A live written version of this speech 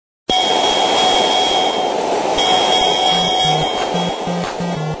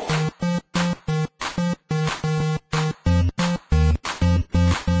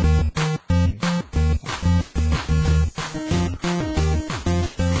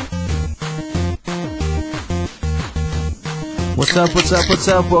What's up, what's up, what's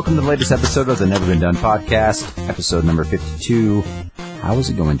up? Welcome to the latest episode of the Never Been Done podcast, episode number 52. How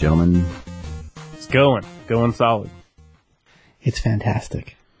is it going, gentlemen? It's going solid. It's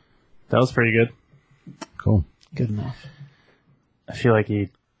fantastic. That was pretty good. Cool. Good enough. I feel like he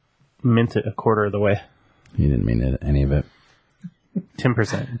meant it a quarter of the way. You didn't mean it, any of it.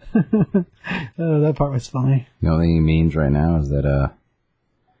 10%. Oh, that part was funny. The only thing he means right now is that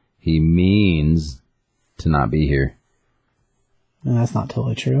he means to not be here. No, that's not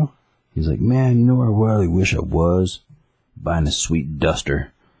totally true. He's like, man, you know where I really wish I was? Buying a sweet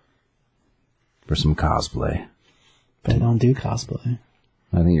duster for some cosplay. But I don't do cosplay.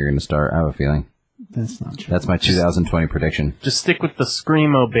 I think you're going to start. I have a feeling. That's not true. That's my 2020 prediction. Just stick with the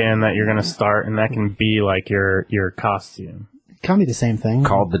Screamo band that you're going to start, and that can be like your costume. It can be the same thing.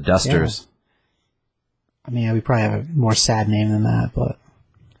 Called the Dusters. Yeah. I mean, we probably have a more sad name than that, but...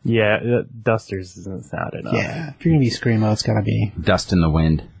 Yeah, Dusters isn't sad enough. Yeah, if you're going to be Screamo, it's got to be... Dust in the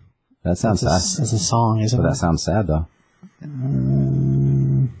Wind. That sounds sad. That's a song, isn't it? But that sounds sad, though. I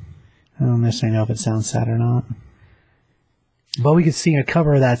don't necessarily know if it sounds sad or not. But we could sing a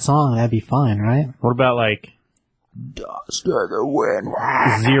cover of that song. That'd be fine, right? What about like Dust in the Wind.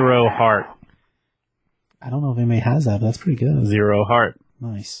 Zero Heart? I don't know if anybody has that, but that's pretty good. Zero Heart.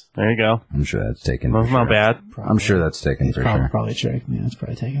 Nice. There you go. I'm sure that's taken. That's not bad. Probably. I'm sure that's taken It's for probably, sure. probably trick. Yeah, it's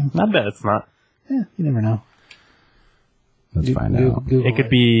probably taken. Not bad, it's not. Yeah, you never know. Let's find out. Google It could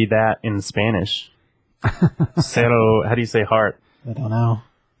be that in Spanish. Cero, how do you say heart? I don't know.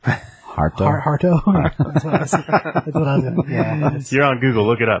 Harto? Harto? That's what I was, that's what I was doing. Yeah, it's You're on Google,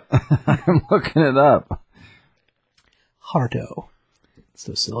 look it up. I'm looking it up. Harto. It's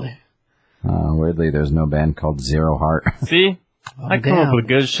so silly. Weirdly, there's no band called Zero Heart. See? I come up with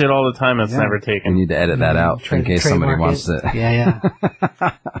good shit all the time that's never We taken. need to edit that out in case somebody wants to. Yeah.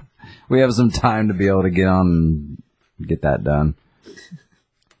 We have some time to be able to get on and get that done.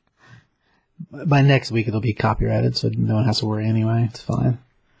 By next week, it'll be copyrighted, so no one has to worry anyway. It's fine.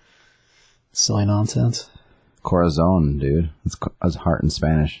 Silly nonsense. Corazon, dude. It's heart in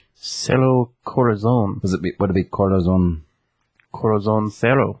Spanish. Cero Corazon. Would it be Corazon? Corazon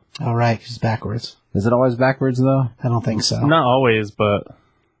Cero. All right, 'cause it's backwards. Is it always backwards, though? I don't think so. Not always, but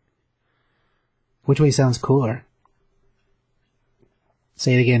Which way sounds cooler?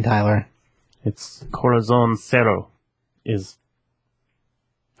 Say it again, Tyler. it's Corazon Cero. Is,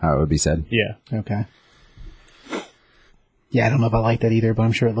 How it would be said. yeah. Okay. Yeah, I don't know if I like that either, but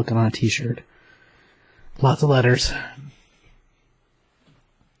I'm sure it'd look on a t-shirt. Lots of letters.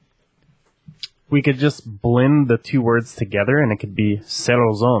 We could just blend the two words together and it could be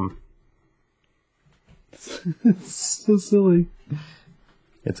Cerozon. It's so silly.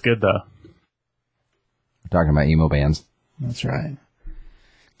 It's good though. We're talking about emo bands. That's right.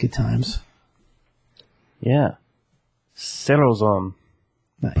 Good times. Yeah. Cerozon.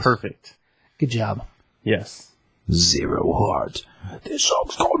 Nice. Perfect. Good job. Yes. Zero Heart. This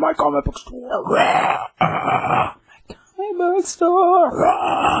song's called My Comic Book Store. My Comic Book Store.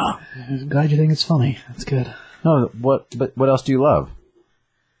 I'm glad you think it's funny. That's good. No, what else do you love?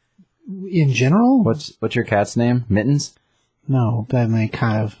 In general? What's your cat's name? Mittens? No, but I mean,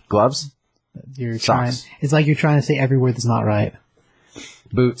 kind of. Gloves? You're Socks. trying. It's like you're trying to say every word that's not right.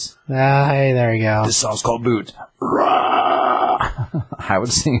 Boots. Hey, there you go. This song's called Boots. I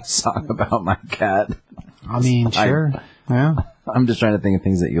would sing a song about my cat. I mean, sure. Yeah. I'm just trying to think of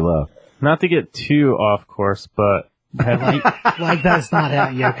things that you love. Not to get too off course, but Like that's not how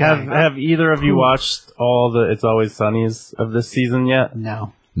you okay. have either of you watched all the It's Always Sunnies of this season yet?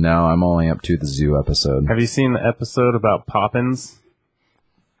 No. No, I'm only up to the zoo episode. Have you seen the episode about Poppins?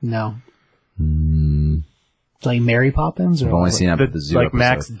 No. It's like Mary Poppins? Or I've only what? seen up at the zoo Like episode.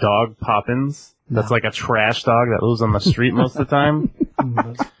 Mac's dog Poppins? That's like a trash dog that lives on the street most of the time.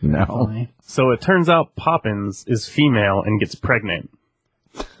 That's No. funny. So it turns out Poppins is female and gets pregnant.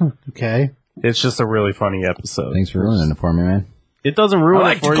 Okay. It's just a really funny episode. Thanks for ruining it for me, man. It doesn't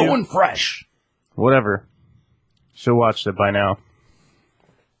ruin it for you. fresh. Whatever. Should watched it by now.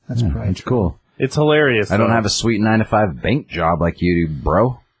 That's probably It's cool. It's hilarious. I don't though. have a sweet 9-to-5 bank job like you do,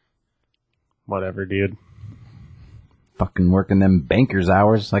 bro. Whatever, dude. Fucking working them banker's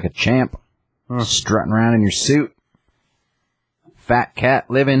hours like a champ. Strutting around in your suit. Fat cat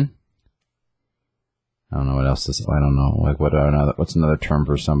living. I don't know what else to say. I don't know. Like, what's another term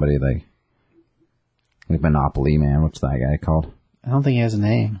for somebody like Monopoly, man? What's that guy called? I don't think he has a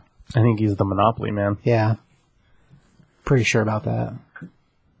name. I think he's the Monopoly man. Yeah. Pretty sure about that.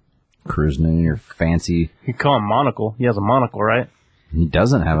 Cruising in your fancy. You call him Monocle. He has a monocle, right? He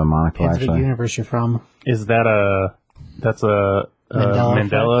doesn't have a monocle, Depends what actually. universe you're from. Is that that's a Mandela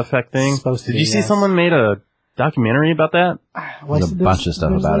Mandela effect thing? Supposed to Did be, you see yes. someone made a documentary about that? There's a bunch of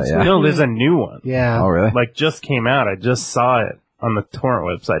stuff about it, yeah. No, there's a new one. Yeah. Oh, really? Like, just came out. I just saw it on the torrent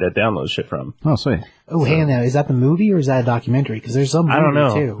website I download shit from. Oh, sweet. Oh, hey, now, is that the movie or is that a documentary? Because there's some movie, I don't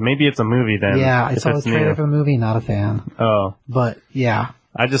know. too. Maybe it's a movie then. Yeah, I if saw the it's trailer new. for the movie, not a fan. Oh. But, yeah.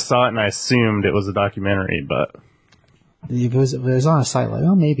 I just saw it and I assumed it was a documentary, but... If it was on a site, like,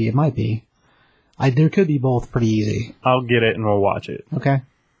 oh, maybe, it might be. There could be both pretty easy. I'll get it and we'll watch it. Okay.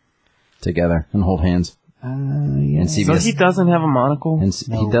 Together and hold hands. Yeah. And CBS. So he doesn't have a monocle? And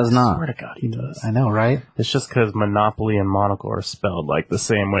he does I not. swear to God he does. I know, right? It's just because Monopoly and Monocle are spelled like the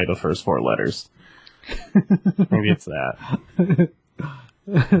same way, the first 4 letters. Maybe it's that.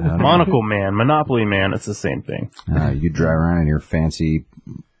 Monocle Man, Monopoly Man, it's the same thing. You drive around in your fancy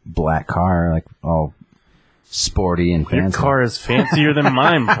black car, like all sporty and Your fancy. car is fancier than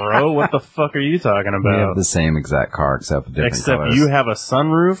mine, bro. What the fuck are you talking We have about? the same exact car except different Except colors. you have a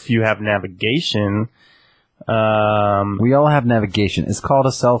sunroof, you have navigation. We all have navigation. It's called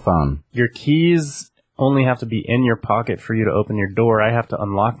a cell phone. Your keys only have to be in your pocket for you to open your door. I have to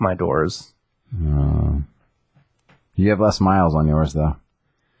unlock my doors. You have less miles on yours, though.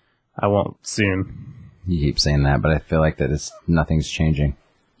 I won't soon. You keep saying that, but I feel like that nothing's changing.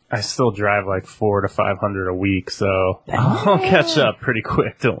 I still drive like 400 to 500 a week, so I'll catch up pretty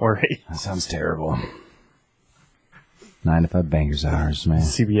quick. Don't worry. That sounds terrible. 9 to 5 bankers hours, man.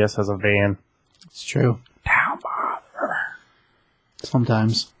 CBS has a van. It's true. Don't bother.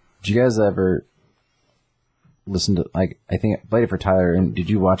 Sometimes. Did you guys ever listen to, like, I think I played it for Tyler, and did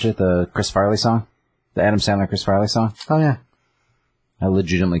you watch it, the Chris Farley song? The Adam Sandler Chris Farley song? Oh, yeah. I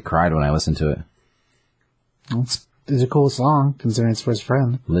legitimately cried when I listened to it. It's a cool song, considering it's for his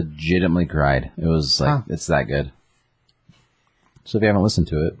friend. Legitimately cried. It was like, It's that good. So if you haven't listened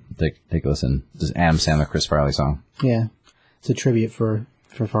to it, take a listen. This Adam Sandler Chris Farley song. Yeah. It's a tribute for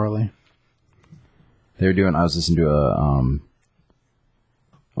Farley. They were doing, I was listening to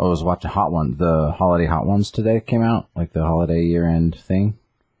I was watching the Holiday Hot Ones today came out, like the holiday year-end thing.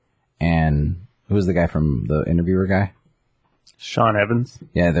 And who was the guy from the Interviewer guy? Sean Evans.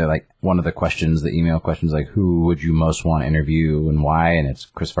 Yeah, they're like, one of the questions, the email questions, like, who would you most want to interview and why? And it's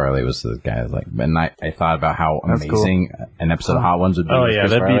Chris Farley was the guy. Like, and I thought about how That's amazing an episode of Hot Ones would be. Oh with yeah,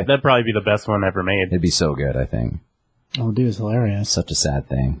 Chris Farley. that'd probably be the best one ever made. It'd be so good, I think. Oh, dude, it's hilarious. Such a sad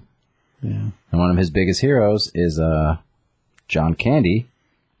thing. Yeah. And one of his biggest heroes is John Candy,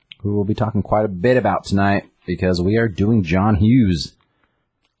 who we'll be talking quite a bit about tonight because we are doing John Hughes.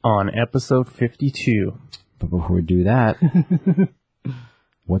 On episode 52. But before we do that,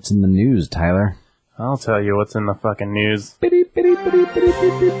 what's in the news, Tyler? I'll tell you what's in the fucking news.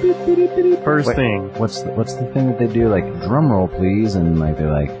 First thing. What's the thing that they do? Like, drum roll, please, and like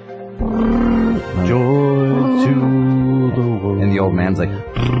they're like, Joy to the world. and the old man's like,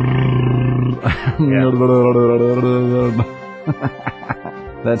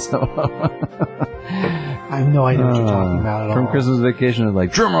 that's no. I have no idea what you're talking about at all. From Christmas Vacation, it's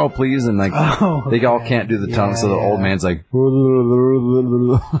like, drum roll, please, and like, Oh, they all okay. can't do the tongue, so the Yeah, old yeah. man's like,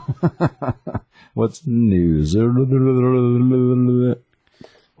 what's the news?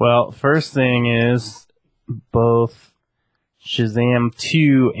 Well, first thing is both Shazam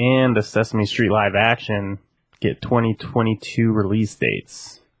 2 and the Sesame Street live action get 2022 release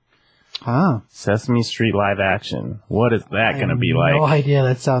dates. Huh. Sesame Street live action. What is that going to be like? No idea.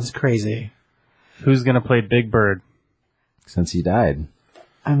 That sounds crazy. Who's going to play Big Bird? Since he died.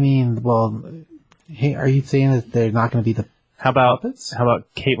 I mean, well, hey, are you saying that they're not going to be the How about puppets?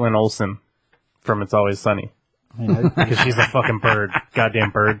 Caitlin Olsen from It's Always Sunny? I mean, Because she's a fucking bird. Goddamn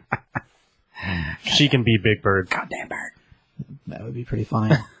bird. She can be Big Bird. Goddamn bird. that would be pretty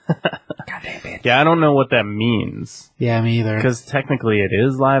funny. Goddamn bitch. Yeah, I don't know what that means. Yeah, me either. Because technically it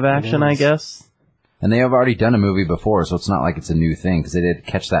is live action, I is. guess. And they have already done a movie before, so it's not like it's a new thing, because they did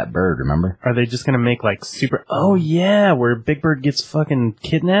Catch That Bird, remember? Are they just going to make like super... Oh, yeah, where Big Bird gets fucking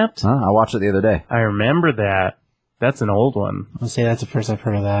kidnapped? Huh? I watched it the other day. I remember that. That's an old one. I'll say that's the first I've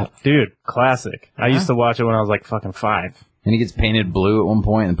heard of that. Dude, classic. I used to watch it when I was like fucking 5. And he gets painted blue at one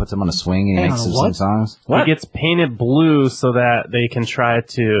point and puts him on a swing and he Hang makes on, some what? songs. He gets painted blue so that they can try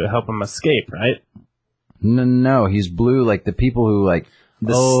to help him escape, right? No, he's blue like the people who like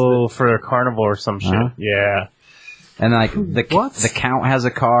this. For a carnival or some shit. Uh-huh. Yeah. And like the Count has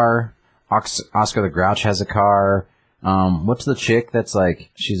a car. Oscar the Grouch has a car. What's the chick that's like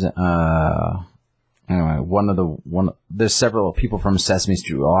she's anyway, there's several people from Sesame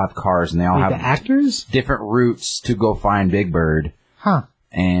Street who all have cars and they all Like have the actors? different routes to go find Big Bird. Huh.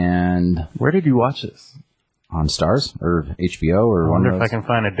 And Where did you watch this? on Stars or HBO or I one wonder of if those. I can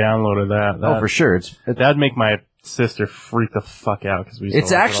find a download of that. Oh, for sure. That'd make my sister freaked the fuck out because we.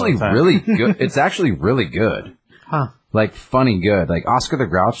 It's actually really good. It's actually really good. Huh. Like funny good. Like Oscar the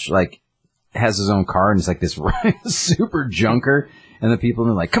Grouch like has his own car and it's like this super junker, and the people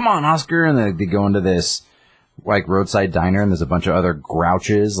are like, "Come on, Oscar!" And they go into this like roadside diner, and there's a bunch of other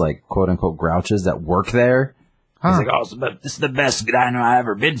grouches, like quote unquote grouches that work there. He's like, "Oh, this is the best diner I've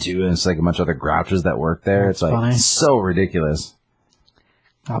ever been to," and it's like a bunch of other grouches that work there. That's it's like funny. so ridiculous.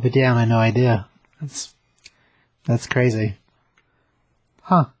 I'll be damned, I had no idea. That's crazy.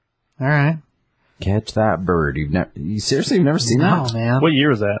 Huh. Alright. Catch that bird. You seriously have never seen that? No, man. What year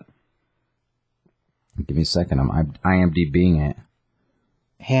was that? Give me a second. I'm IMDbing it.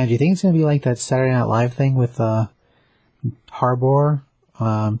 Hey, do you think it's going to be like that Saturday Night Live thing with Harbour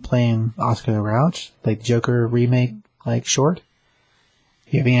playing Oscar the Grouch? Like Joker remake, like short?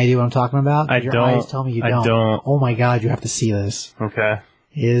 You have any idea what I'm talking about? I Your don't. eyes tell me you I don't. don't. Oh my god, you have to see this. Okay.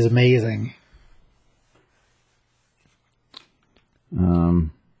 It is amazing.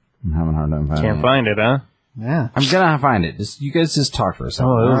 I'm having a hard time finding Can't it. find it, huh? Yeah. I'm gonna find it. You guys just talk for a second.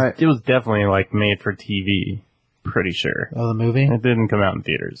 Oh, All right. it was definitely like made for TV. Pretty sure. Oh, the movie? It didn't come out in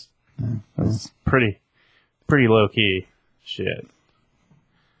theaters. It was pretty low key shit.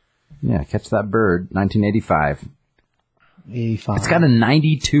 Yeah, Catch That Bird, 1985. 85. It's got a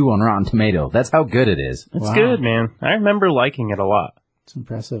 92 on Rotten Tomato. That's how good it is. It's Wow. good, man. I remember liking it a lot. It's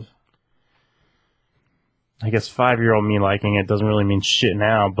impressive. I guess 5-year-old me liking it doesn't really mean shit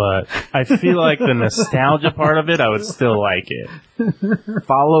now, but I feel like the nostalgia part of it, I would still like it.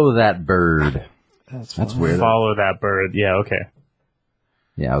 Follow That Bird. That's weird. Follow that bird. Yeah, okay.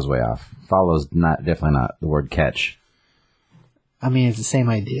 Yeah, I was way off. Follow's definitely not the word catch. I mean, it's the same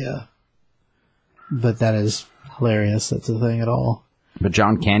idea. But that is hilarious. That's the thing at all. But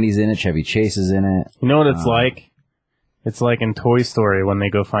John Candy's in it. Chevy Chase is in it. You know what it's like? It's like in Toy Story when they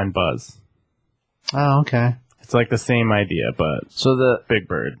go find Buzz. Oh, okay. It's like the same idea, but So Big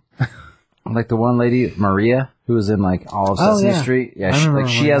Bird. like the one lady, Maria, who was in like all of Sesame yeah. Street. Yeah, I remember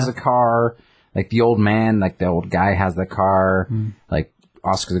she Maria. has a car. Like the old man, like the old guy has the car. Like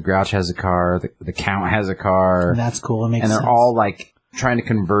Oscar the Grouch has a car. The Count has a car. That's cool. It makes And they're sense. all like trying to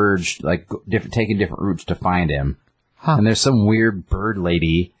converge, like taking different routes to find him. Huh. And there's some weird bird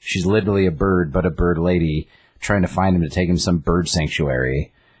lady. She's literally a bird, but a bird lady trying to find him to take him to some bird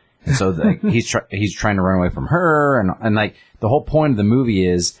sanctuary. And so he's trying to run away from her. And like the whole point of the movie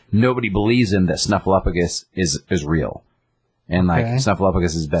is nobody believes him that Snuffleupagus is real. And like Okay. Snuffleupagus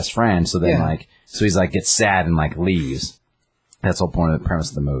is his best friend. So then Yeah. so he's like gets sad and like leaves. That's the whole point of the premise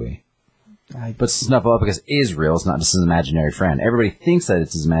of the movie. But Snuffleupagus is real. It's not just his imaginary friend. Everybody thinks that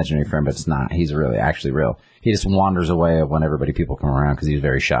it's his imaginary friend, but it's not. He's really actually real. He just wanders away when people come around because he's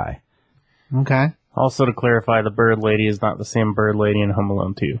very shy. Okay. Also, to clarify, the bird lady is not the same bird lady in Home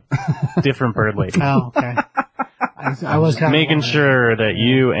Alone 2. Different bird lady. Oh, okay. I was kind Making sure that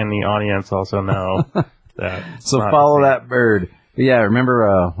you and the audience also know that. it's So not follow the same. that bird. But yeah,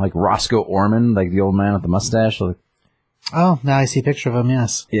 remember like Roscoe Orman, like the old man with the mustache? Like, Oh, now I see a picture of him,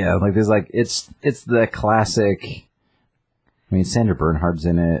 yes. yeah, like there's like it's the classic. I mean, Sandra Bernhardt's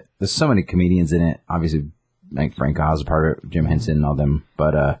in it. There's so many comedians in it. Obviously, like Frank Oz is a part of it, Jim Henson and all them.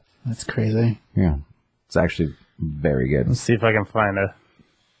 But That's crazy. yeah, it's actually very good. Let's see if I can find a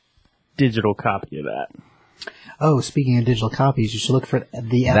digital copy of that. Oh, speaking of digital copies, you should look for the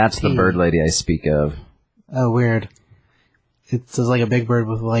FP. That's the bird lady I speak of. Oh, weird. It says like a big bird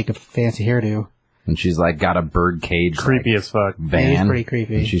with like a fancy hairdo. And she's like got a bird cage Creepy like, as fuck. van. It is pretty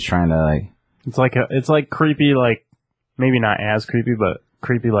creepy. And she's trying to like It's like creepy, like maybe not as creepy, but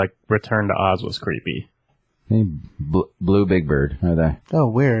creepy like Return to Oz was creepy. blue big bird right there. Oh,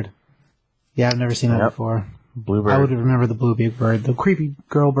 weird. Yeah, I've never seen that Yep. before. Bluebird. I would remember the blue big bird. The creepy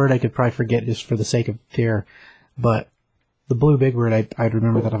girl bird I could probably forget just for the sake of fear. But the blue big bird, I'd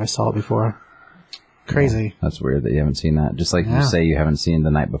remember that if I saw it before. Crazy. That's weird that you haven't seen that. Just like Yeah. you say you haven't seen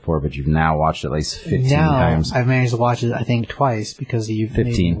The Night Before, but you've now watched it at least 15 Now, times. I've managed to watch it, I think, twice because you made me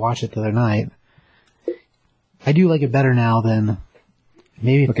 15. watch it the other night. I do like it better now than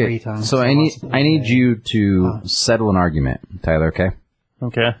maybe 3 Okay, times. so I need watched it the other day. you to settle an argument, Tyler, okay?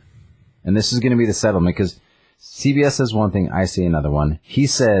 Okay. And this is going to be the settlement because CBS says one thing, I say another one. He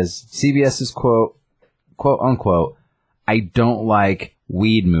says, CBS is quote unquote, I don't like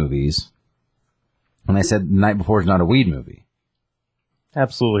weed movies. And I said The Night Before is not a weed movie.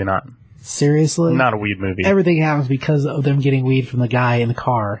 Absolutely not. Seriously? Not a weed movie. Everything happens because of them getting weed from the guy in the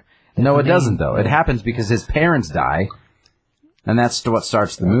car. No, it the doesn't main- though. It happens because his parents die. And that's what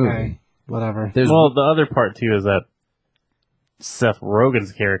starts the movie. Okay, whatever. There's Well, the other part too is that Seth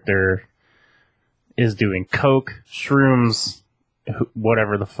Rogen's character is doing coke, shrooms,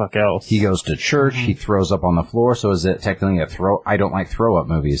 whatever the fuck else. He goes to church. He throws up on the floor. So is it technically a throw? I don't like throw up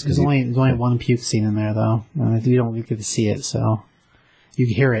movies because There's only one puke scene in there though. You don't get to see it, so you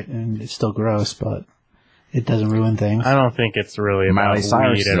can hear it, and it's still gross, but it doesn't ruin things. I don't think it's really about Miley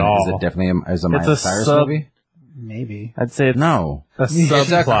Cyrus weed at all. Is it definitely a Miley Cyrus movie? Maybe. I'd say it's No. a It's a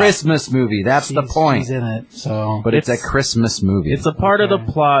subplot. Christmas movie. That's the point. She's in it, so. But it's a It's- Christmas movie. It's a part of Okay.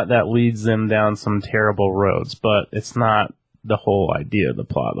 the plot that leads them down some terrible roads, but it's not the whole idea of the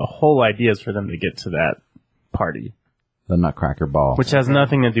plot. The whole idea is for them to get to that party, the Nutcracker Ball. which has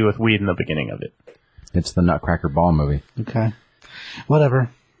nothing to do with weed in the beginning of it. It's the Nutcracker Ball movie. Okay. Whatever.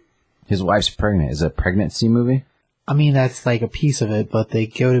 His wife's pregnant. Is it a pregnancy movie? I mean, that's like a piece of it, but they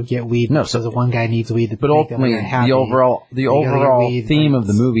go to get weed No, because so- the one guy needs weed to But make the other ultimately, guy happy. the overall They gotta get weed, theme but of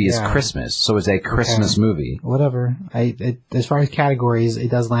the movie is yeah. Christmas. So it's a Christmas movie. Whatever. As far as categories,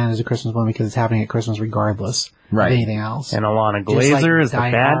 it does land as a Christmas one because it's happening at Christmas regardless Right. of anything else. And Alana Just like Glazer is the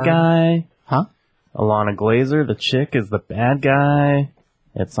Die bad Hard. guy. Huh? Alana Glazer, the chick, is the bad guy.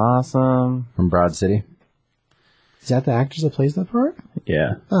 It's awesome. From Broad City. Is that the actress that plays that part?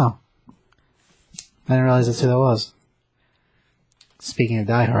 Yeah. Oh. I didn't realize that's who that was. Speaking of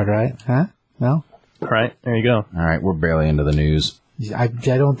Die Hard, right? Huh? No? All right, there you go. All right, we're barely into the news. I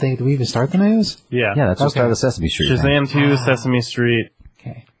don't think, do we even start the news? Yeah. Yeah, that's just Okay. out of the Sesame Street thing. Shazam 2, Sesame Street,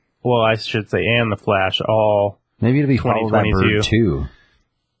 Okay. well, I should say, and The Flash, all. Maybe it'll be Follow That 2022. Bird too.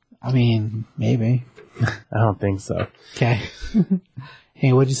 I mean, maybe. I don't think so. Okay.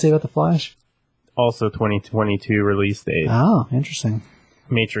 Hey, what'd you say about The Flash? Also 2022 release date. Oh, interesting.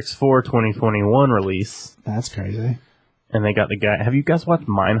 Matrix 4 2021 release. That's crazy. And they got the guy. Have you guys watched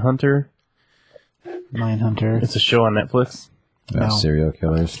Mindhunter? Mindhunter. It's a show on Netflix. About No. serial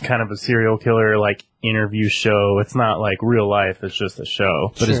killers. Kind of a serial killer like interview show. It's not like real life. It's just a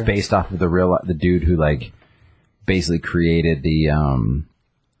show. But it's Sure. based off of the dude who like basically created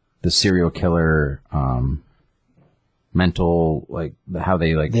the serial killer mental like how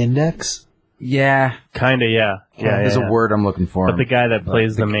they like The Index? yeah. Kinda, yeah. Yeah, There's yeah. a word I'm looking for. But the guy that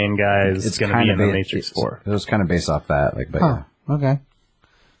plays the main guy is it's going to be kinda in the ba- Matrix 4. It was kind of based off that, like, but Huh. Okay.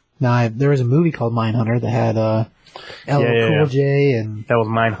 Now, there was a movie called Mindhunter that had LL Yeah. Cool J and That was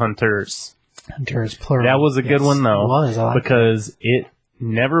Mindhunters. Hunters plural. That was a good Yes, one, though. It was. I liked it. Because it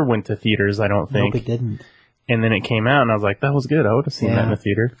never went to theaters, I don't think. Nope, it didn't. And then it came out, and I was like, that was good. I would have seen that in Yeah. the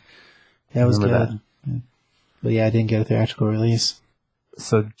theater. That was Remember good. But yeah, I didn't get a theatrical release.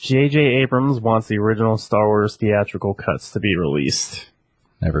 So J.J. Abrams wants the original Star Wars theatrical cuts to be released.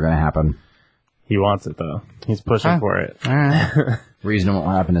 never gonna happen. He wants it, though. He's pushing Huh. for it. All right. Reason it won't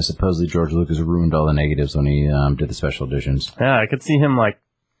happen is supposedly George Lucas ruined all the negatives when he did the special editions. Yeah, I could see him, like,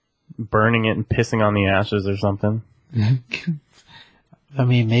 burning it and pissing on the ashes or something. I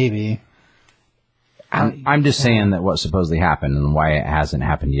mean, maybe. I'm just saying that what supposedly happened and why it hasn't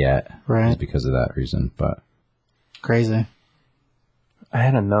happened yet is Right. because of that reason. But Crazy. I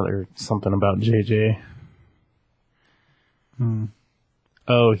had another something about JJ.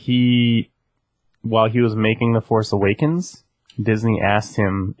 Oh, while he was making The Force Awakens, Disney asked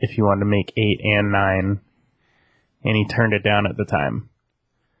him if he wanted to make 8 and 9, and he turned it down at the time.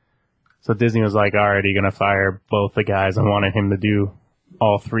 So Disney was like, already going to fire both the guys and wanted him to do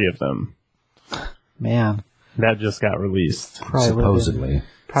all 3 of them. Man. That just got released. Probably supposedly,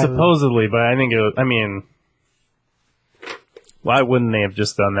 Supposedly, but I think why wouldn't they have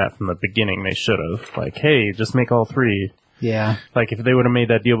just done that from the beginning? They should have. Like, hey, just make all 3. Yeah. Like, if they would have made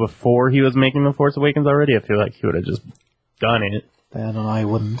that deal before he was making The Force Awakens already, I feel like he would have just done it. I don't know. I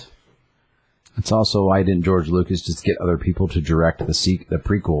wouldn't. it's also why didn't George Lucas just get other people to direct the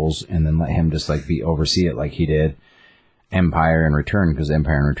prequels and then let him just like oversee it like he did Empire and Return, because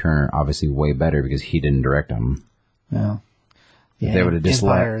Empire and Return are obviously way better because he didn't direct them. Yeah. Yeah. They would've just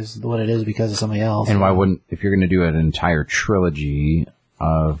Empire is what it is because of somebody else. And why wouldn't, if you're going to do an entire trilogy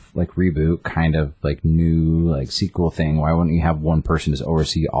of like reboot, kind of like new like sequel thing, why wouldn't you have one person just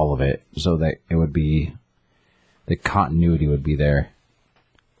oversee all of it so that it would be, the continuity would be there?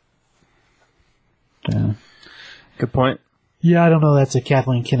 Yeah. Good point. Yeah, I don't know. That's a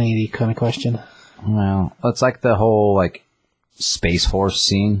Kathleen Kennedy kind of question. Well, it's like the whole like Space Force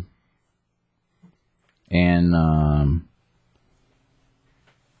scene in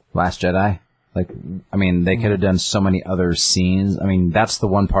Last Jedi. Like, I mean, they could have done so many other scenes. I mean, that's the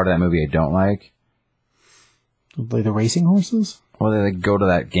one part of that movie I don't like. Like the racing horses? Well, they like go to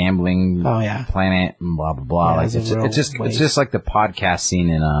that gambling Oh, yeah. planet and blah blah blah. Yeah, like it's a it's real just waste. it's just like the podcast scene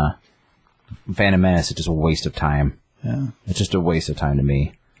in Phantom Menace. It's just a waste of time. Yeah. It's just a waste of time to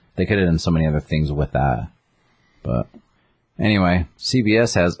me. They could have done so many other things with that. But Anyway,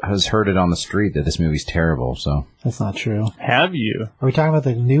 CBS has heard it on the street that this movie's terrible, so. That's not true. Have you? Are we talking about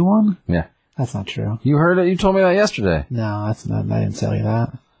the new one? Yeah. That's not true. You heard it? You told me that yesterday. No, that's not. I didn't tell you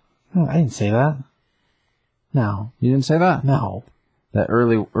that. No, I didn't say that. No. You didn't say that? No. That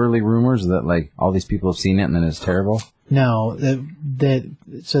early rumors that, like, all these people have seen it and then it's terrible? No. What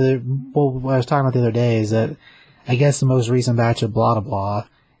I was talking about the other day is that I guess the most recent batch of Blah Blah Blah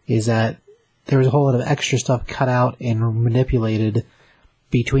is that there was a whole lot of extra stuff cut out and manipulated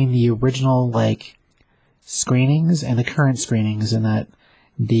between the original, like, screenings and the current screenings, and that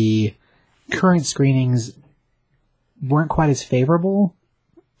the current screenings weren't quite as favorable,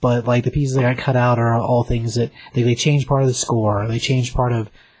 but, like, the pieces that got cut out are all things that they changed part of the score, they changed part of,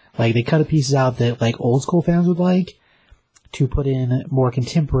 like, they cut the pieces out that, like, old school fans would like to put in more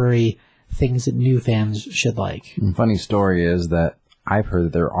contemporary things that new fans should like. And funny story is that I've heard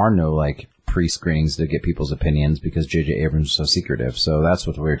that there are no, like, pre-screenings to get people's opinions because J.J. Abrams is so secretive, so that's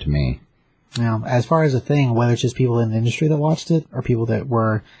what's weird to me. Now, as far as the thing, whether it's just people in the industry that watched it or people that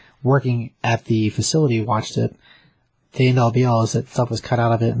were working at the facility watched it, the end all be all is that stuff was cut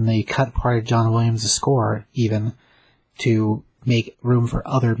out of it, and they cut part of John Williams' score even to make room for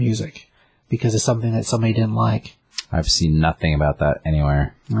other music because of something that somebody didn't like. I've seen nothing about that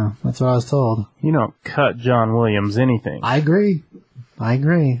anywhere. No, that's what I was told. You don't cut John Williams anything. I agree,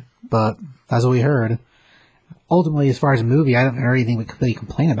 but that's what we heard. Ultimately, as far as a movie, I don't hear anything but completely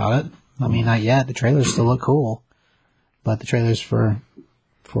complain about it. I mean, not yet. The trailers still look cool, but the trailers for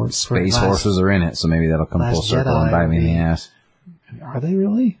Space horses are in it, so maybe that'll come full circle and bite me in the ass. Are they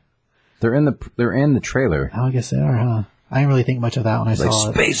really? They're in the trailer. Oh, I guess they are, huh? I didn't really think much of that when I saw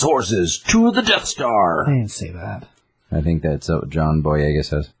it. Space horses to the Death Star. I didn't say that. I think that's what John Boyega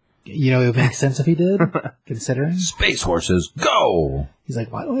says. You know, it would make sense if he did, considering. Space horses, go! He's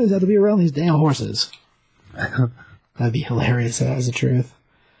like, why do I always have to be around these damn horses? That'd be hilarious if that was the truth.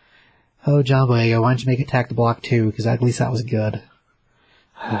 Oh, John Boyega, why don't you make Attack the Block 2? Because at least that was good.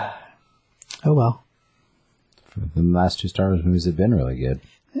 Oh, well. The last two Star Wars movies have been really good.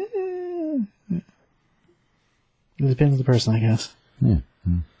 It depends on the person, I guess. Yeah.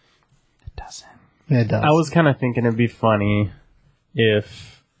 It doesn't. It does. I was kind of thinking it'd be funny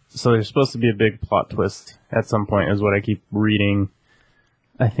if... So there's supposed to be a big plot twist at some point, is what I keep reading.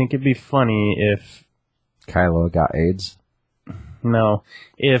 I think it'd be funny if... Kylo got AIDS? No.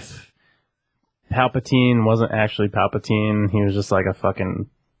 If Palpatine wasn't actually Palpatine, he was just like a fucking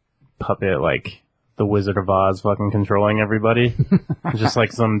puppet, like the Wizard of Oz fucking controlling everybody. Just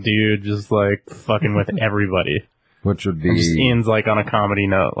like some dude just like fucking with everybody. Which would And just be ends like on a comedy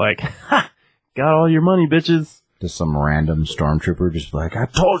note, like, ha! Got all your money, bitches! just some random stormtrooper just like, I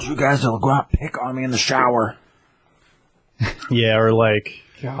told you guys to go out and pick on me in the shower. Yeah, or like...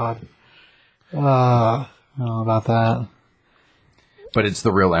 God. I don't know about that. But it's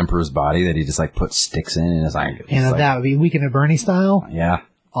the real Emperor's body that he just like puts sticks in and it's like... And that would be Weekend at Bernie style? Yeah.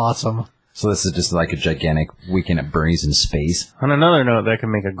 Awesome. So this is just like a gigantic Weekend at Bernie's in space. On another note, that could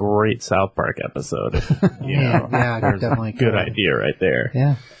make a great South Park episode. If, you know, Yeah, there's definitely a good could. idea right there.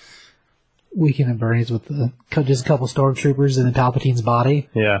 Yeah. Weekend at Bernie's with just a couple stormtroopers in Palpatine's body.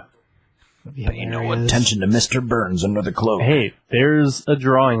 Yeah. That'd be Pay no hilarious. attention to Mr. Burns under the cloak. Hey, there's a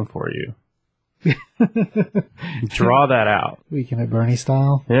drawing for you. Draw that out. Weekend at Bernie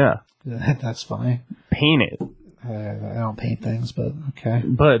style. Yeah. That's funny. Paint it. I don't paint things, but okay.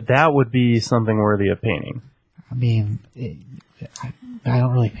 But that would be something worthy of painting. I mean, I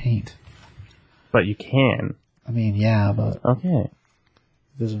don't really paint. But you can. I mean, yeah, but Okay. it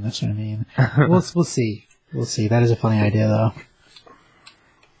doesn't necessarily mean. We'll see. We'll see. That is a funny idea, though.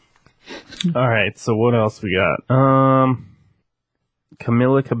 Alright, so what else we got?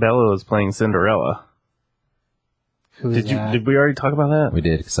 Camila Cabello is playing Cinderella. Who's Did that? we already talk about that? We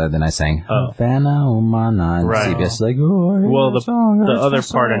did, because then I sang Oh. Havana, Omana, and Right. CBS is like, oh, Well, the song, other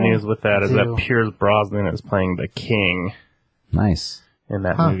that's part of song. news with that is that Too. Pierce Brosnan is playing the king Nice. in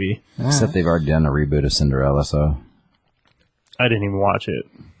that Huh. movie. Except they've already done a reboot of Cinderella, so I didn't even watch it.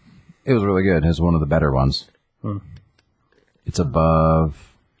 it was really good. It was one of the better ones. It's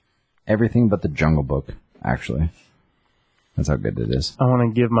above everything but the Jungle Book, actually. That's how good it is. I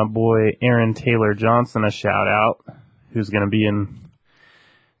want to give my boy Aaron Taylor Johnson a shout out, who's going to be in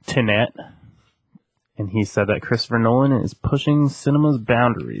Tenet. And he said that Christopher Nolan is pushing cinema's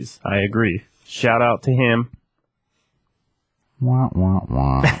boundaries. I agree. Shout out to him. Wah, wah,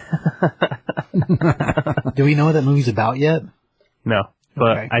 wah. Do we know what that movie's about yet? No,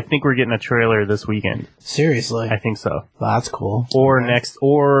 but Okay. I think we're getting a trailer this weekend. Seriously? I think so. Well, that's cool. Or next,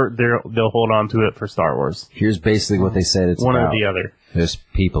 or they'll hold on to it for Star Wars. Here's basically what they said it's One about. or the other. There's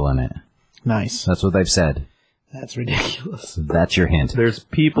people in it. Nice. That's what they've said. That's ridiculous. So that's your hint. There's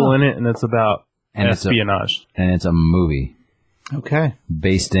people in it, and it's about espionage. It's a movie Okay.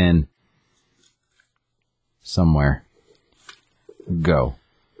 based in somewhere. Go.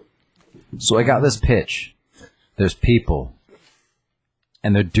 So I got this pitch. There's people,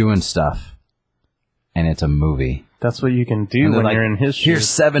 and they're doing stuff, and it's a movie. That's what you can do And they're when like, you're in his Here's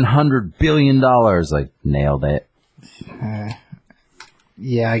shoes. $700 billion. Like, nailed it.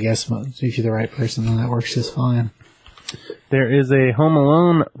 Yeah, I guess if you're the right person, then that works just fine. There is a Home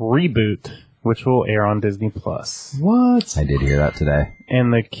Alone reboot, which will air on Disney Plus. What? I did hear that today.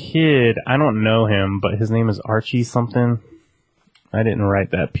 And the kid, I don't know him, but his name is Archie something. I didn't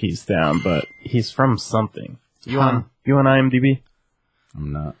write that piece down, but he's from something. You on IMDb?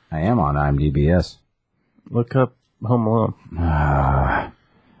 I'm not. I am on IMDb, yes. Look up Home Alone.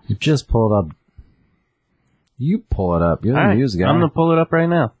 Just pull it up. You pull it up. You're the news guy. I'm going to pull it up right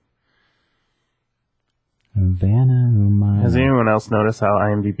now. Vanna. Has anyone else noticed how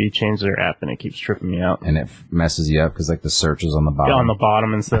IMDb changed their app and it keeps tripping me out? And it messes you up because like the search is on the bottom. On the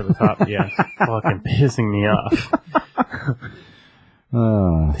bottom instead of the top. Yeah. Fucking pissing me off.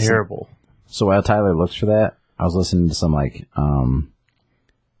 Terrible. So while Tyler looks for that, I was listening to some like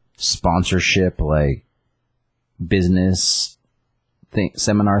sponsorship, like business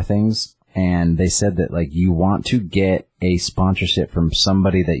seminar things, and they said that like you want to get a sponsorship from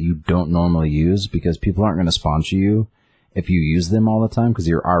somebody that you don't normally use because people aren't going to sponsor you if you use them all the time because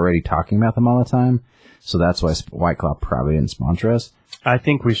you're already talking about them all the time. So that's why White Claw probably didn't sponsor us. I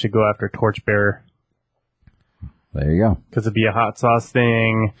think we should go after Torchbearer. There you go. Because it'd be a hot sauce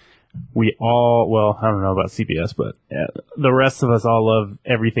thing. We all, well, I don't know about CBS, but the rest of us all love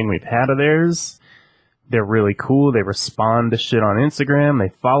everything we've had of theirs. They're really cool. They respond to shit on Instagram.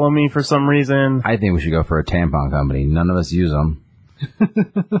 They follow me for some reason. I think we should go for a tampon company. None of us use them.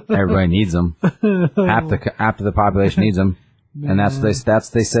 Everybody needs them. Half the population needs them, and they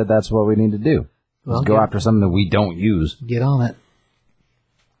said that's what we need to do. Let's go after something that we don't use. Get on it.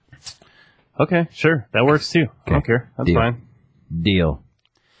 Okay, sure. That works too. I don't care. That's fine. Deal.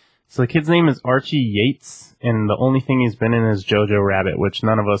 So the kid's name is Archie Yates, and the only thing he's been in is Jojo Rabbit, which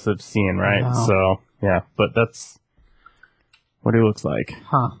none of us have seen, right? No. So, yeah, but that's what he looks like.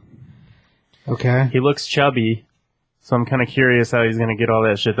 Huh. Okay. He looks chubby, so I'm kind of curious how he's going to get all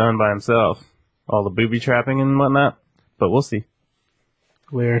that shit done by himself. All the booby trapping and whatnot, but we'll see.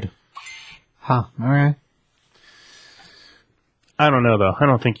 Weird. Huh. All right. I don't know, though. I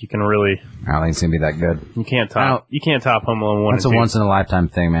don't think you can really... I don't think it's gonna be that good. You can't top Home Alone 1 That's and a 2. once in a lifetime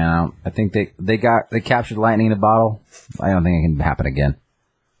thing, man. I think they captured lightning in a bottle. I don't think it can happen again.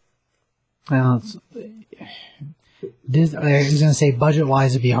 Well, I was going to say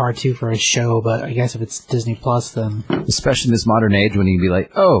budget-wise it'd be hard, too, for a show, but I guess if it's Disney Plus, then... Especially in this modern age when you can be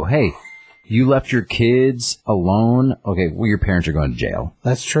like, oh, hey, you left your kids alone. Okay, well, your parents are going to jail.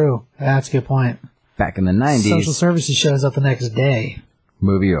 That's true. That's a good point. Back in the 90s. Social Services shows up the next day.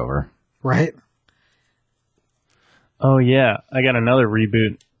 Movie over. Right? Oh, yeah. I got another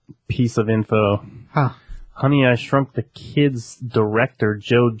reboot piece of info. Huh. Honey, I Shrunk the Kids director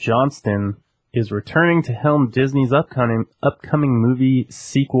Joe Johnston is returning to helm Disney's upcoming movie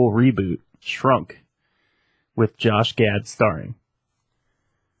sequel reboot, Shrunk, with Josh Gad starring.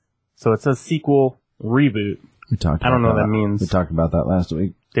 So it says sequel reboot. We talked. I don't know about what that means. We talked about that last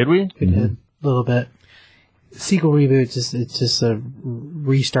week. Did we? We did. A little bit. Sequel reboot, it's just a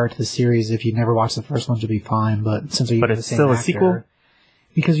restart to the series. If you never watched the first one, you'll be fine. But since we're using the same still a actor, sequel?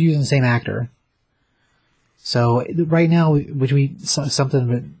 because we're using the same actor. So right now,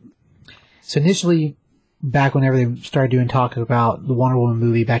 so initially, back whenever they started doing talk about the Wonder Woman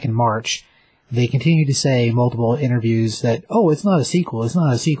movie back in March, they continued to say in multiple interviews that, oh, it's not a sequel, it's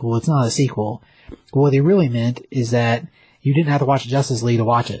not a sequel, it's not a sequel. But what they really meant is that you didn't have to watch Justice League to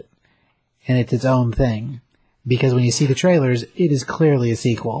watch it. And it's its own thing. Because when you see the trailers, it is clearly a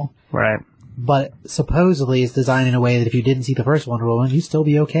sequel. Right. But supposedly it's designed in a way that if you didn't see the first Wonder Woman, you'd still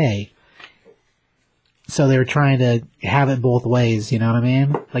be okay. So they were trying to have it both ways, you know what I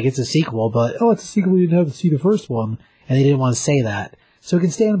mean? Like it's a sequel, but, oh, it's a sequel, you didn't have to see the first one. And they didn't want to say that. So it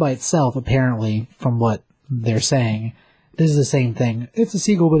can stand by itself, apparently, from what they're saying. This is the same thing. It's a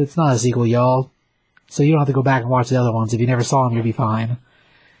sequel, but it's not a sequel, y'all. So you don't have to go back and watch the other ones. If you never saw them, you'll be fine.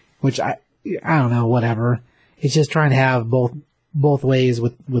 Which, I don't know, whatever. It's just trying to have both ways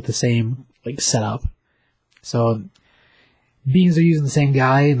with the same, like, setup. So, being they're using the same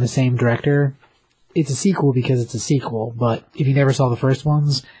guy and the same director, it's a sequel because it's a sequel. But if you never saw the first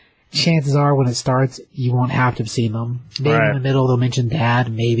ones, chances are when it starts, you won't have to have seen them. Maybe in the middle they'll mention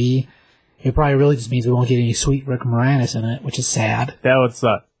Dad, maybe. It probably really just means we won't get any sweet Rick Moranis in it, which is sad. That would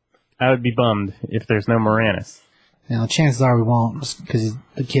suck. I would be bummed if there's no Moranis. Now, chances are we won't, because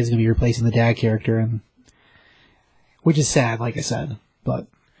the kid's going to be replacing the dad character, and which is sad, like I said. But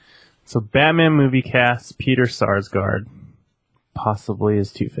So Batman movie cast Peter Sarsgaard, possibly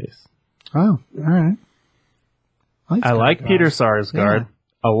as Two-Face. oh, all right. I like Peter Sarsgaard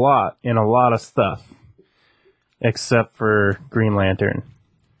a lot in a lot of stuff, except for Green Lantern.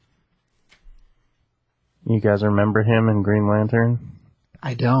 You guys remember him in Green Lantern?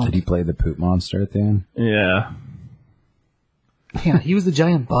 I don't. Did he play the poop monster at the end? Yeah. Yeah, he was the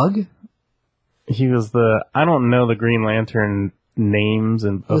giant bug. He was I don't know the Green Lantern names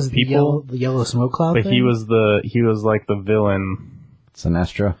and Was of people, the yellow smoke cloud? but thing? he was like the villain,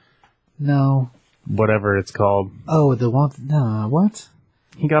 Sinestro? No. whatever it's called. Oh, the one. No, what?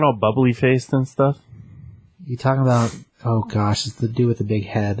 He got all bubbly faced and stuff. You talking about? Oh gosh, it's the dude with the big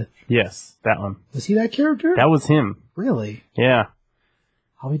head. Yes, that one. Was he that character? That was him. Really? Yeah.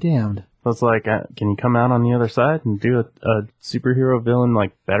 I'll be damned. So it's like, can you come out on the other side and do a superhero villain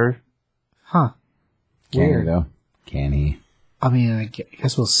like better? Huh. Can Weird. he, though? Can he? I mean, I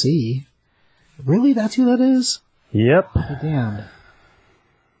guess we'll see. Really? That's who that is? Yep. I'll be damned.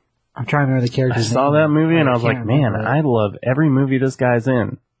 I'm trying to remember the I character's name. saw that movie and I was can't like, man, remember it. I love every movie this guy's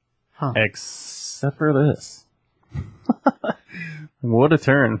in. Huh. Except for this. What a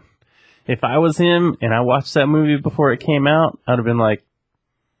turn. If I was him and I watched that movie before it came out, I'd have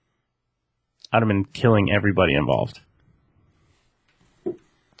been killing everybody involved. God,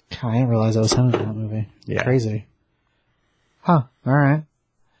 I didn't realize I was him in that movie. Yeah. Crazy. Huh. Alright.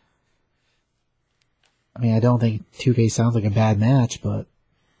 I mean, I don't think 2K sounds like a bad match, but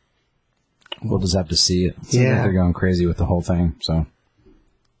We'll just have to see it. Seems Yeah. like they're going crazy with the whole thing, so.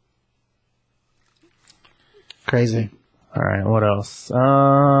 crazy. All right, what else?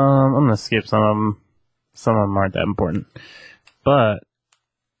 I'm gonna skip some of them. Some of them aren't that important, but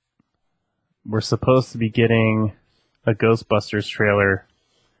we're supposed to be getting a Ghostbusters trailer.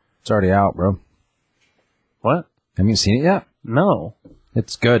 It's already out, bro. What? Haven't you seen it yet? No,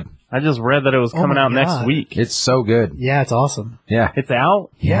 It's good. I just read that it was coming my out next God. week. It's so good. Yeah, it's awesome. Yeah. It's out.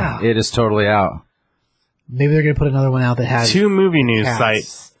 Yeah. It is totally out. Maybe they're going to put another one out that has... Two movie news Cats.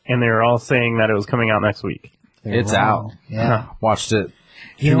 sites, and they were all saying that it was coming out next week. They're It's wrong. out. Yeah. Watched it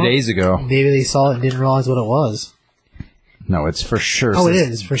You 2 know what? days ago. Maybe they saw it and didn't realize what it was. No, it's for sure. Oh, it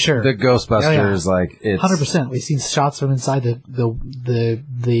is, for sure. The Ghostbusters, Oh, yeah. like, it's... 100%. We've seen shots from inside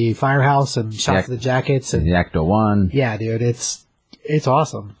the firehouse and shots of the jackets. And The Ecto 1. yeah, dude, it's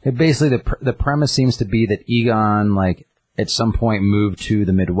awesome. It basically, the premise seems to be that Egon, like, at some point moved to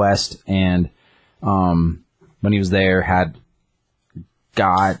the Midwest and, when he was there,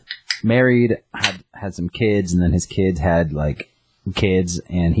 got married, had some kids, and then his kids had, like, kids,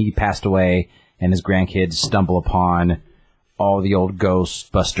 and he passed away, and his grandkids stumble upon all the old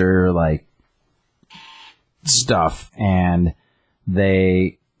Ghostbuster, like, stuff, and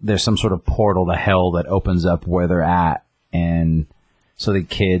there's some sort of portal to hell that opens up where they're at, and so the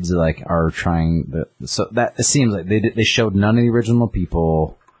kids, like, are trying so that it seems like they showed none of the original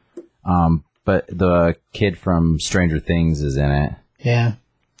people, but the kid from Stranger Things is in it. Yeah.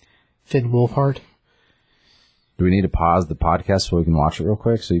 Finn Wolfhard. Do we need to pause the podcast so we can watch it real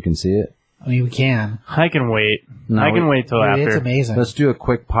quick so you can see it? I mean, we can. I can wait. No, I can wait till Dude, it's after. amazing. Let's do a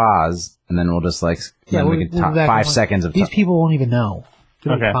quick pause, and then we'll just, like, then we can we'll talk be back 5 in seconds of These time. people won't even know.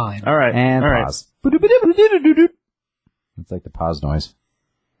 It'll be Okay. fine. All right. And all right. pause. It's like the pause noise.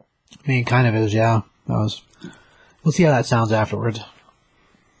 I mean, it kind of is, yeah. We'll see how that sounds afterwards.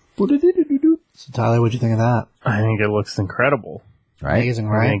 So, Tyler, what'd you think of that? I think it looks incredible. Right? Amazing, I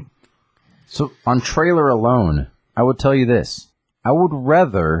right? think So, on trailer alone, I would tell you this. I would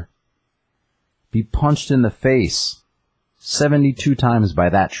rather be punched in the face 72 times by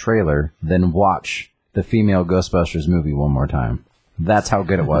that trailer than watch the female Ghostbusters movie one more time. That's how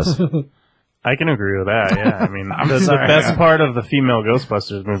good it was. I can agree with that. Yeah, I mean, the best part of the female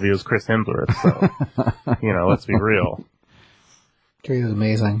Ghostbusters movie was Chris Hemsworth. So, let's be real. Trailer is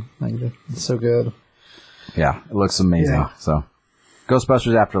amazing. Like, it's so good. Yeah, it looks amazing. Yeah. So,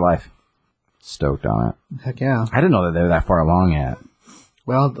 Ghostbusters Afterlife. Stoked on it. Heck yeah. I didn't know that they were that far along yet.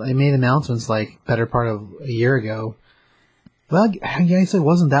 Well, they made announcements like better part of a year ago. Well, I guess it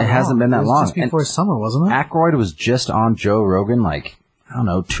wasn't that long. It hasn't been that was long. just before summer, wasn't it? Aykroyd was just on Joe Rogan, like, I don't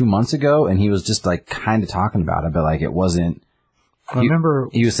know, 2 months ago, and he was just, like, kind of talking about it, but, like, it wasn't... I remember...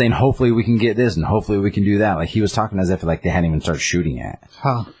 He was saying, hopefully we can get this, and hopefully we can do that. Like, he was talking as if, like, they hadn't even started shooting yet.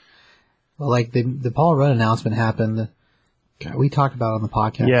 Huh. Well, like, the Paul Rudd announcement happened God, we talked about it on the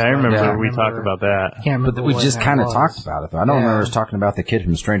podcast. Yeah, I remember Yeah. we talked about that. I can't remember But we what just that kind of was. talked about it, though. I don't remember us talking about the kid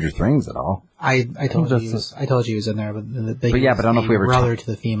from Stranger Things at all. I told you that's I told you he was in there, but he But yeah, was but I don't know the if we ever brother to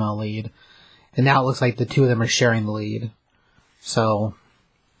the female lead, and now it looks like the two of them are sharing the lead. So,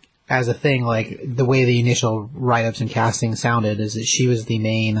 as a thing, like the way the initial write-ups and casting sounded is that she was the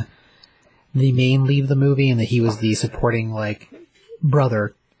main lead of the movie, and that he was the supporting like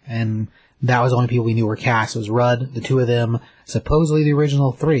brother, and that was the only people we knew were cast. It was Rudd, the two of them, supposedly the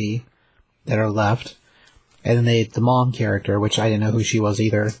original three that are left. And then the mom character, which I didn't know who she was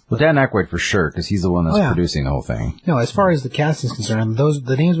either. Well, Dan Aykroyd for sure, because he's the one that's producing the whole thing. No, as far as the cast is concerned,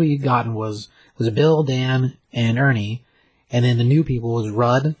 the names we had gotten was Bill, Dan, and Ernie. And then the new people was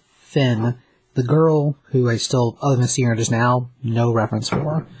Rudd, Finn, the girl who I still, other than seeing her just now, no reference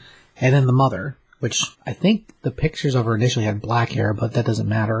for. And then the mother, which I think the pictures of her initially had black hair, but that doesn't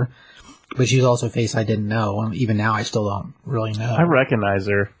matter. But she was also a face I didn't know, and even now I still don't really know. I recognize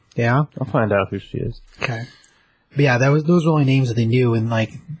her. Yeah? I'll find out who she is. Okay. But yeah, those were the only names that they knew, and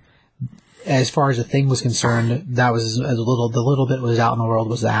like, as far as the thing was concerned, that was the little bit was out in the world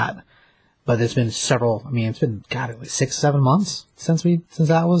was that. But it's been it's been, God, like 6-7 months since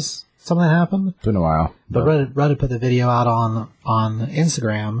that was something that happened. It's been a while. But Rudd put the video out on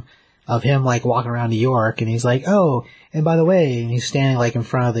Instagram of him like walking around New York, and he's like, oh, and by the way, and he's standing like in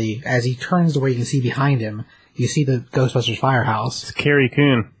front of as he turns to where you can see behind him, you see the Ghostbusters firehouse. It's Carrie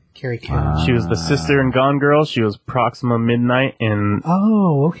Coon. Carrie Coon. She was the sister in Gone Girl. She was Proxima Midnight in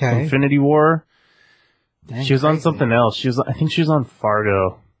Oh, okay. Infinity War. Dang, She was on crazy. something else. I think she was on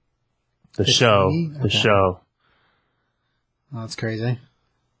Fargo. The show. TV? The Okay. show. Oh, that's crazy.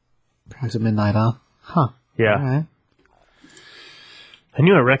 Perhaps at midnight, huh? Huh. Yeah. All right. I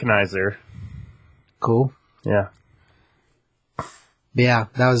knew I recognized her. Cool. Yeah. But yeah,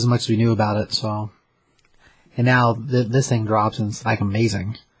 that was as much as we knew about it, so. And now this thing drops and it's like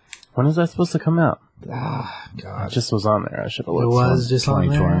amazing. When is that supposed to come out? Ah, It God. just was on there. I should have It looked. was just on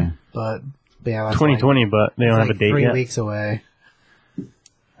 2020. there. But yeah, that's 2020, but they don't like have a date 3 yet. weeks away.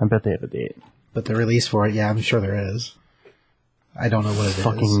 I bet they have a date. But the release for it, yeah, I'm sure there is. I don't know what it is.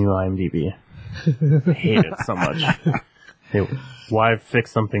 Fucking new IMDb. I hate it so much. Hey, why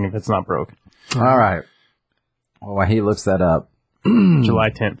fix something if it's not broke? All right. Well, while he looks that up.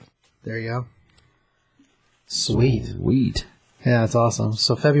 July 10th. There you go. Sweet. Sweet. Yeah, that's awesome.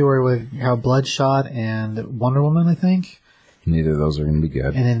 So February we have Bloodshot and Wonder Woman, I think. Neither of those are going to be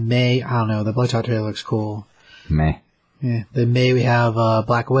good. And in May, I don't know, the Bloodshot trailer looks cool. Meh. Yeah. Then May we have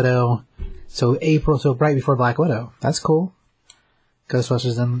Black Widow. So April, so right before Black Widow. That's cool.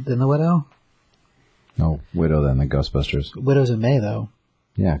 Ghostbusters then the Widow. No, Widow then the Ghostbusters. Widow's in May though.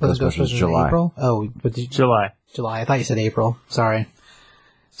 Yeah, Wasn't Ghostbusters in July. April? Oh, but July. July. I thought you said April. Sorry.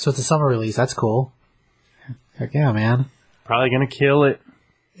 So it's a summer release. That's cool. Heck yeah, man. Probably gonna kill it.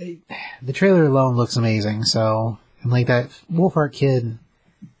 The trailer alone looks amazing. So, and like that Wolfhard kid,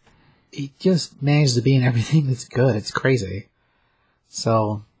 he just managed to be in everything that's good. It's crazy.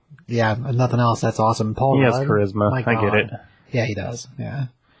 So, yeah, nothing else. That's awesome. Paul He has Rudd, charisma. my I get God. it. Yeah, he does. Yeah.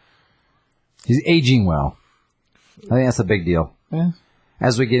 He's aging well. I think that's a big deal. Yeah.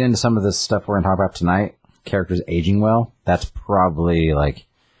 As we get into some of this stuff we're going to talk about tonight, characters aging well, that's probably like,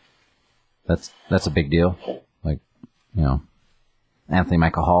 that's a big deal. Like, you know, Anthony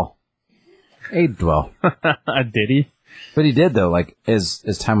Michael Hall aged well. Did he? But he did though, like, as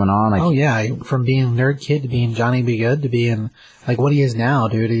time went on, like, Oh yeah, from being a nerd kid to being Johnny Be Good to being like what he is now,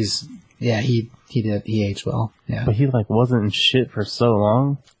 dude. He aged well. Yeah. But he wasn't in shit for so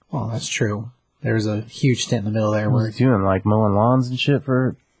long. Well, that's true. There was a huge stint in the middle there What where was he doing? Mowing lawns and shit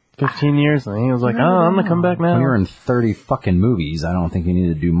for 15 years? And he was like, I'm gonna come back now. when you're in 30 fucking movies, I don't think you need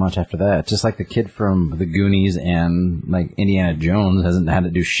to do much after that. Just like the kid from The Goonies and, like, Indiana Jones hasn't had to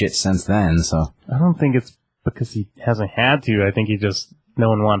do shit since then, so. I don't think it's because he hasn't had to. I think no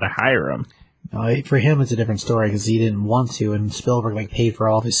one wanted to hire him. for him it's a different story because he didn't want to, and Spielberg paid for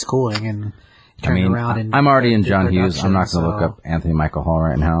all of his schooling and turned around and I'm already in did John Hughes. I'm not going to production, look up Anthony Michael Hall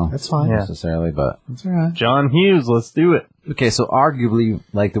right now. That's fine. Yeah. Necessarily, but. That's all right. John Hughes, let's do it. Okay, so arguably,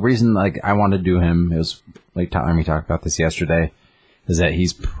 the reason, I wanted to do him is, Tyler and me talked about this yesterday, is that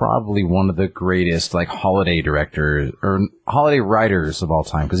he's probably one of the greatest, holiday directors, or holiday writers of all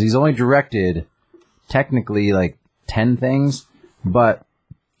time, because he's only directed, technically, 10 things, but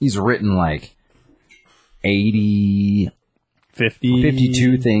he's written, 80,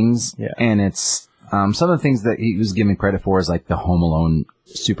 52 things, Yeah. and it's, some of the things that he was given credit for is, the Home Alone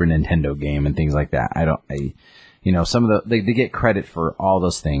Super Nintendo game and things like that. Some of they get credit for all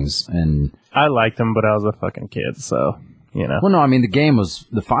those things, and I liked him, but I was a fucking kid, so, well, no, I mean, the game was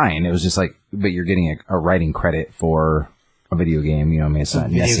fine. It was just but you're getting a writing credit for a video game. You know, I mean, it's not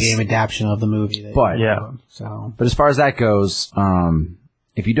Video game adaptation of the movie. But Yeah. So But as far as that goes,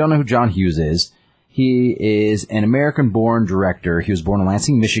 if you don't know who John Hughes is, he is an American-born director. He was born in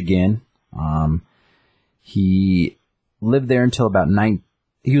Lansing, Michigan. He lived there until about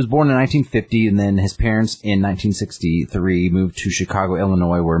he was born in 1950, and then his parents in 1963 moved to Chicago,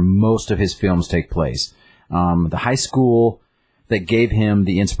 Illinois, where most of his films take place. The high school that gave him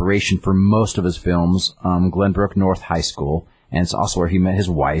the inspiration for most of his films, Glenbrook North High School, and it's also where he met his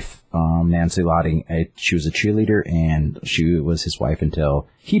wife, Nancy Lotting. She was a cheerleader, and she was his wife until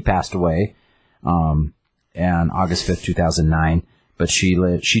he passed away on August 5th, 2009. But she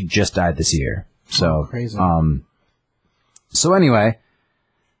just died this year. So crazy. So anyway,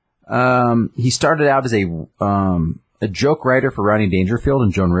 he started out as a joke writer for Rodney Dangerfield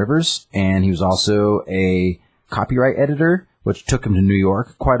and Joan Rivers, and he was also a copyright editor, which took him to New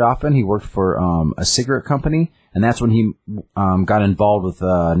York quite often. He worked for a cigarette company, and that's when he got involved with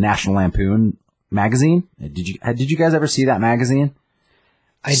National Lampoon magazine. Did you guys ever see that magazine?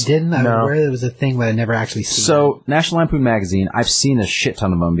 I didn't. I was No. aware it was a thing, but I never actually seen it. So National Lampoon magazine, I've seen a shit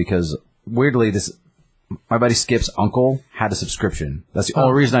ton of them because weirdly, my buddy Skip's uncle had a subscription. That's the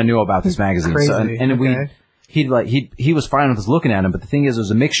only reason I knew about this magazine. Crazy. So, and Okay. he was fine with us looking at him, but the thing is, it was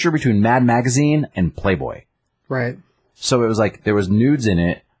a mixture between Mad Magazine and Playboy. Right. So it was like there was nudes in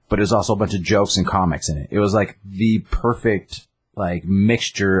it, but it was also a bunch of jokes and comics in it. It was like the perfect like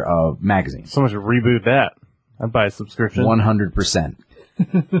mixture of magazines. Someone should reboot that. I'd buy a subscription. 100%.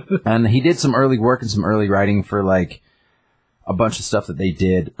 And he did some early work and some early writing for like a bunch of stuff that they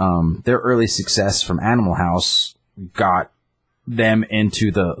did. Their early success from Animal House got them into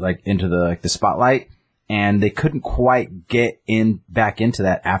the spotlight, and they couldn't quite get back into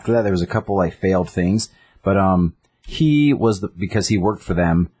that after that. There was a couple like failed things, but he was because he worked for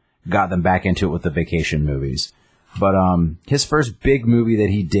them, got them back into it with the vacation movies. But his first big movie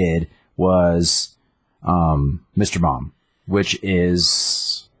that he did was Mr. Mom, which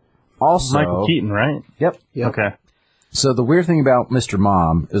is also Michael Keaton, right? Yep. Okay. So the weird thing about Mr.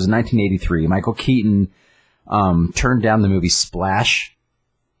 Mom, it was 1983. Michael Keaton turned down the movie Splash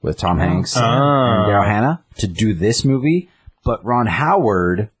with Tom Hanks and Daryl Hannah to do this movie, but Ron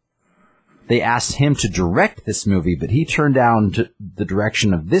Howard, they asked him to direct this movie, but he turned down the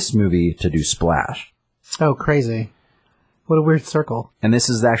direction of this movie to do Splash. Oh, crazy. What a weird circle. And this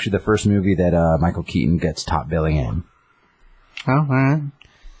is actually the first movie that Michael Keaton gets top billing in. Oh, all right.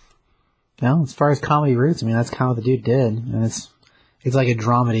 Well, as far as comedy roots, I mean, that's kind of what the dude did. And it's like a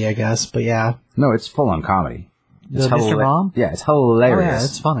dramedy, I guess, but yeah. No, it's full-on comedy. It's The Mr. Mom? Yeah, it's Oh, hilarious. yeah,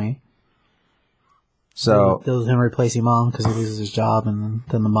 it's funny. So, It was him replacing mom because he loses his job, and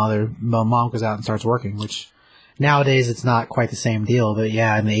then the mom goes out and starts working, which nowadays it's not quite the same deal, but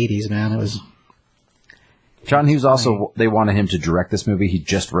yeah, in the 80s, man, it was... John Hughes also, they wanted him to direct this movie. He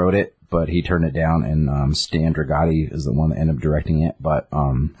just wrote it, but he turned it down, and Stan Dragoti is the one that ended up directing it. But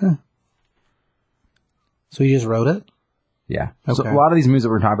So he just wrote it? yeah, so Okay. a lot of these movies that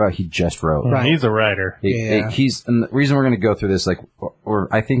we're talking about, he just wrote. Right. He's a writer. Yeah. And the reason we're going to go through this, like, or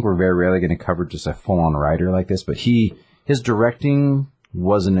I think we're very rarely going to cover just a full-on writer like this. But his directing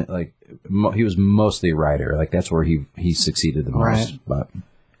wasn't like he was mostly a writer. Like that's where he succeeded the most. Right. But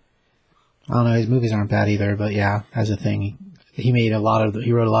I don't know, his movies aren't bad either, but yeah, as a thing, he wrote a lot of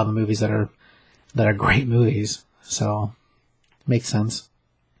the movies that are great movies, so makes sense.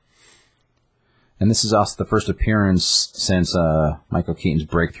 and this is also the first appearance since Michael Keaton's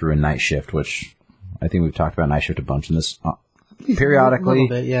breakthrough in Night Shift, which I think we've talked about Night Shift a bunch in this periodically. A little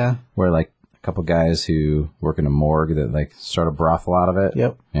bit, yeah. Where like a couple guys who work in a morgue that like start a brothel out of it.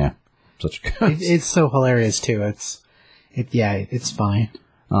 Yep. Yeah. Such good. It's so hilarious too. It's funny.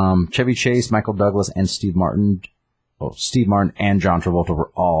 Chevy Chase, Michael Douglas, and Steve Martin. Well, Steve Martin and John Travolta were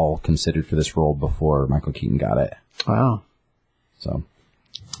all considered for this role before Michael Keaton got it. Wow.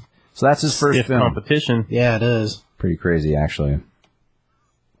 So that's his first Stiff film. competition. Yeah, it is. Pretty crazy, actually.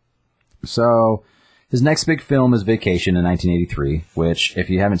 So his next big film is Vacation in 1983, which, if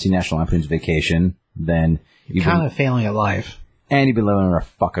you haven't seen National Lampoon's Vacation, then you've Kind of failing at life. and you've been living under a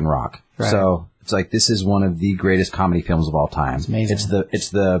fucking rock. Right. So it's like this is one of the greatest comedy films of all time. It's amazing. It's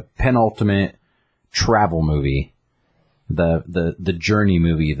the penultimate travel movie, the journey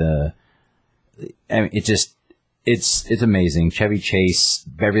movie. It's amazing. Chevy Chase,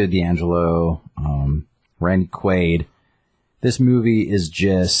 Beverly D'Angelo, Randy Quaid. This movie is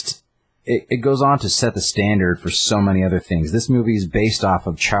just it goes on to set the standard for so many other things. This movie is based off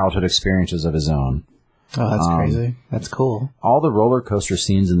of childhood experiences of his own. Oh, that's crazy. That's cool. All the roller coaster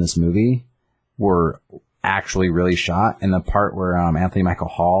scenes in this movie were actually really shot. And the part where Anthony Michael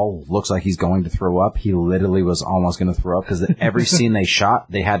Hall looks like he's going to throw up, he literally was almost going to throw up because every scene they shot,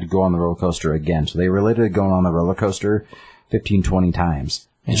 they had to go on the roller coaster again. So they were literally going on the roller coaster 15, 20 times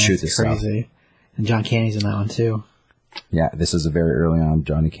to shoot this crazy. Stuff. And John Candy's in that one too. Yeah, this is a very early on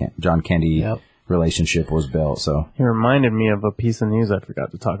John Candy relationship was built. So he reminded me of a piece of news I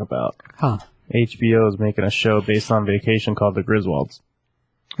forgot to talk about. Huh. HBO is making a show based on Vacation called The Griswolds.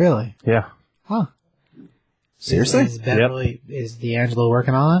 Really? Yeah. Huh. Seriously? Is D'Angelo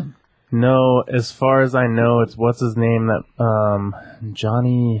working on it? No, as far as I know, it's what's his name that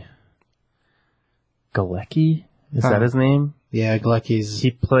Johnny Galecki? Is that his name? Yeah, Galecki's.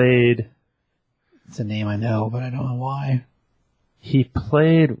 He played. It's a name I know, but I don't know why. He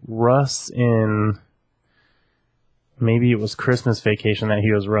played Russ in. Maybe it was Christmas Vacation that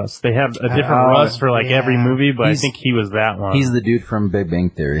he was Russ. They have a different Russ for every movie, but I think he was that one. He's the dude from Big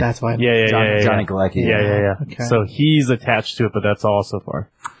Bang Theory. That's why. Johnny Galecki. Yeah. Okay. So he's attached to it, but that's all so far.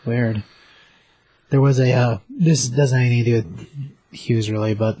 Weird. There was a. This doesn't have anything to do with Hughes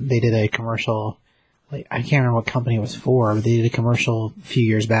really, but they did a commercial. I can't remember what company it was for, but they did a commercial a few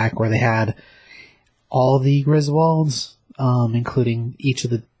years back where they had all the Griswolds, including each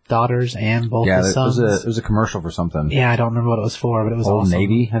of the daughters and both the sons. It was a commercial for something. Yeah, I don't remember what it was for, but it was Old awesome.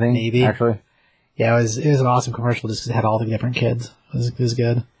 Navy, I think. Navy, actually. Yeah, it was an awesome commercial just because it had all the different kids. It was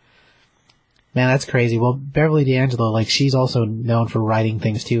good. Man, that's crazy. Well, Beverly D'Angelo, she's also known for writing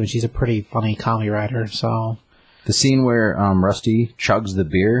things too, and she's a pretty funny comedy writer. So the scene where Rusty chugs the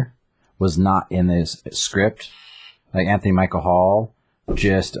beer was not in this script. Anthony Michael Hall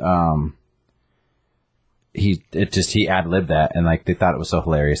just he ad-libbed that, and they thought it was so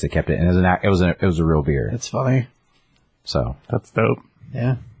hilarious they kept it. And it was a real beer. That's funny. So that's dope.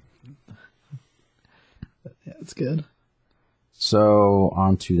 Yeah, it's good. So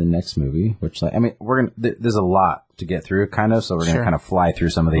on to the next movie, which there's a lot to get through, kind of. So we're gonna kind of fly through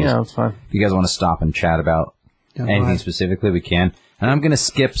some of these. Yeah, that's fine. If you guys want to stop and chat about anything specifically, we can. And I'm gonna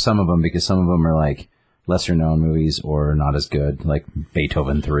skip some of them because some of them are lesser known movies or not as good, like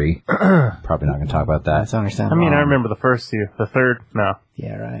Beethoven 3. Probably not going to talk about that. That's understandable. I remember the first two. The third, no.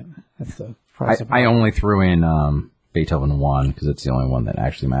 Yeah, right. That's the. I only threw in Beethoven 1 because it's the only one that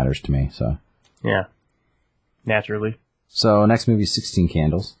actually matters to me. So yeah, naturally. So next movie is 16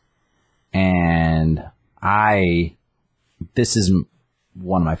 Candles, and this is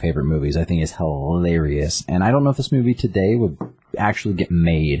one of my favorite movies. I think it's hilarious, and I don't know if this movie today would actually get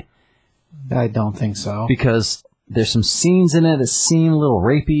made. I don't think so. Because there's some scenes in it that seem a little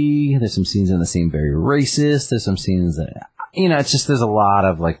rapey. There's some scenes in it that seem very racist. There's some scenes that, it's just, there's a lot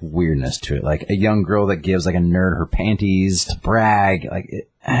of weirdness to it. Like a young girl that gives a nerd her panties to brag.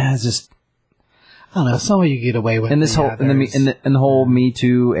 It's just. I don't know. Some way you get away with. In this in the whole Me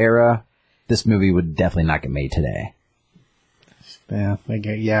Too era, this movie would definitely not get made today. Yeah, I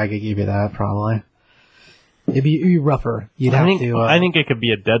could give you that probably. It'd be rougher. I think it could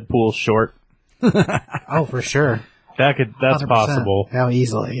be a Deadpool short. Oh, for sure. That's 100%. Possible. How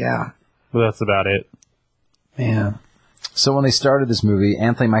easily, yeah. But that's about it. Man. So when they started this movie,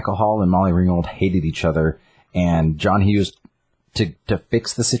 Anthony Michael Hall and Molly Ringwald hated each other, and John Hughes, to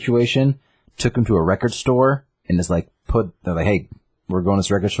fix the situation, took him to a record store and they're like, hey, we're going to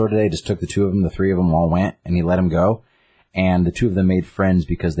this record store today. Just took the two of them, the three of them all went, and he let them go. And the two of them made friends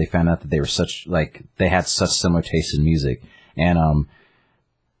because they found out that they were they had such similar tastes in music. And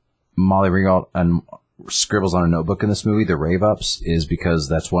Molly Ringwald scribbles on a notebook in this movie, The Rave Ups, is because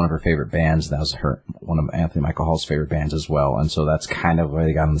that's one of her favorite bands. That was one of Anthony Michael Hall's favorite bands as well. And so that's kind of where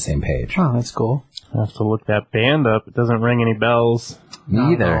they got on the same page. Oh, that's cool. I have to look that band up. It doesn't ring any bells.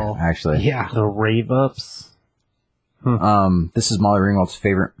 Me either, actually. Yeah. The Rave Ups. This is Molly Ringwald's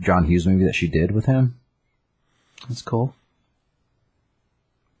favorite John Hughes movie that she did with him. That's cool.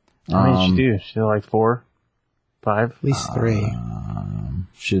 How many did she do? She did 4? 5? At least 3.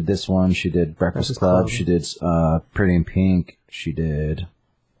 She did this one. She did Breakfast Club. She did Pretty in Pink. She did.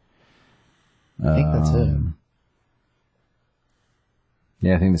 I think that's it.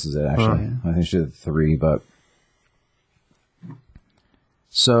 Yeah, I think this is it, actually. Yeah. I think she did 3, but.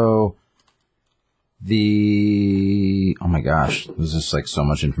 So. Oh my gosh. There's just so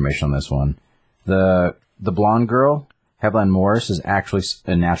much information on this one. The blonde girl, Headline Morris, is actually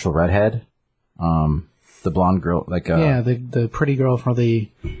a natural redhead. The blonde girl, the pretty girl from the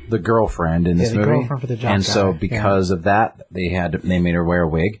girlfriend in this movie. Girlfriend for the jock and guy. so because of that, they made her wear a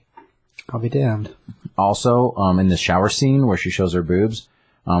wig. I'll be damned. Also, in the shower scene where she shows her boobs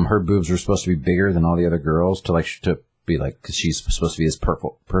were supposed to be bigger than all the other girls to be because she's supposed to be this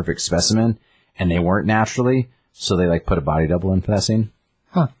perfect specimen, and they weren't naturally, so they put a body double in for that scene.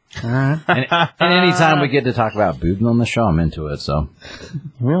 All right. And anytime we get to talk about boobs on the show, I'm into it, so.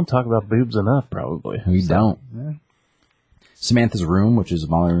 We don't talk about boobs enough, probably. We don't. Yeah. Samantha's room, which is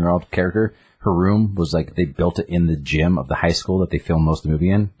Molly Ringwald's character, her room was like, they built it in the gym of the high school that they filmed most of the movie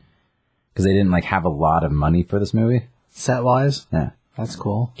in. Because they didn't, like, have a lot of money for this movie. Set-wise? Yeah. That's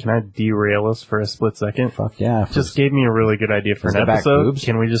cool. Can I derail us for a split second? Fuck yeah. Just gave me a really good idea for Is an it back episode. boobs?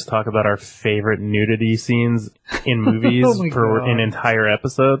 Can we just talk about our favorite nudity scenes in movies Oh my for God. an entire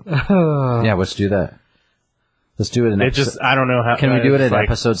episode? Yeah, let's do that. Let's do it in I don't know how. Can we do it it's at like-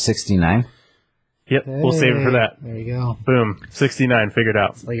 episode 69? Yep, we'll save it for that. There you go. Boom. 69, figured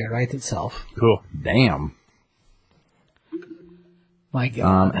out. Like it writes itself. Cool. Damn. My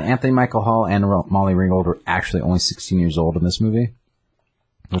God. Anthony Michael Hall and Molly Ringwald were actually only 16 years old in this movie.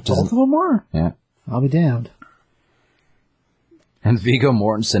 Which Both of them are? Yeah. I'll be damned. And Viggo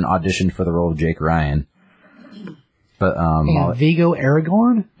Mortensen auditioned for the role of Jake Ryan. But, And Molly, Viggo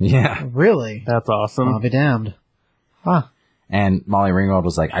Aragorn? yeah. Really? That's awesome. I'll be damned. Huh. And Molly Ringwald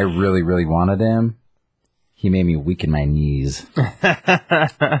was like, I really, really wanted him. He made me weaken my knees.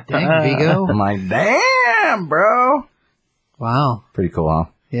 Dang, Viggo. I'm like, damn, bro. Wow. Pretty cool,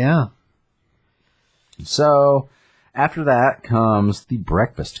 huh? Yeah. So, after that comes The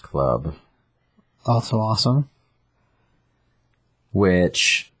Breakfast Club, Also awesome.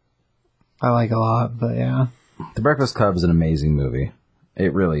 which I like a lot, but yeah. The Breakfast Club is an amazing movie.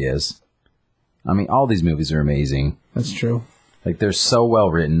 It really is. I mean, all these movies are amazing. That's true. Like, they're so well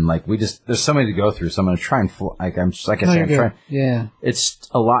written. Like, there's so many to go through, so I'm going to try and, I'm trying. Yeah. It's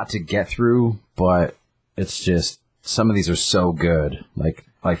a lot to get through, but it's just, some of these are so good. Like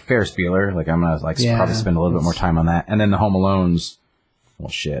Ferris Bueller, like, I'm going to, Yeah, probably spend a little bit more time on that. And then the Home Alones, well,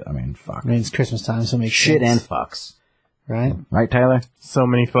 shit, I mean, fuck. I mean, it's Christmas time, so it makes Shit and sense. fucks. Right? Right, Tyler? So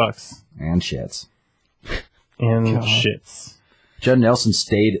many fucks. And shits. And God. shits. Judd Nelson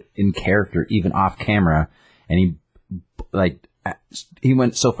stayed in character even off camera, and he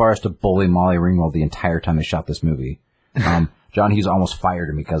went so far as to bully Molly Ringwald the entire time they shot this movie. John Hughes almost fired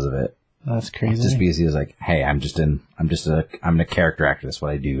him because of it. That's crazy. Just because he was like, "Hey, I'm a character actor. That's what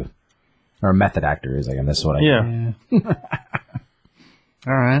I do," or a method actor is like, "And that's what I do." Yeah. Yeah.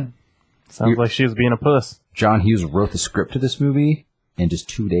 All right. Sounds like she was being a puss. John Hughes wrote the script to this movie in just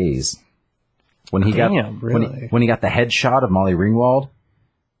 2 days. When he Damn, really? when he got the headshot of Molly Ringwald,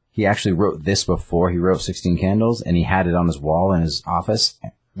 he actually wrote this before he wrote 16 Candles, and he had it on his wall in his office,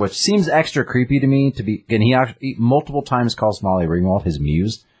 which seems extra creepy to me. And he multiple times calls Molly Ringwald his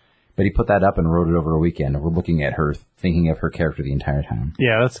muse, but he put that up and wrote it over a weekend. We're looking at her, thinking of her character the entire time.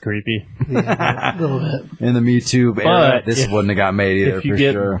 Yeah, that's creepy. Yeah, a little bit. In the Me Too era, But this wouldn't have got made either, If you for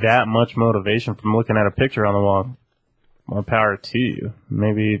get sure. that much motivation from looking at a picture on the wall, more power to you.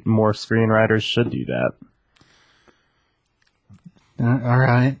 Maybe more screenwriters should do that. All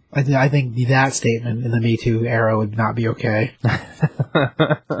right. I think that statement in the Me Too era would not be okay.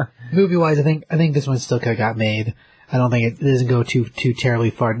 Movie-wise, I think this one still could have got made. I don't think it doesn't go too terribly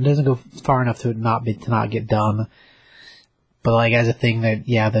far. It doesn't go far enough to not get done. But like as a thing that,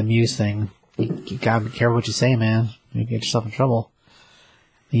 yeah, the Muse thing, you gotta be careful what you say, man. You get yourself in trouble.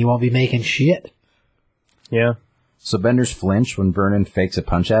 You won't be making shit. Yeah. So Bender's flinch when Vernon fakes a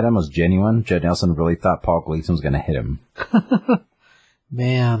punch at him was genuine. Judd Nelson really thought Paul Gleason was going to hit him.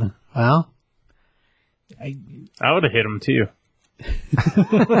 Man, well, I would have hit him too.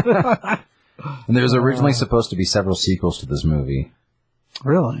 And there was originally supposed to be several sequels to this movie,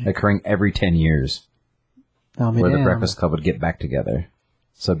 really? occurring every 10 years, I'll be where the damned. Breakfast Club would get back together.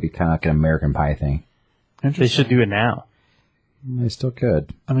 So it'd be kind of like an American Pie thing. They should do it now. They still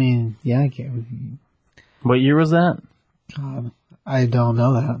could. I mean, yeah, I can't. What year was that? God, I don't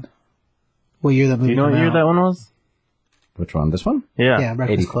know that. What year that Do movie you know what came year out? that one was? Which one? This one? Yeah. Yeah,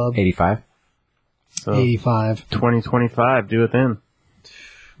 Breakfast Club. 85? So 85. 2025, do it then.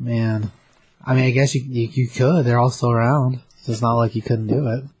 Man, I mean, I guess you could. They're all still around. So it's not like you couldn't do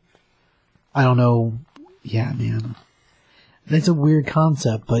it. I don't know. Yeah, man. That's a weird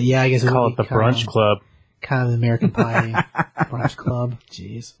concept, but yeah, I guess Call would it the be kinda- Brunch Club. Kind of the American Pie Brunch Club.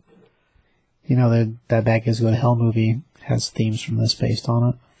 Jeez. You know, that Bad Guys Go to Hell movie has themes from this based on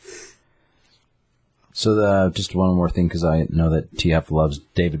it. So just one more thing, because I know that TF loves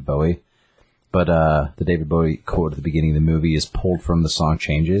David Bowie. But the David Bowie quote at the beginning of the movie is pulled from the song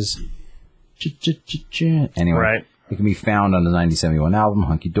Changes. Anyway, Right. It can be found on the 1971 album,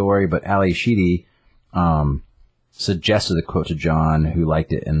 Hunky Dory, but Ali Sheedy suggested the quote to John, who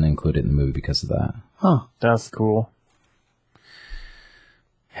liked it, and included it in the movie because of that. Huh. That's cool.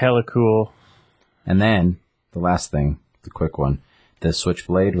 Hella cool. And then, the last thing, the quick one, the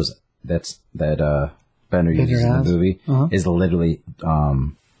Switchblade Bender uses in the has? movie Uh-huh. is literally,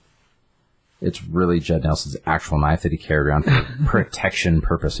 it's really Judd Nelson's actual knife that he carried around for protection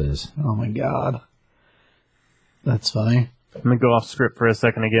purposes. Oh my god. That's funny. I'm gonna go off script for a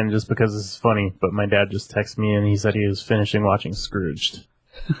second again, just because this is funny. But my dad just texted me and he said he was finishing watching Scrooged.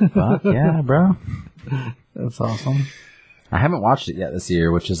 Fuck yeah, bro. That's awesome. I haven't watched it yet this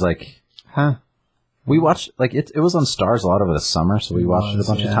year, which is like, Huh. we watched, like, it was on Stars a lot over the summer, so we watched it a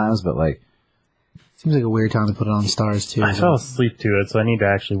bunch of yeah. times, but like, Seems like a weird time to put it on Stars, too. I fell asleep to it, so I need to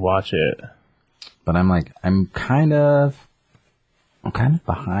actually watch it. but I'm kind of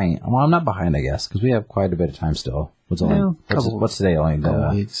behind. Well, I'm not behind, I guess, because we have quite a bit of time still. What's today? Only Couple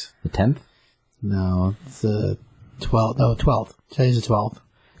weeks. the 10th? No, it's the 12th. No, 12th. Today's the 12th.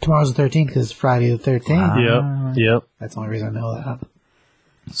 Tomorrow's the 13th because it's Friday the 13th. Yep. That's the only reason I know that.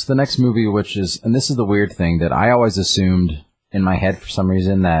 So the next movie, which is, and this is the weird thing that I always assumed in my head for some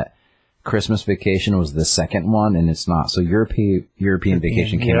reason that Christmas Vacation was the second one, and it's not. So European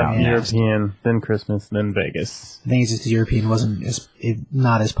Vacation came out next. European, then Christmas, then Vegas. I think it's just because European wasn't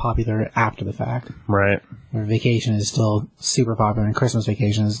not as popular after the fact. Right. Where Vacation is still super popular, and Christmas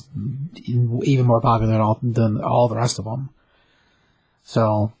Vacation is even more popular than all the rest of them.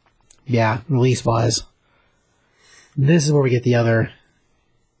 So, yeah, release-wise. This is where we get the other...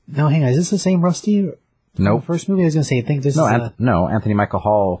 No, hang on, is this the same Rusty? Nope. The first movie I was going to say, I think this is Anthony Michael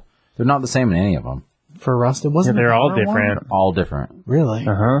Hall. They're not the same in any of them. for Rusty. Wasn't they're the all daughter different. one? All different. Really?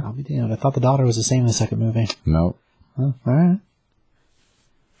 Uh-huh. I'll be damned. I thought the daughter was the same in the second movie. Nope. Oh, all right.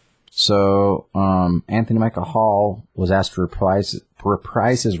 So, Anthony Michael Hall was asked to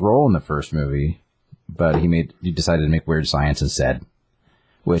reprise his role in the first movie, but he decided to make Weird Science instead.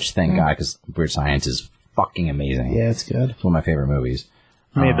 Which, thank God, because Weird Science is fucking amazing. Yeah, it's good. It's one of my favorite movies.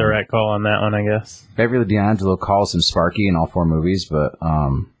 Made the right call on that one, I guess. Beverly D'Angelo calls him Sparky in all four movies, but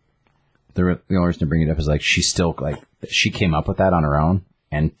the only reason to bring it up is like she came up with that on her own,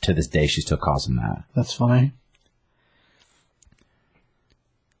 and to this day she still calls him that. That's funny.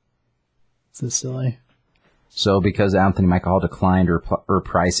 It's silly. So, because Anthony Michael Hall declined to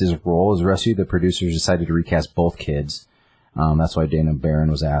reprise his role as Rusty, the producers decided to recast both kids. That's why Dana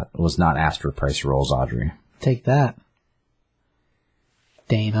Barron was not asked to reprise her role as Audrey. Take that,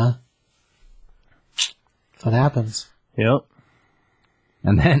 Dana. That's what happens. Yep.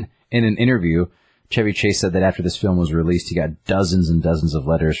 And then, in an interview, Chevy Chase said that after this film was released, he got dozens and dozens of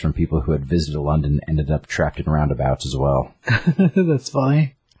letters from people who had visited London and ended up trapped in roundabouts as well. That's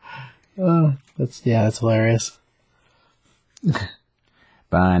funny. That's hilarious.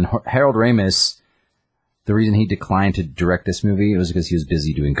 And Harold Ramis, the reason he declined to direct this movie was because he was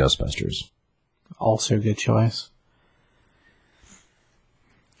busy doing Ghostbusters. Also a good choice.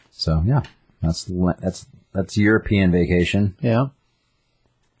 So yeah, that's European Vacation, Yeah.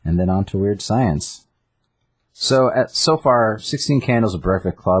 and then on to Weird Science. So so far, 16 Candles of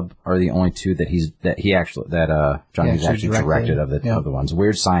Breakfast Club are the only two that Johnny Hughes actually directed of the ones.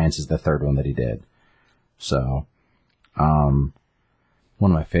 Weird Science is the third one that he did. So, one of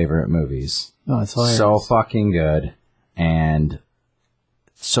my favorite movies. Oh, it's hilarious. So fucking good, and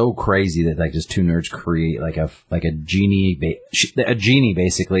so crazy that like just two nerds create like a genie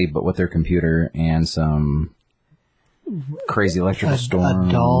basically, but with their computer and some crazy electrical storm.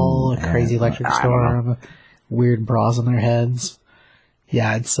 A doll, a crazy electric storm, weird bras on their heads.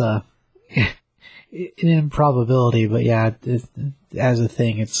 Yeah, it's an improbability, but yeah, as a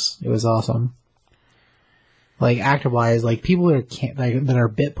thing, it was awesome. Like actor wise, like people that are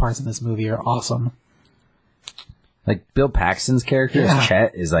bit parts in this movie are awesome. Like Bill Paxton's character as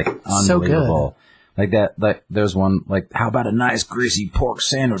Chet is like So good. unbelievable. Like that, like there's one like, how about a nice greasy pork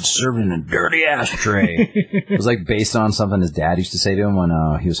sandwich served in a dirty ashtray? It was like based on something his dad used to say to him when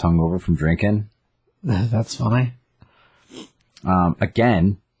he was hungover from drinking. That's funny.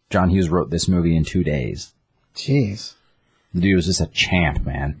 Again, John Hughes wrote this movie in 2 days. Jeez. The dude was just a champ,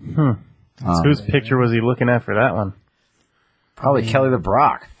 man. Whose picture was he looking at for that one? Probably Kelly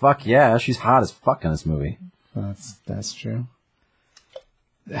LeBrock. Fuck yeah, she's hot as fuck in this movie. That's true.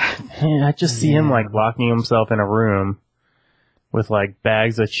 I just see him like locking himself in a room with like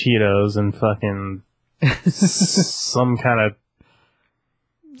bags of Cheetos and fucking some kind of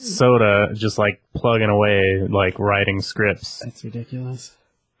soda, just like plugging away, like writing scripts. That's ridiculous.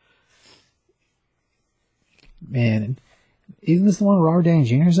 Man, isn't this the one Robert Downey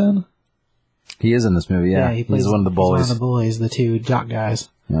Jr.'s in? He is in this movie, yeah. He plays He's one of the bullies. He's one of the bullies, the two jock guys.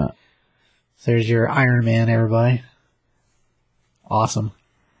 Yeah. So there's your Iron Man, everybody. Awesome.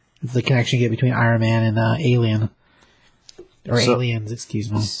 It's the connection you get between Iron Man and Alien. Or aliens,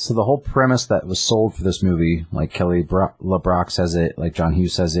 excuse me. So the whole premise that was sold for this movie, like Kelly LeBrock says it, like John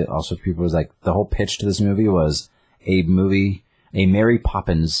Hughes says it, also people was like, the whole pitch to this movie was a Mary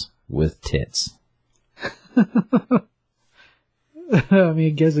Poppins with tits. I mean,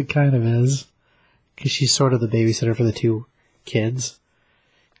 I guess it kind of is. Because she's sort of the babysitter for the two kids.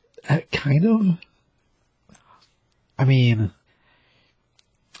 Kind of? I mean...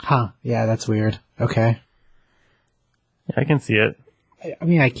 Huh. Yeah, that's weird. Okay. I can see it. I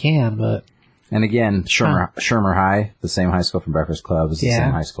mean, I can, but... And again, Shermer High, the same high school from Breakfast Club, is the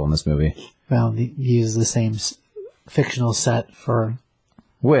same high school in this movie. Well, they use the same fictional set for...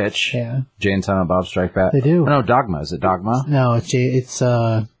 Which, Jay and Silent Bob Strike Back. They do. Oh, no, Dogma. Is it Dogma? No, it's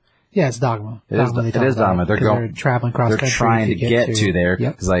Dogma. It is Dogma. They're traveling cross country. They're trying to get to there.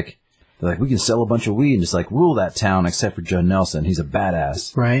 Because, like, they're like, we can sell a bunch of weed and just, like, rule that town except for Judd Nelson. He's a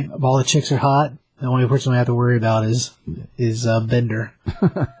badass. Right. All the chicks are hot. The only person we have to worry about is Bender.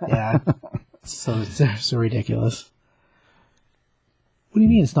 Yeah. So it's so ridiculous. What do you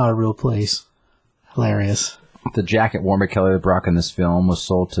mean it's not a real place? Hilarious. The jacket worn by Kelly LeBrock in this film was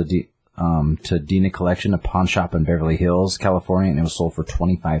sold to Dina Collection, a pawn shop in Beverly Hills, California, and it was sold for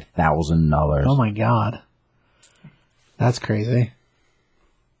 $25,000. Oh my god. That's crazy.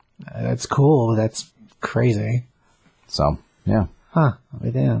 That's cool. That's crazy. So, yeah. Huh. I'll be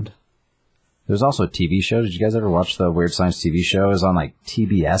damned. There's also a TV show. Did you guys ever watch the Weird Science TV show? It was on like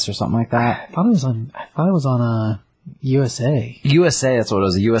TBS or something like that. I thought it was on USA. USA, that's what it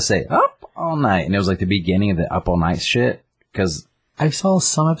was. USA Up All Night, and it was like the beginning of the Up All Night shit. Because I saw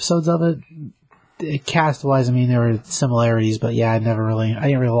some episodes of it. Cast wise, I mean there were similarities, but yeah, I didn't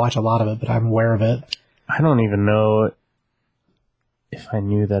really watch a lot of it, but I'm aware of it. I don't even know if I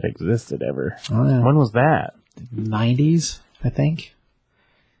knew that existed ever. Oh, yeah. When was that? 90s, I think.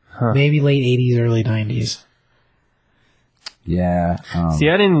 Huh. Maybe late 80s, early 90s. yeah. See,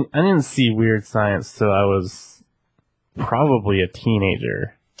 I didn't see Weird Science till I was probably a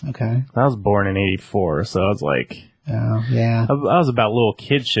teenager. Okay. I was born in '84, so I was like, Oh, yeah. I was about little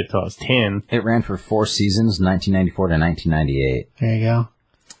kid shit till I was 10. It ran for 4 seasons, 1994 to 1998. There you go.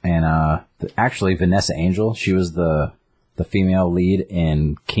 And actually, Vanessa Angel, she was the female lead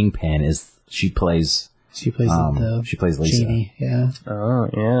in Kingpin. She plays the she plays Lisa. genie, yeah. Oh,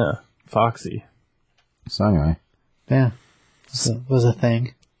 yeah. Foxy. So anyway. Yeah. So it was a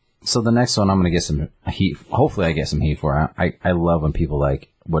thing. So the next one I'm going to get some heat. Hopefully I get some heat for. I love when people I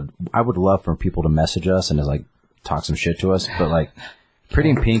would love for people to message us and just like talk some shit to us. But like Pretty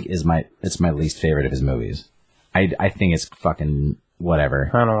in Pink is my least favorite of his movies. I think it's fucking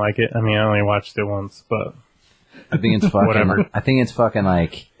whatever. I don't like it. I mean, I only watched it once, but I think it's fucking whatever. I think it's fucking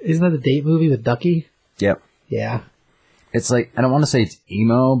like. Isn't that the date movie with Ducky? Yep. Yeah. It's like, I don't want to say it's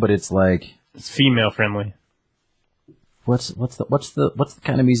emo, but it's like, it's female friendly. what's the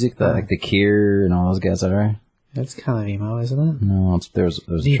kind of music that like The Cure and all those guys are? That's kind of emo, isn't it? No, there's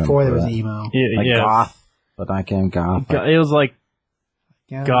Before there was emo. Yeah, like yeah. goth, but I can goth. It was like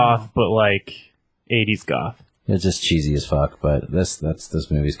Yeah, goth, but like 80s goth. It's just cheesy as fuck. But this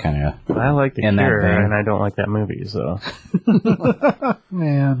movie's kind of. I like The In that Cure, vein. and I don't like that movie, so.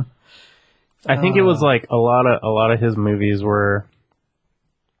 Man. I think it was like a lot of his movies were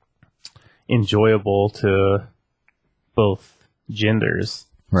enjoyable to both genders.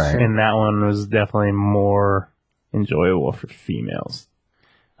 Right. And that one was definitely more enjoyable for females,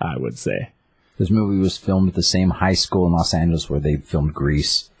 I would say. This movie was filmed at the same high school in Los Angeles where they filmed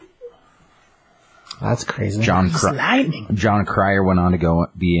Grease. That's crazy. John Cryer went on to go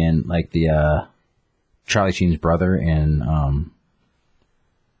be in like the Charlie Sheen's brother in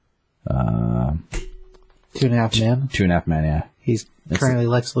 2.5 Men. 2.5 Men. Yeah, He's currently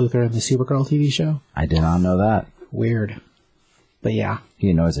Lex Luthor in the Supergirl TV show. I did not know that. Weird. But yeah. He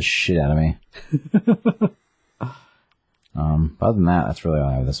annoys the shit out of me. But other than that, that's really all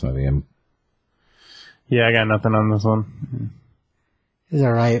I have with this movie. Yeah, I got nothing on this one. Is that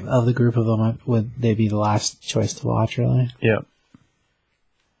right? Of the group of them, would they be the last choice to watch, really? Yep.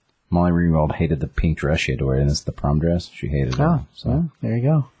 Molly Ringwald hated the pink dress she had to wear, and it's the prom dress. She hated it. Oh, So, well, there you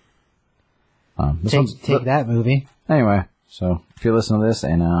go. this one's- Take that movie. Anyway, so if you listen to this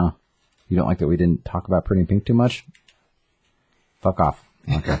and you don't like that we didn't talk about Pretty in Pink too much, fuck off.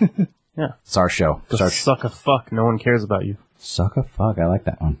 Okay. Yeah. It's our show. Go suck a fuck. No one cares about you. Suck a fuck. I like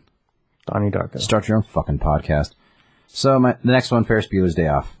that one. Donnie Darko. Start your own fucking podcast. So the next one, Ferris Bueller's Day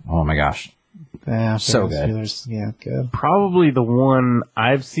Off. Oh my gosh. Yeah, So Ferris good. Bueller's- Yeah, good. Probably the one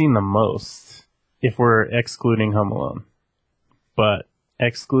I've seen the most, if we're excluding Home Alone. But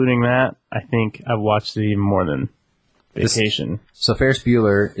excluding that, I think I've watched it even more than Vacation. So Ferris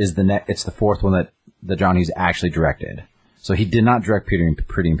Bueller is it's the fourth one that John Hughes actually directed. So he did not direct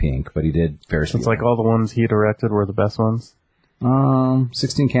Pretty in Pink, but he did Ferris Bueller. It's like all the ones he directed were the best ones.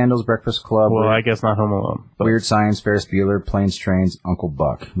 16 Candles, Breakfast Club. Well, I guess not Home Alone. But Weird Science, Ferris Bueller, Planes, Trains, Uncle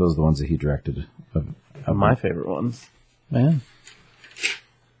Buck. Those are the ones that he directed. Of my favorite ones. Man.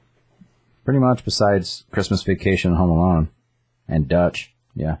 Pretty much, besides Christmas Vacation and Home Alone. And Dutch.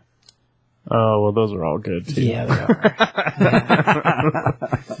 Yeah. Oh, well, those are all good, too. Yeah, they are.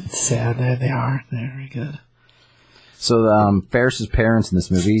 It's sad that they are. They're very good. So, Ferris's parents in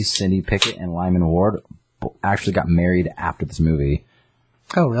this movie, Cindy Pickett and Lyman Ward, actually got married after this movie.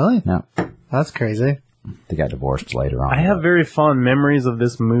 Oh, really? No. That's crazy. They got divorced later on. I have very fond memories of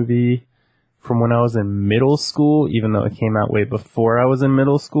this movie from when I was in middle school, even though it came out way before I was in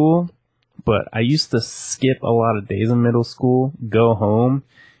middle school. But I used to skip a lot of days in middle school, go home,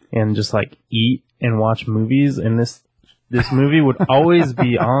 and just like eat and watch movies. And this movie would always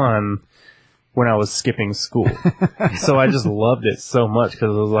be on when I was skipping school. So I just loved it so much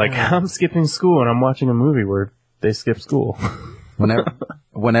because I was like, I'm skipping school and I'm watching a movie where they skip school.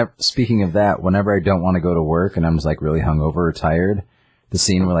 Whenever, speaking of that, whenever I don't want to go to work and I'm just like really hungover or tired, the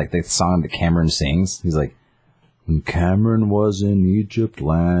scene where like the song that Cameron sings, he's like, when Cameron was in Egypt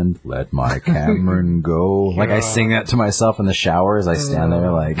land, let my Cameron go. Like I sing that to myself in the shower as I stand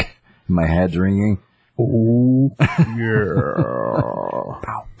there like my head's ringing. Oh, yeah.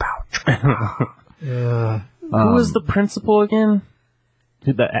 Pow, pow. Who was the principal again?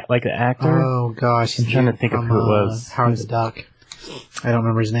 The actor? Oh, gosh. I'm trying to think of who it was. Howard the Duck. I don't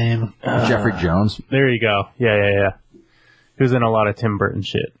remember his name. Jeffrey Jones. There you go. Yeah. He was in a lot of Tim Burton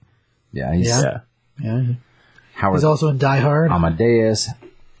shit. Yeah, he's Yeah. Yeah. Howard. He's also in Die Hard. Amadeus,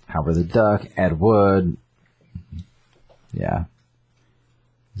 Howard the Duck, Ed Wood. Yeah.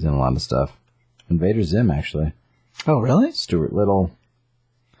 He's in a lot of stuff. Invader Zim, actually. Oh, really? Stuart Little.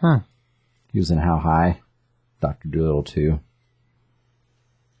 Huh. He was in How High. Dr. Dolittle, too.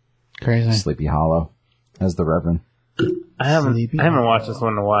 Crazy. Sleepy Hollow. As the Reverend. I haven't watched this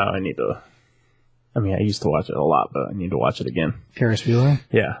one in a while. I used to watch it a lot, but I need to watch it again. Ferris Bueller.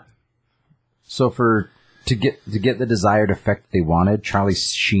 Yeah. So to get the desired effect they wanted, Charlie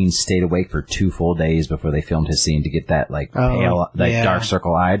Sheen stayed awake for 2 full days before they filmed his scene to get that pale, dark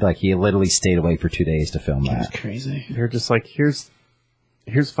circle eyed. Like he literally stayed awake for 2 days to film That's that. crazy. They're just like, here's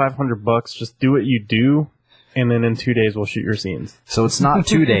 $500. Just do what you do, and then in 2 days we'll shoot your scenes. So it's not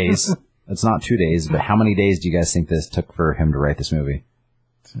 2 days. It's not 2 days, but how many days do you guys think this took for him to write this movie?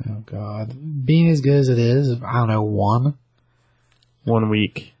 Oh, God. Being as good as it is, I don't know, 1? 1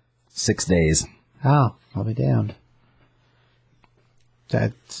 week. 6 days. Oh, I'll be damned.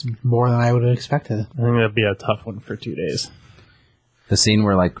 That's more than I would have expected. I think that'd be a tough one for 2 days. The scene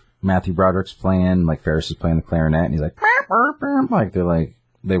where like Matthew Broderick's playing, like Ferris is playing the clarinet, and he's like,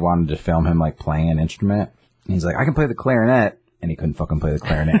 they wanted to film him like playing an instrument. And he's like, I can play the clarinet, and he couldn't fucking play the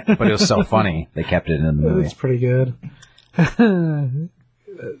clarinet. But it was so funny, they kept it in the movie. That's pretty good.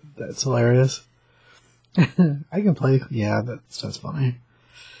 That's hilarious. I can play. Yeah, that's funny.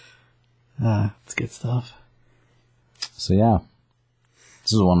 It's good stuff. So yeah,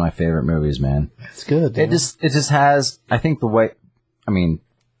 this is one of my favorite movies, man. It's good. It just has, I think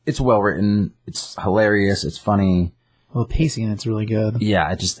it's well written, it's hilarious, it's funny. Well, the pacing in it's really good.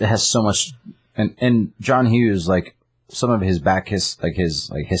 Yeah, it has so much, and John Hughes, like some of his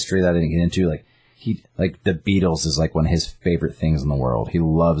history that I didn't get into, like the Beatles is like one of his favorite things in the world. He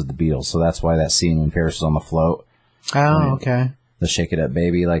loves the Beatles, so that's why that scene when Ferris was on the float. Oh, okay. The Shake It Up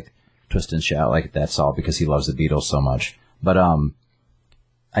Baby, like Twist and Shout, like that's all because he loves the Beatles so much. But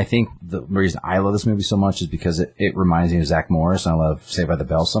I think the reason I love this movie so much is because it reminds me of Zach Morris, and I love Saved by the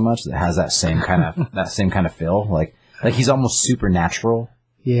Bell so much. It has that same kind of feel, like he's almost supernatural.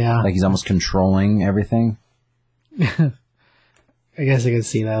 Yeah. Like he's almost controlling everything. I guess I can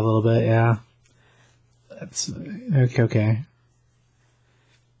see that a little bit. Yeah. That's okay.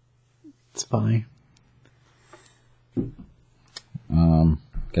 It's funny.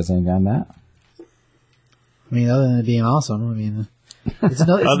 Guess anything on that? I mean, other than it being awesome, I mean, it's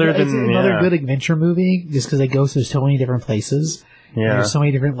another good adventure movie just because it goes to so many different places. Yeah. There's so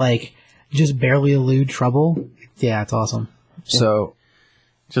many different, just barely elude trouble. Yeah, it's awesome. So,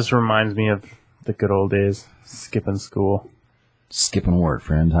 just reminds me of the good old days, skipping school. Skipping work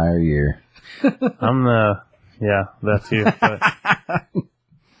for an entire year. That too. But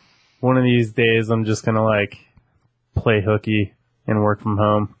one of these days, I'm just gonna play hooky and work from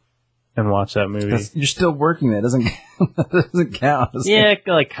home and watch that movie. You're still working. That doesn't count. Yeah,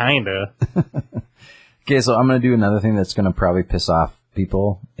 kinda. Okay, so I'm gonna do another thing that's gonna probably piss off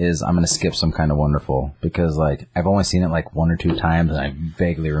people. Is I'm gonna skip Some Kind of Wonderful because I've only seen it 1 or 2 times and I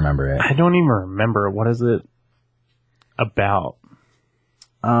vaguely remember it. I don't even remember. What is it? about?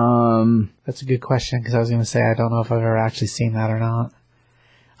 That's a good question, because I was going to say I don't know if I've ever actually seen that or not.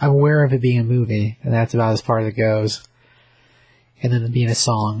 I'm aware of it being a movie, and that's about as far as it goes. And then it being a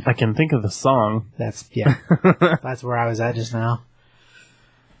song. I can think of the song. That's that's where I was at just now.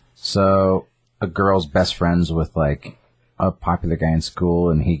 So a girl's best friends with like a popular guy in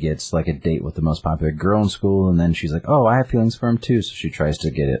school, and he gets like a date with the most popular girl in school, and then she's like, "Oh, I have feelings for him too," so she tries to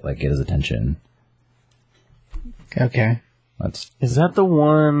get his attention. Okay. Is that the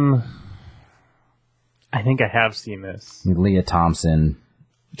one? I think I have seen this. Leah Thompson.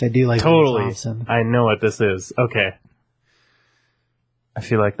 Which I do like. Totally. Thompson. I know what this is. Okay. I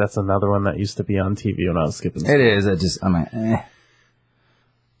feel like that's another one that used to be on TV when I was skipping school. It is. I'm like, eh.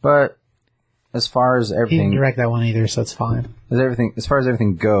 But as far as He everything, didn't direct that one either, so it's fine. as far as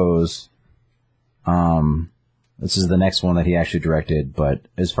everything goes, this is the next one that he actually directed. But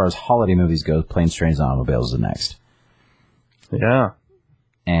as far as holiday movies go, Planes, Trains, and Automobiles is the next. Yeah.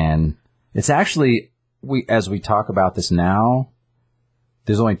 And it's actually, as we talk about this now,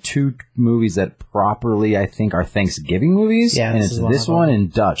 there's only 2 movies that properly, I think, are Thanksgiving movies. Yeah, and this it's is one this of them. one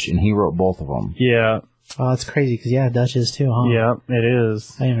and Dutch, and he wrote both of them. Yeah. Oh, that's crazy, because, Dutch is too, huh? Yeah, it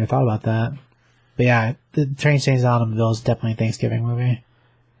is. I never thought about that. But yeah, the Train, Trains, and Automobiles is definitely a Thanksgiving movie.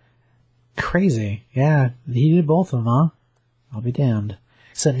 Crazy. Yeah, he did both of them, huh? I'll be damned.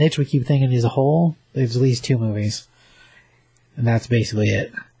 It's a niche we keep thinking as a whole. There's at least 2 movies. And that's basically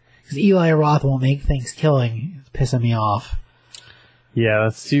it. Because Eli Roth won't make Thanksgiving. It's pissing me off. Yeah,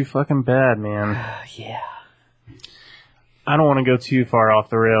 that's too fucking bad, man. Yeah. I don't want to go too far off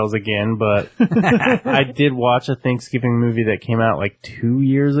the rails again, but I did watch a Thanksgiving movie that came out like 2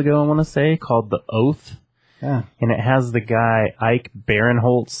 years ago, I want to say, called The Oath. Yeah. And it has the guy, Ike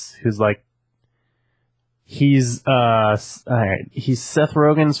Barinholtz, who's like, he's Seth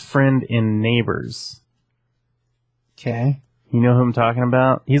Rogen's friend in Neighbors. Okay. You know who I'm talking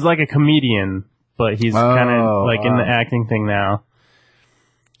about? He's like a comedian, but he's kind of like in the acting thing now.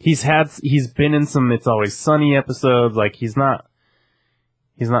 He's been in some It's Always Sunny episodes. Like he's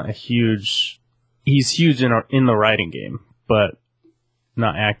huge in the writing game, but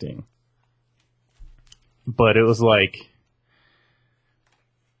not acting. But it was like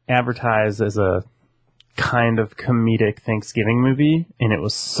advertised as a kind of comedic Thanksgiving movie, and it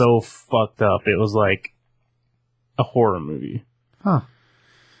was so fucked up. It was like a horror movie. Huh.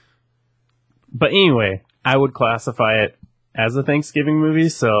 But anyway, I would classify it as a Thanksgiving movie,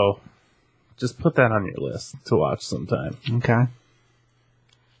 so just put that on your list to watch sometime. Okay.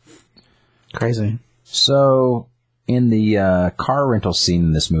 Crazy. So, in the car rental scene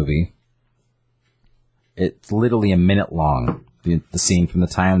in this movie, it's literally a minute long. The scene from the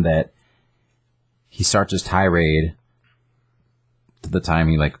time that he starts his tirade to the time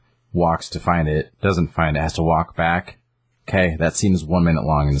he walks to find it, doesn't find it, has to walk back. Okay, that scene is 1 minute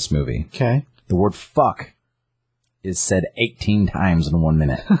long in this movie. Okay. The word fuck is said 18 times in 1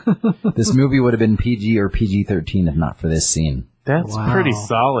 minute. This movie would have been PG or PG-13 if not for this scene. That's Wow. pretty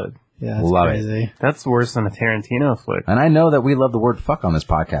solid. Yeah, that's Love crazy. That's worse than a Tarantino flick. And I know that we love the word fuck on this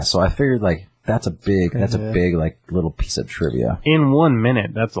podcast, so I figured that's a big little piece of trivia. In 1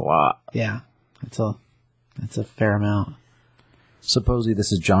 minute, that's a lot. Yeah. That's a fair amount. Supposedly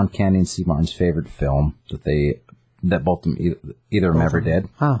this is John Candy and Steve Martin's favorite film that both of them either of them ever did.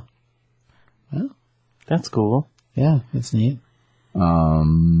 Huh. That's cool. Yeah, that's neat.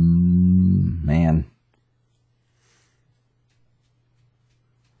 Man.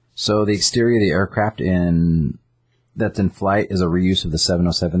 So the exterior of the aircraft that's in flight is a reuse of the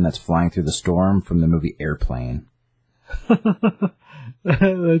 707 that's flying through the storm from the movie Airplane.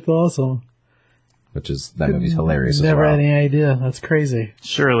 That's awesome. That movie's hilarious Never as well. had any idea. That's crazy.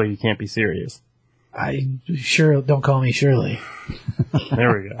 Surely you can't be serious. Don't call me Shirley.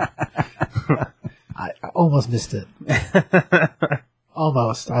 There we go. I almost missed it.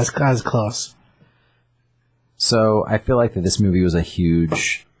 Almost. I was close. So I feel like that this movie was a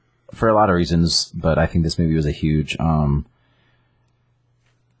huge, for a lot of reasons, but I think this movie was a huge,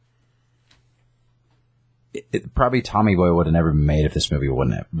 probably Tommy Boy would have never been made if this movie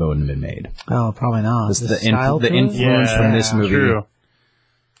wouldn't have been made. Oh, probably not. The style to it? influence from this movie. True.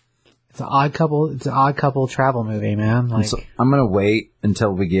 It's an odd couple travel movie, man. So I'm gonna wait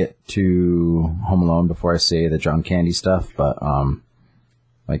until we get to Home Alone before I say the John Candy stuff, but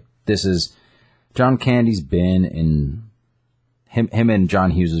this is John Candy's been in him and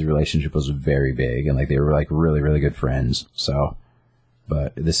John Hughes' relationship was very big, and they were really, really good friends. So,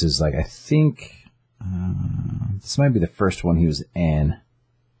 but this is I think this might be the first one he was in.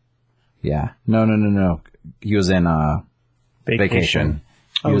 Yeah, no. He was in Vacation.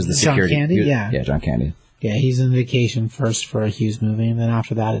 He was the John security. Candy? Yeah. John Candy. Yeah, he's in Vacation first for a Hughes movie, and then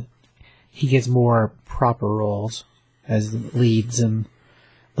after that, he gets more proper roles as leads and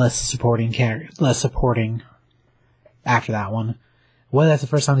less supporting after that one. Whether that's the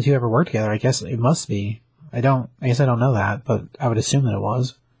first time the two ever worked together, I guess it must be. I guess I don't know that, but I would assume that it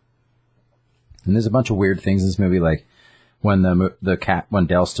was. And there's a bunch of weird things in this movie, like when when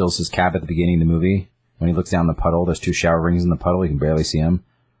Dell steals his cap at the beginning of the movie, when he looks down the puddle, there's 2 shower rings in the puddle, you can barely see them.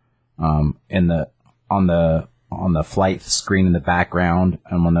 On the flight screen in the background,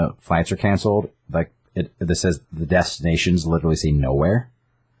 and when the flights are canceled, like it says the destinations literally say nowhere.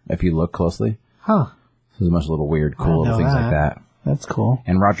 If you look closely, there's a bunch of little weird, cool little things like that. That's cool.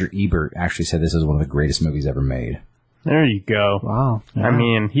 And Roger Ebert actually said this is one of the greatest movies ever made. There you go. Wow. Yeah. I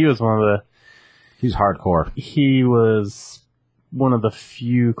mean, he was hardcore. He was one of the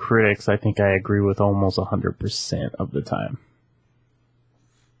few critics I think I agree with almost 100% of the time.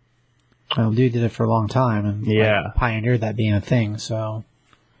 Well, dude did it for a long time and pioneered that being a thing, so.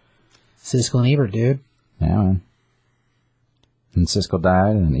 Siskel and Ebert, dude. Yeah, man. And Siskel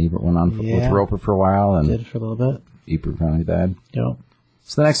died, and Ebert went on with Roper for a while, and did for a little bit. Ebert finally died. Yep.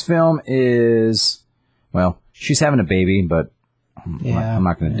 So the next film is, well, she's having a baby, but I'm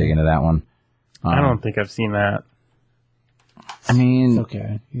not going to dig into that one. I don't think I've seen that. I mean, it's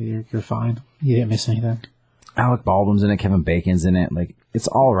okay. You're fine. You didn't miss anything. Alec Baldwin's in it. Kevin Bacon's in it. Like, it's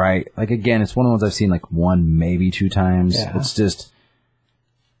all right. Like, again, it's one of the ones I've seen like 1, maybe 2 times. Yeah. It's just,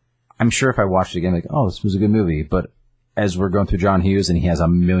 I'm sure if I watched it again, like, oh, this was a good movie. But as we're going through John Hughes and he has a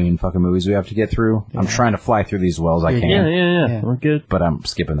million fucking movies we have to get through, I'm trying to fly through these as well as I can. Yeah. We're good. But I'm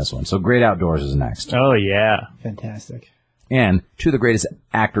skipping this one. So Great Outdoors is next. Oh, yeah. Fantastic. And 2 of the greatest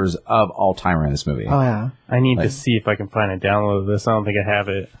actors of all time are in this movie. Oh, yeah. I need to see if I can find a download of this. I don't think I have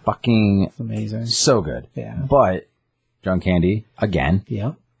it. Fucking It's amazing. so good. Yeah. But John Candy, again.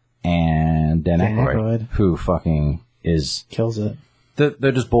 Yep. And Dan Aykroyd, who fucking is... kills it.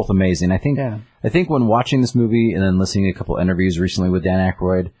 They're just both amazing. I think when watching this movie and then listening to a couple interviews recently with Dan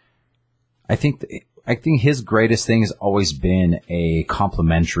Aykroyd, I think his greatest thing has always been a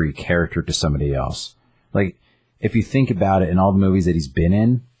complimentary character to somebody else. Like, if you think about it, in all the movies that he's been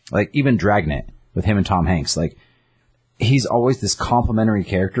in, like even Dragnet with him and Tom Hanks, like he's always this complimentary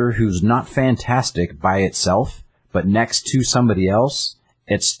character who's not fantastic by itself, but next to somebody else,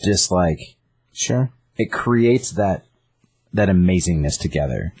 it's just like, sure, it creates that amazingness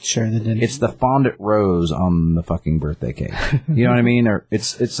together. Sure, it's the fondant rose on the fucking birthday cake. You know what I mean? Or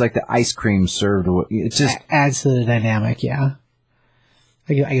it's like the ice cream served. It's just adds to the dynamic. Yeah,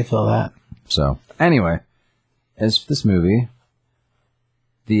 I can feel that. So anyway. As for this movie,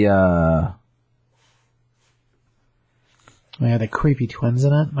 the creepy twins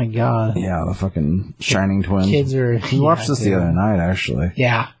in it. My God. Yeah, the fucking shining twins. Kids are. We watched this the other night, actually.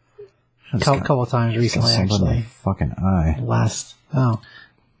 Yeah. Couple times recently, actually. In the fucking eye. How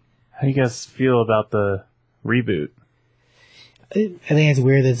do you guys feel about the reboot? I think it's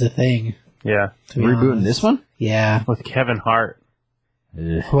weird that it's a thing. Yeah. Rebooting this one? Yeah. With Kevin Hart.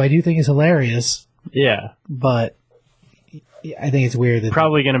 Who I do think is hilarious. Yeah. But I think it's weird that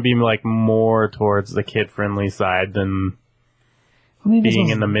probably going to be like more towards the kid-friendly side than being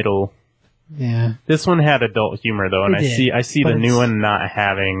in the middle. Yeah. This one had adult humor though, and I see the new one not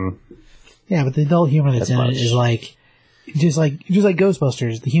having. Yeah, but the adult humor that's in it is like just like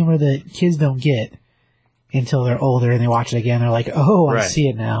Ghostbusters, the humor that kids don't get until they're older and they watch it again. They're like, oh, I see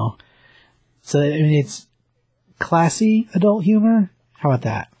it now. So I mean, it's classy adult humor. How about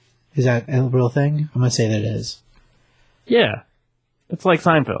that? Is that a real thing? I'm going to say that it is. Yeah. It's like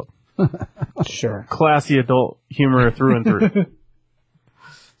Seinfeld. Sure. Classy adult humor through and through.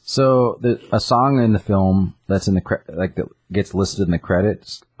 So, a song in the film that's in that gets listed in the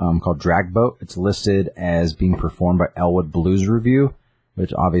credits, called Drag Boat. It's listed as being performed by Elwood Blues Revue,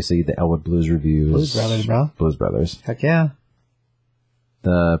 which obviously the Elwood Blues Revue is... Blues Brothers, bro. Blues Brothers. Heck yeah.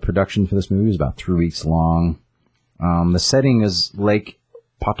 The production for this movie is about 3 weeks long. The setting is Lake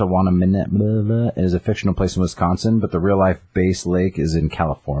Potawatomi is a fictional place in Wisconsin, but the real-life base lake is in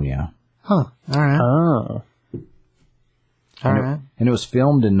California. Huh. All right. Oh. All right. And it was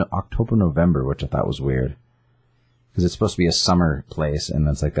filmed in October, November, which I thought was weird. Because it's supposed to be a summer place, and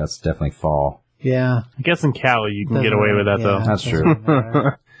that's definitely fall. Yeah. I guess in Cali you can get away with that, though. That's true.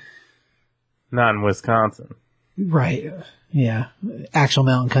 Not in Wisconsin. Right. Yeah. Actual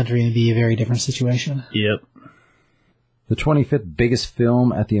mountain country would be a very different situation. Yep. The 25th biggest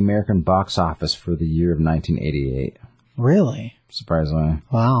film at the American box office for the year of 1988. Really? Surprisingly.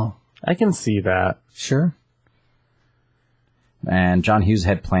 Wow. I can see that. Sure. And John Hughes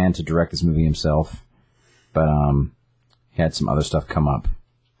had planned to direct this movie himself, but he had some other stuff come up.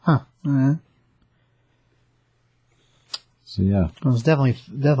 Huh. All right. So yeah. It was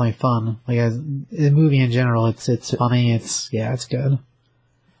definitely fun. Like the movie in general, it's funny. It's good.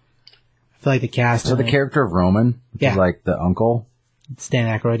 I feel like the cast. So the character of Roman, which is like the uncle.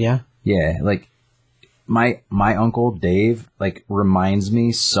 Stan Aykroyd, yeah. Yeah, like my uncle Dave, like reminds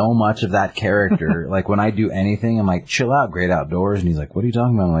me so much of that character. Like when I do anything, I'm like, chill out, great outdoors, and he's like, what are you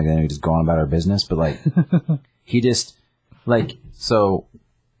talking about? I'm like, we just going about our business, but like, he just like so.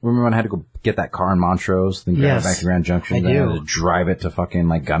 Remember when I had to go get that car in Montrose, then drive it back to Grand Junction, then I had to drive it to fucking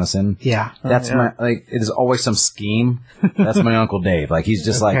like Gunnison? Yeah. That's my, like, it is always some scheme. That's my Uncle Dave. Like, he's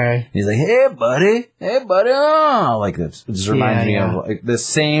just like, he's like, hey buddy, oh, like this. It just reminds me of like the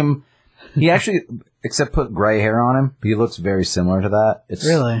same, he actually, except put gray hair on him, he looks very similar to that. It's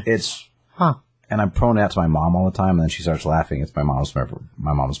really? It's, and I'm prone out to my mom all the time, and then she starts laughing. It's my mom's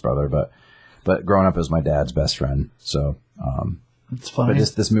brother, but growing up, it was my dad's best friend, so, it's funny.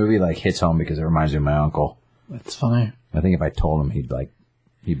 But this movie like hits home because it reminds me of my uncle. It's funny. I think if I told him, he'd be like,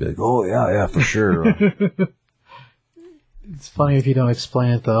 oh yeah, for sure. It's funny if you don't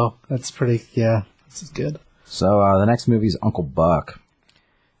explain it though. That's pretty. Yeah, this is good. So the next movie is Uncle Buck.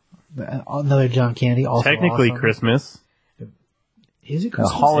 Another John Candy. Also technically awesome. Christmas. Is it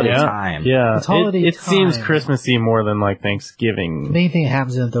Christmas? Holiday time. Yeah, it's holiday it time. seems Christmassy more than like Thanksgiving. The main thing that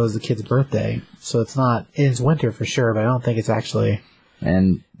happens in it though is the kid's birthday, so it's not. It's winter for sure, but I don't think it's actually.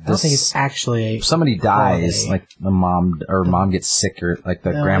 And I don't think it's actually. Somebody dies, holiday. like the mom gets sick, or like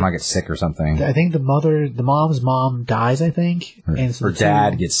the grandma gets sick or something. I think the mom's mom dies. I think, and so her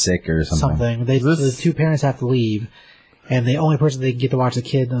dad gets sick or something. The two parents have to leave, and the only person they can get to watch the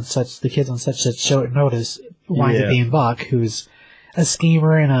kids on such short notice winds up being Buck, who's a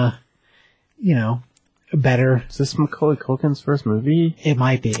schemer and a better. Is this Macaulay Culkin's first movie? It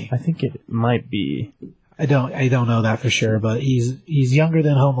might be. I think it might be. I don't know that for sure, but he's younger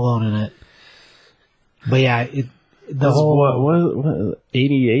than Home Alone in it. But yeah, what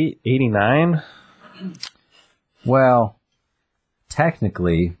 88, 89? Well,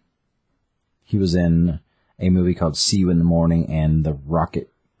 technically, he was in a movie called See You in the Morning and The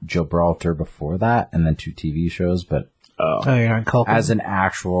Rocket Gibraltar before that, and then 2 TV shows, but you're on Culkin. as an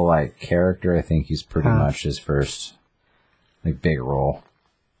actual like character, I think he's pretty much his first like big role.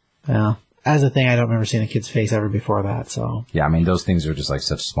 Yeah. As a thing, I don't remember seeing a kid's face ever before that, so. Yeah, I mean, those things are just like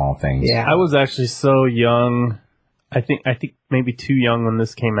such small things. Yeah. I was actually so young. I think maybe too young when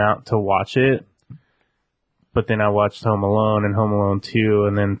this came out to watch it. But then I watched Home Alone and Home Alone 2,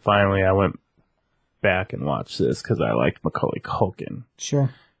 and then finally I went back and watched this because I liked Macaulay Culkin. Sure.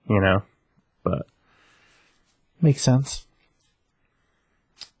 But. Makes sense.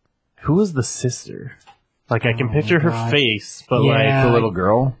 Who was the sister? Like, I can picture her face, but like... The little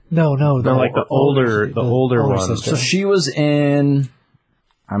girl? No. like the older one. Sister. So she was in,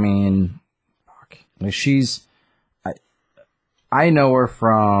 I mean, like she's, I know her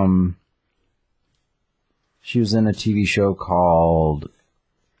from, she was in a TV show called,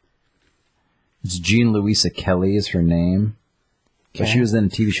 it's Jean Louisa Kelly is her name. Okay. But she was in a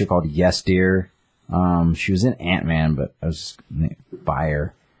TV show called Yes Dear. She was in Ant-Man, but I was just going to buy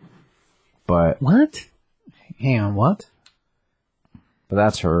her. But... What? Hang on, what? But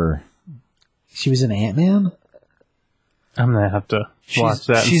that's her. She was in Ant-Man? I'm going to have to watch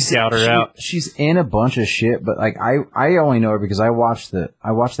that and scout her out. She's in a bunch of shit, but like I only know her because I watched that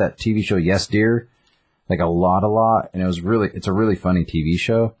TV show Yes Dear, like a lot, and it's a really funny TV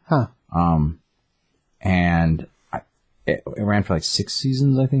show. Huh. And it ran for like 6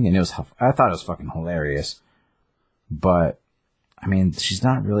 seasons, I think, and I thought it was fucking hilarious. But I mean, she's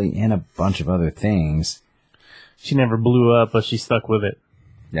not really in a bunch of other things. She never blew up, but she stuck with it.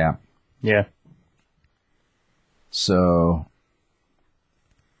 Yeah. Yeah. So,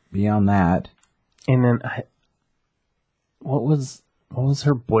 beyond that. And then, what was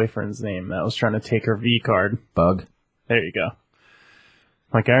her boyfriend's name that was trying to take her V card? Bug. There you go.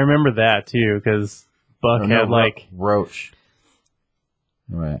 Like, I remember that, too, because Buck had, like... Roach.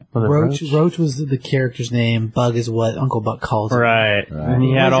 Right. Roach was the character's name. Bug is what Uncle Buck calls him. Right. And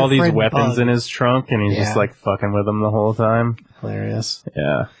he had all these weapons in his trunk, and he's just, like, fucking with them the whole time. Hilarious.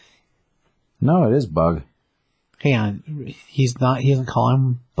 Yeah. No, it is Bug. Hang on. He doesn't call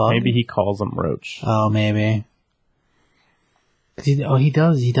him Bug? Maybe he calls him Roach. Oh, maybe. He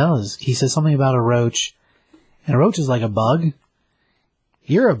does. He says something about a roach. And a roach is like a bug.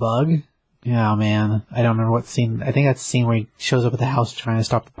 You're a bug. Yeah, man. I don't remember what scene. I think that's the scene where he shows up at the house trying to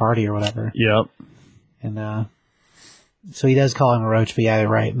stop the party or whatever. Yep. And, so he does call him a roach, but yeah, you're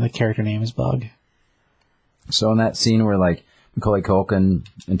right. The character name is Bug. So in that scene where, like, Macaulay Culkin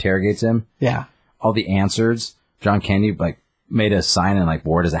interrogates him. Yeah. All the answers, John Candy, like, made a sign and, like,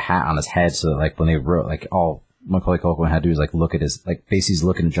 wore it as a hat on his head so that, like, when they wrote, like, all Macaulay Culkin had to do is like look at his like basically he's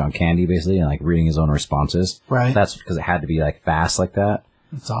looking at John Candy basically and like reading his own responses. Right. That's because it had to be like fast like that.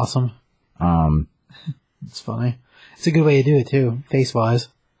 That's awesome. It's funny. It's a good way to do it too, face wise.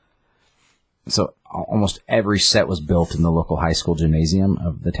 So almost every set was built in the local high school gymnasium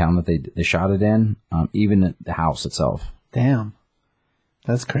of the town that they shot it in, even the house itself. Damn.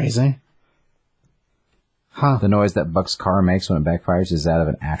 That's crazy. Huh. The noise that Buck's car makes when it backfires is that of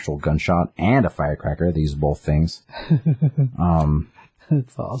an actual gunshot and a firecracker. They use both things.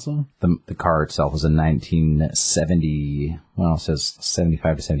 That's awesome. The car itself was a 1970, well, it says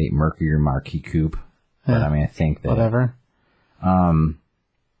 75 to 78 Mercury Marquis Coupe. But Yeah. I mean, I think that... Whatever.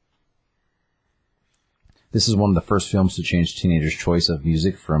 This is one of the first films to change teenagers' choice of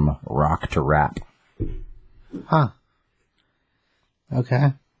music from rock to rap. Huh.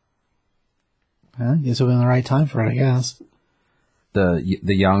 Okay. Well, I guess we'll be in the right time for it, I guess. The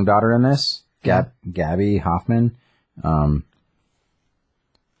young daughter in this, Gabby Hoffman,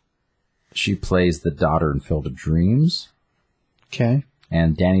 she plays the daughter in Field of Dreams. Okay.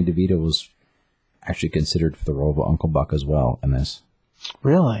 And Danny DeVito was actually considered for the role of Uncle Buck as well in this.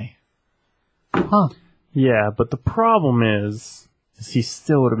 Really? Huh. Yeah, but the problem is he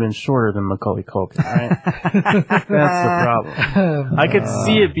still would have been shorter than Macaulay Culkin, right? That's the problem. I could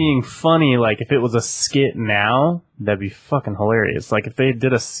see it being funny, like, if it was a skit now, that'd be fucking hilarious. Like, if they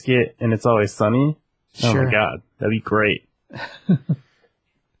did a skit and It's Always Sunny, oh Sure. my god, that'd be great.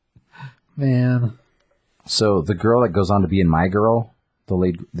 Man. So the girl that goes on to be in My Girl, the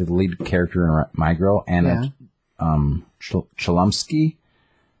lead character in My Girl, Anna Chlumsky,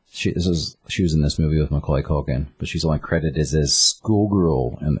 she was in this movie with Macaulay Culkin, but she's only credited as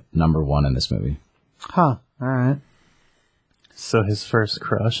schoolgirl and #1 in this movie. Huh. All right. So his first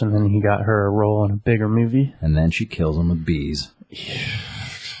crush, and then he got her a role in a bigger movie. And then she kills him with bees.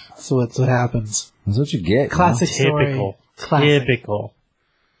 So that's what happens. That's what you get. Classic story. Typical. Classic. Typical.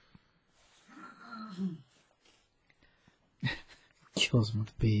 Kills him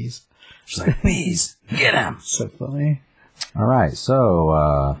with bees. She's like, bees, get him. So funny. All right,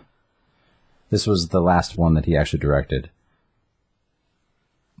 so this was the last one that he actually directed.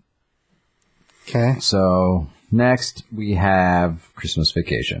 Okay. So next we have Christmas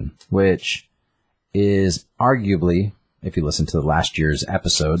Vacation, which is arguably, if you listen to last year's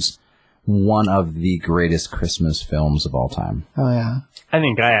episodes, one of the greatest Christmas films of all time. Oh, yeah. I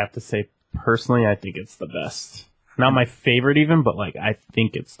think I have to say, personally, I think it's the best. Not my favorite even, but, like, I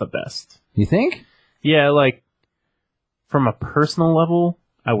think it's the best. You think? Yeah, like, from a personal level,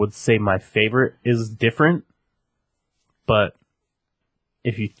 I would say my favorite is different. But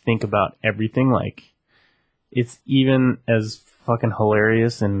if you think about everything, like, it's even as fucking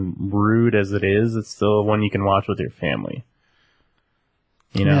hilarious and rude as it is, it's still one you can watch with your family.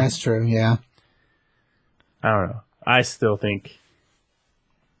 You know? Yeah, that's true. Yeah. I don't know. I still think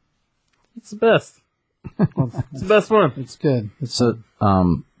it's the best. It's the best one. It's good. It's So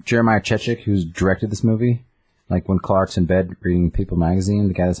Jeremiah Chechik, who's directed this movie, like when Clark's in bed reading People magazine,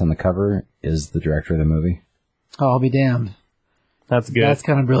 the guy that's on the cover is the director of the movie. Oh, I'll be damned. That's good. That's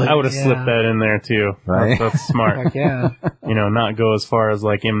kind of brilliant. I would have Yeah. slipped that in there too. Right. That's smart. Heck yeah. You know, not go as far as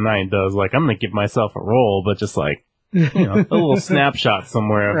like M. Night does. Like, I'm going to give myself a role, but just like, you know, a little snapshot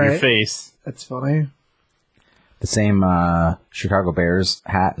somewhere of your Right. face. That's funny. The same Chicago Bears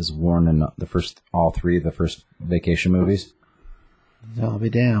hat is worn in all three of the first Vacation movies I'll be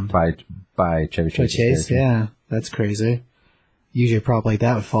damned. by Chevy Chevy Chase. Chase, yeah. That's crazy. Usually a prop like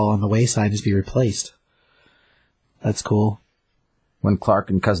that would fall on the wayside and just be replaced. That's cool. When Clark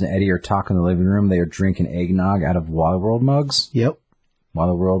and Cousin Eddie are talking in the living room, they are drinking eggnog out of Wild World mugs. Yep.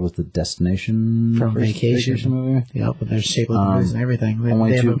 Wild World was the destination From first Vacation. movie. Yep. And they're shaped like moose and everything. They, only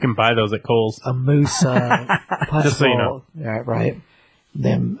they have You can buy those at Kohl's. a moose punch Just so you bowl. Yeah, right.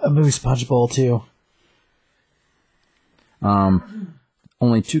 Then a moose punch bowl too.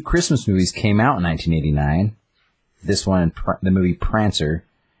 Only 2 Christmas movies came out in 1989. This one and the movie Prancer.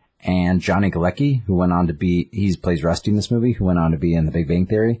 And Johnny Galecki, who went on to be, he plays Rusty in this movie, who went on to be in The Big Bang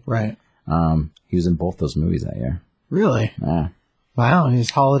Theory. Right. He was in both those movies that year. Really? Yeah. Wow.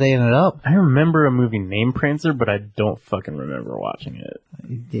 He's holidaying it up. I remember a movie named Prancer, but I don't fucking remember watching it.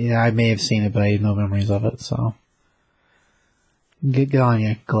 Yeah, I may have seen it, but I have no memories of it, so. Good on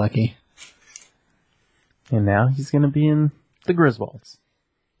you, Galecki. And now he's going to be in The Griswolds.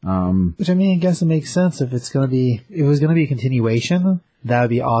 Which, I mean, I guess it makes sense if it was going to be a continuation, that would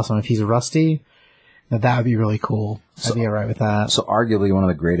be awesome. If he's Rusty, that would be really cool. I'd be alright with that. So arguably one of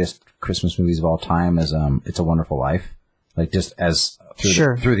the greatest Christmas movies of all time is It's a Wonderful Life. Like just as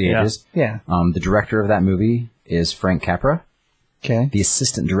through the Yeah. ages. Yeah. The director of that movie is Frank Capra. Okay. The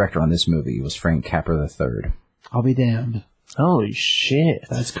assistant director on this movie was Frank Capra III. I'll be damned. Holy shit.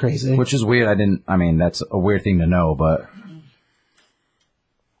 That's crazy. Which is weird. That's a weird thing to know, but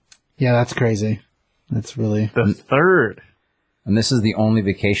Yeah, that's crazy. That's really... The third. and this is the only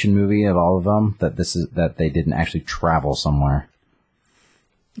vacation movie of all of them that they didn't actually travel somewhere.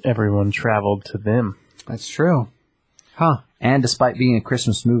 Everyone traveled to them. That's true. Huh. And despite being a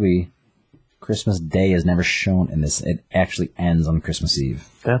Christmas movie, Christmas Day is never shown in this. It actually ends on Christmas Eve.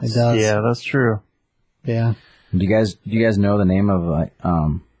 That's It does. Yeah, that's true. Yeah. Do you guys know the name of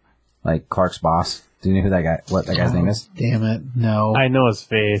like Clark's boss? Do you know what that guy's name is? Damn it. No. I know his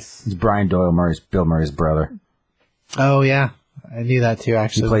face. It's Brian Doyle Bill Murray's brother. Oh, yeah. I knew that too, He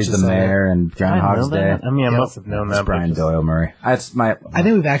actually. plays the which is, mayor in Did I know Groundhog's Day. that? I mean, I Yep. must have known It's that. but Brian just- Doyle Murray. That's my. I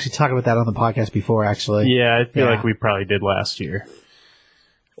think we've actually talked about that on the podcast before, actually. Yeah, I feel Yeah. like we probably did last year.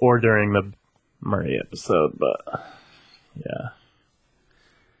 Or during the Murray episode, but yeah.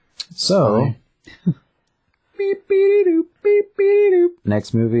 So. Beep, beep, doop, beep, beep, doop.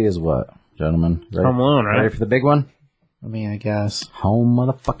 Next movie is what, gentlemen? Ready? Home Alone, right? Ready for the big one? I mean, I guess. Home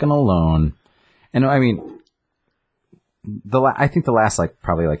motherfucking Alone. And I mean, I think the last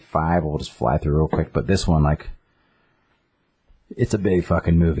probably 5 we'll just fly through real quick, but this one it's a big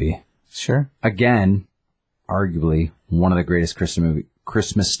fucking movie. Sure. Again, arguably one of the greatest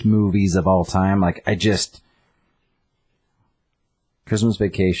Christmas movies of all time. Christmas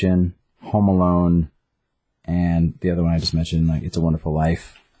Vacation, Home Alone, and the other one I just mentioned, It's a Wonderful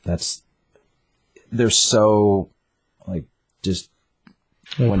Life. They're so just.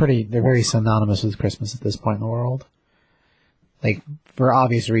 They're very synonymous with Christmas at this point in the world. For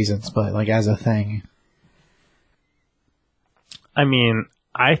obvious reasons, but as a thing. I mean,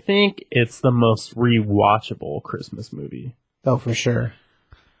 I think it's the most rewatchable Christmas movie. Oh, for sure.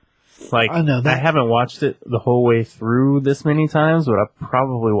 I know that- I haven't watched it the whole way through this many times, but I've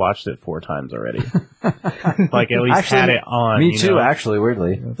probably watched it 4 times already. At least Actually, had it on. Me you too, know? actually,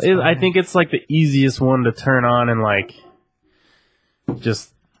 weirdly. I think it's the easiest one to turn on and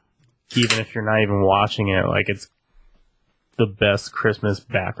just even if you're not even watching it, it's the best Christmas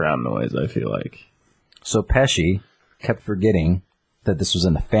background noise, I feel like. So Pesci kept forgetting that this was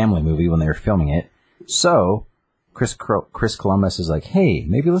in a family movie when they were filming it. So Chris Columbus is like, hey,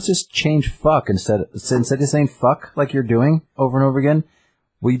 maybe let's just change fuck instead of saying fuck like you're doing over and over again.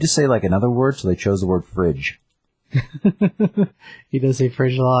 Will you just say another word? So they chose the word fridge. He does say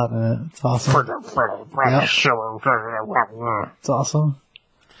fridge a lot, and it's awesome. Yep. It's awesome.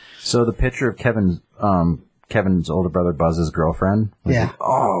 So the picture of Kevin's older brother Buzz's girlfriend was Yeah.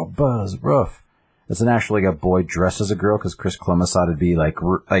 oh, Buzz, rough. It's actually a boy dressed as a girl because Chris Columbus thought it'd be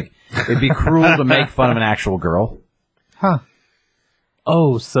it'd be cruel to make fun of an actual girl. Huh.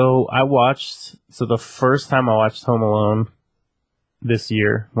 Oh, so the first time I watched Home Alone this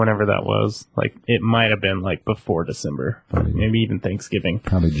year, whenever that was, it might have been before December, maybe even Thanksgiving.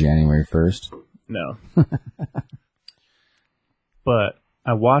 Probably January 1st. No. But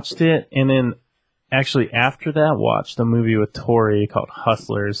I watched it, and then actually after that watched a movie with Tori called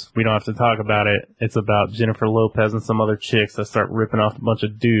Hustlers. We don't have to talk about it. It's about Jennifer Lopez and some other chicks that start ripping off a bunch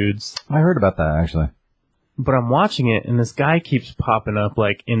of dudes. I heard about that, actually. But I'm watching it, and this guy keeps popping up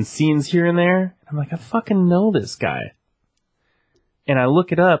in scenes here and there. I'm like, I fucking know this guy. And I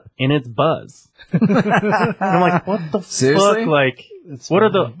look it up, and it's Buzz. And I'm like, what the Seriously? fuck? What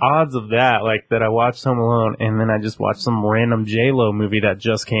are the odds of that? That I watched Home Alone, and then I just watched some random J-Lo movie that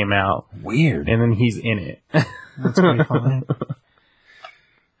just came out, Weird. and then he's in it. That's pretty funny.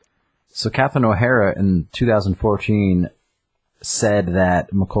 So Catherine O'Hara in 2014 said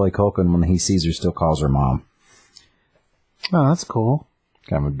that Macaulay Culkin, when he sees her, still calls her mom. Oh, that's cool.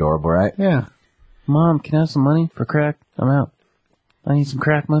 Kind of adorable, right? Yeah. Mom, can I have some money for crack? I'm out. I need some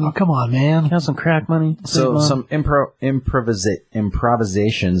crack money. Oh, come on, man. Can I have some crack money? So Mom? some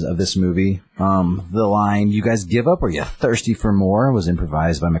improvisations of this movie. The line, "You guys give up? Or you thirsty for more?" was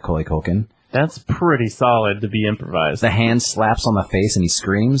improvised by Macaulay Culkin. That's pretty solid to be improvised. The hand slaps on the face and he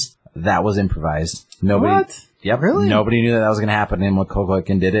screams. That was improvised. Nobody. What? Yep. Really? Nobody knew that was going to happen. And Macaulay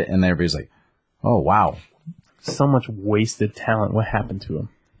Culkin did it, and everybody's like, "Oh wow." So much wasted talent. What happened to him?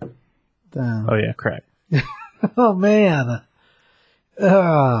 Oh yeah, crack. Oh, man.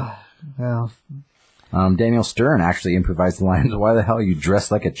 Well, Daniel Stern actually improvised the lines, "Why the hell are you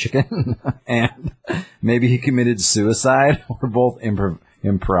dressed like a chicken?" and "Maybe he committed suicide." We're both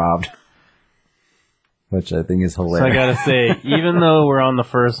improved, which I think is So I hilarious. gotta say, even though we're on the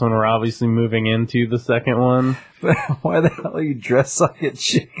first one, we're obviously moving into the second one. Why the hell are you dressed like a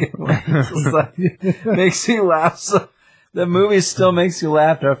chicken? It's like, makes me laugh. So the movie still makes you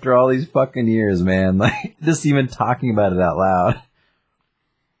laugh after all these fucking years, man. Just even talking about it out loud.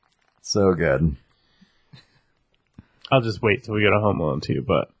 So good. I'll just wait till we go to Home Alone 2,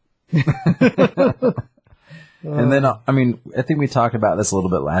 but And then, I mean, I think we talked about this a little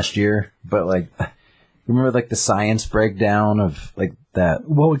bit last year, but like, remember like the science breakdown of like that,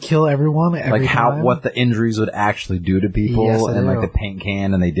 What would kill everyone every like how, time? what the injuries would actually do to people, Yes, I and like do. the paint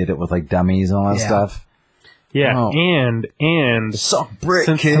can, and they did it with like dummies and all that Yeah. stuff. yeah, Oh. and Suck brick,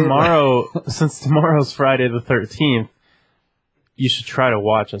 since kid. tomorrow's Friday the 13th, you should try to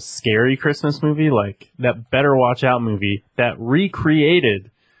watch a scary Christmas movie, like that Better Watch Out movie that recreated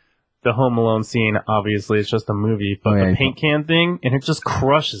the Home Alone scene. Obviously, it's just a movie, but yeah, the you paint can thing, and it just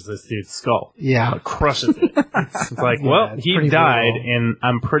crushes this dude's skull. Yeah. Like, crushes it. It's like, Yeah, well, it's he pretty died, brutal. and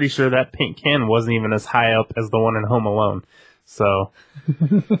I'm pretty sure that paint can wasn't even as high up as the one in Home Alone. So,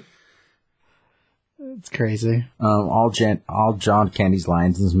 It's crazy. All John Candy's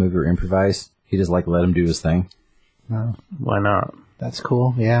lines in this movie are improvised. He just like let him do his thing. No, why not? that's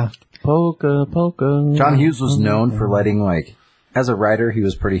cool. Yeah. Polka, polka. John Hughes was known for letting like, as a writer, he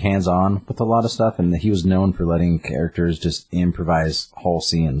was pretty hands-on with a lot of stuff, and he was known for letting characters just improvise whole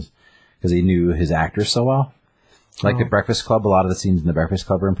scenes because he knew his actors so well. Like The Breakfast Club, a lot of the scenes in The Breakfast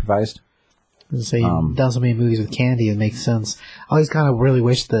Club are improvised. So you've done so many movies with Candy, it makes sense. I always kind of really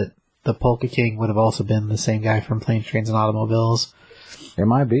wish that the Polka King would have also been the same guy from Planes, Trains, and Automobiles. It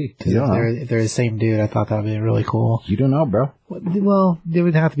might be. You don't know. If they're the same dude, I thought that would be really cool. You don't know, bro. Well, there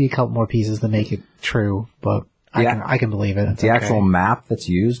would have to be a couple more pieces to make it true, but Yeah. I can believe it. It's The okay. actual map that's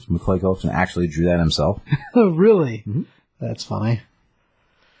used, Macaulay Culkin actually drew that himself. Oh, really? Mm-hmm. That's funny.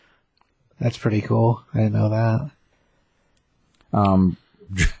 That's pretty cool. I didn't know that.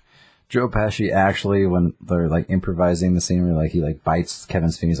 Joe Pesci actually, when they're like improvising the scene where like he like bites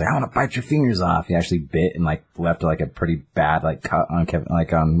Kevin's fingers, like I want to bite your fingers off. He actually bit and like left like a pretty bad like cut on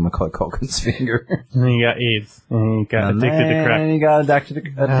on Macaulay Culkin's finger. And he got AIDS, and he got And addicted to then crack. he got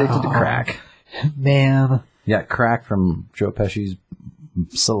addicted to Oh. crack. Man, Yeah, crack from Joe Pesci's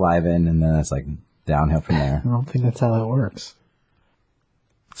saliva, and then it's like downhill from there. I don't think that's how that works.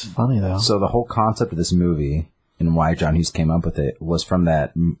 It's funny though. So the whole concept of this movie and why John Hughes came up with it was from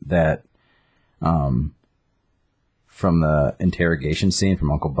from the interrogation scene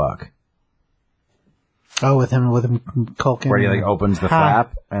from Uncle Buck, Oh, with him Culkin. where he like opens the Ha.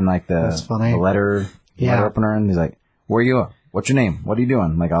 flap and like That's funny. the letter opener, and he's like, "Where are you? What's your name? What are you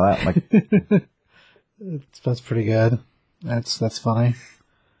doing?" Like all that. Like, That's pretty good. That's funny.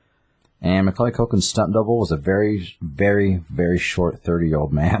 and Macaulay Culkin's stunt double was a very, very, very short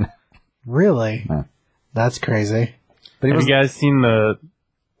 30-year-old man. Really? Yeah. That's crazy. But he Have was you guys seen the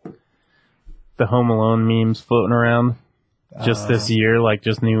Home Alone memes floating around just this year, like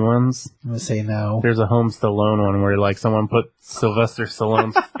just new ones? I'm gonna say no. There's a Home Stallone one where like someone put Sylvester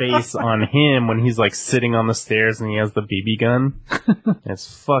Stallone's face on him when he's like sitting on the stairs and he has the BB gun.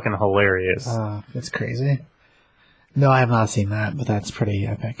 It's fucking hilarious. That's crazy. No, I have not seen that, but that's pretty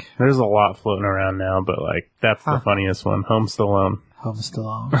epic. There's a lot floating around now, but like that's the funniest one. Home Stallone. Home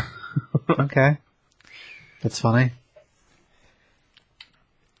Stallone. Okay. That's funny.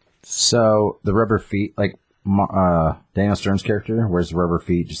 So the rubber feet, like Daniel Stern's character wears rubber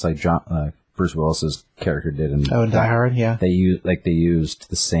feet, just like Bruce Willis's character did in Oh, in Die Hard, yeah. They used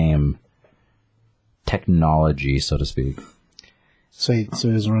the same technology, so to speak. So he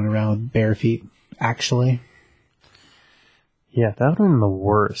was running around with bare feet, actually. Yeah, that would have been the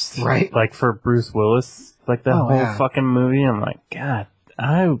worst. Right. Like for Bruce Willis, like that Oh, whole yeah. fucking movie. I'm like, God,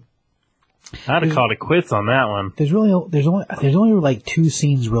 I'd have called it quits on that one. There's only like two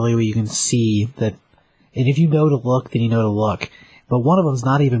scenes really where you can see that, and if you know to look, then you know to look. But one of them's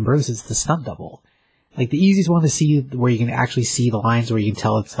not even Bruce; it's the stunt double. Like the easiest one to see, where you can actually see the lines, where you can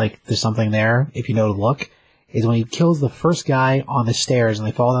tell it's like there's something there if you know to look, is when he kills the first guy on the stairs and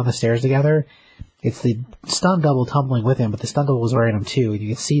they fall down the stairs together. It's the stunt double tumbling with him, but the stunt double was wearing him too. And you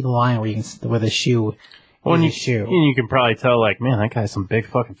can see the line where the shoe. Well, and his shoe. you can probably tell, like, man, that guy has some big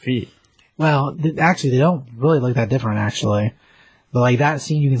fucking feet. Well, actually, they don't really look that different, actually. But like that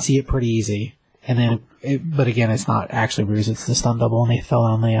scene, you can see it pretty easy. And then, but again, it's not actually Bruce; it's the stunt double, and they fell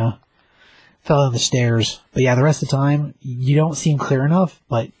down the stairs. But yeah, the rest of the time, you don't see him clear enough.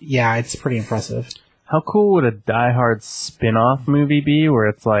 But yeah, it's pretty impressive. How cool would a Die Hard spin-off movie be, where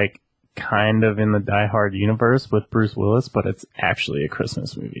it's like kind of in the Die Hard universe with Bruce Willis, but it's actually a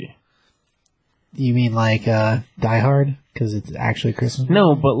Christmas movie? You mean like Die Hard? Because it's actually Christmas.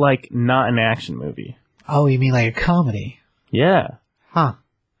 No, but like not an action movie. Oh, you mean like a comedy? Yeah. Huh.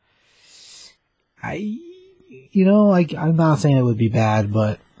 I'm not saying it would be bad,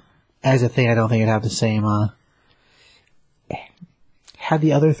 but as a thing, I don't think it'd have the same, had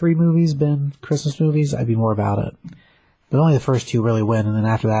the other three movies been Christmas movies, I'd be more about it. But only the first two really win, and then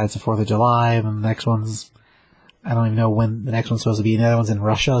after that it's the 4th of July, and the next one's I don't even know when the next one's supposed to be. The other one's in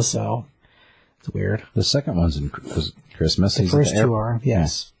Russia, so it's weird. The second one's in Christmas. The first two are,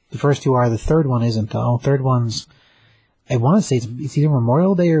 yes. The first two are. The third one isn't, though. Third one's, I want to say it's either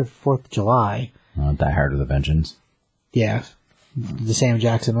Memorial Day or 4th of July. Die Hard with a Vengeance. Yeah. The Sam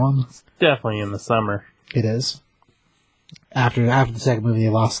Jackson one. Definitely in the summer. It is. After the second movie, they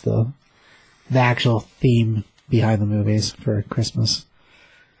lost the actual theme behind the movies for Christmas.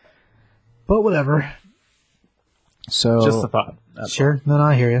 But whatever. So Just a thought. Sure. No,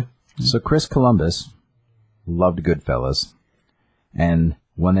 I hear you. So Chris Columbus loved Goodfellas, and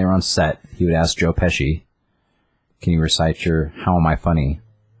when they were on set, he would ask Joe Pesci, "Can you recite your How Am I Funny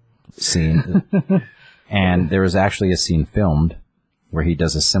scene?" And there was actually a scene filmed where he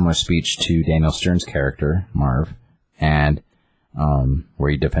does a similar speech to Daniel Stern's character, Marv, and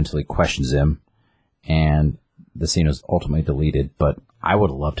where he defensively questions him, and the scene was ultimately deleted, but I would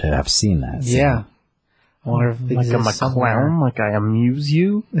have loved to have seen that scene. Yeah. I wonder if it Like I'm a exists somewhere. clown, like I amuse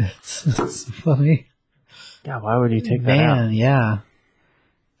you. It's funny. God, why would you take that out? Man, yeah.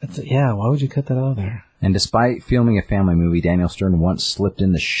 Yeah, why would you cut that out of there? And despite filming a family movie, Daniel Stern once slipped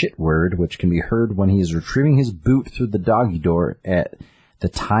in the shit word, which can be heard when he is retrieving his boot through the doggy door at the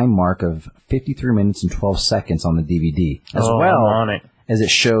time mark of 53 minutes and 12 seconds on the DVD, as I'm well on it. as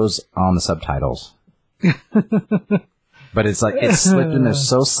it shows on the subtitles. But it's like, it slipped in there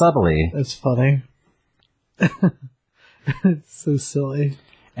so subtly. That's funny. It's so silly.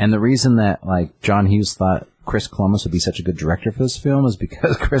 And the reason that, like, John Hughes thought Chris Columbus would be such a good director for this film is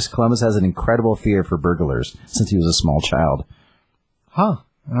because Chris Columbus has an incredible fear for burglars since he was a small child. Huh.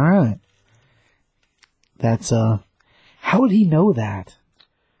 All right. That's, how would he know that?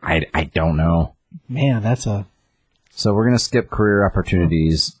 I don't know. Man, that's a... So we're going to skip career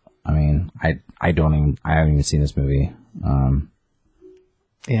opportunities. I mean, I haven't even seen this movie.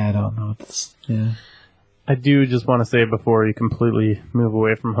 Yeah, I don't know. Yeah. I do just want to say before you completely move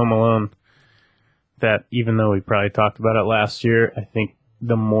away from Home Alone that even though we probably talked about it last year, I think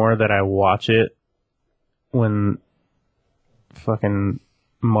the more that I watch it, when fucking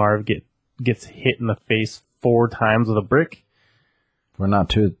Marv gets hit in the face 4 times with a brick. We're not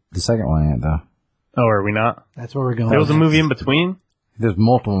to the second one yet, though. Oh, are we not? That's where we're going. There was a movie in between? There's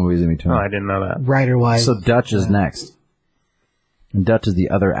multiple movies in between. Oh, I didn't know that. Writer-wise. So Dutch is next. And Dutch is the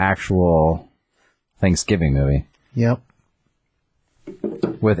other actual Thanksgiving movie Yep.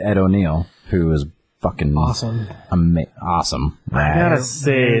 with Ed O'Neill, who is fucking Awesome. Awesome. I gotta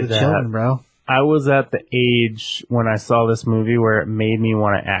say The that children, bro. I was at the age when I saw this movie where it made me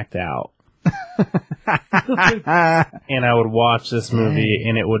want to act out. And I would watch this movie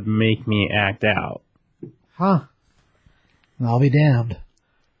and it would make me act out. Huh. I'll be damned.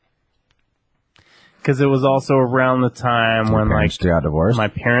 Because it was also around the time when like got divorced. my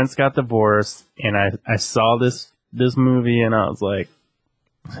parents got divorced and I saw this movie and I was like,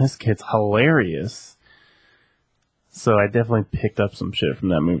 this kid's hilarious. So I definitely picked up some shit from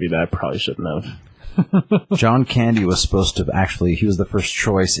that movie that I probably shouldn't have. John Candy was supposed to he was the first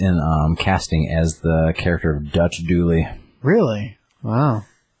choice in casting as the character of Dutch Dooley. Really? Wow.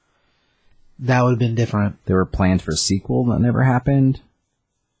 That would have been different. There were plans for a sequel that never happened.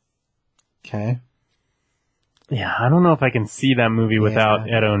 Okay. Yeah, I don't know if I can see that movie without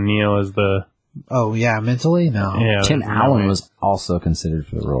Ed O'Neill as the... Oh, yeah, mentally? No. Yeah, Tim there's no Allen way. was also considered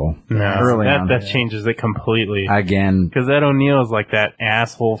for the role. No, early on. that changes it completely. Again, Because Ed O'Neill is like that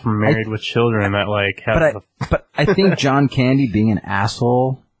asshole from Married with Children that like has but I think John Candy being an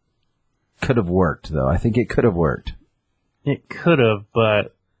asshole could have worked, though. I think it could have worked. it could have,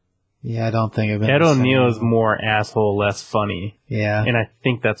 but Yeah, I don't think of it. Ed O'Neill is more asshole, less funny. Yeah. And I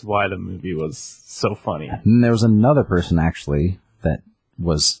think that's why the movie was so funny. And there was another person, actually, that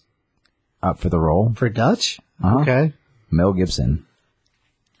was up for the role. For Dutch? Uh-huh. Okay. Mel Gibson.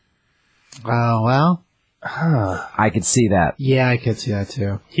 Oh, well. I could see that. Yeah, I could see that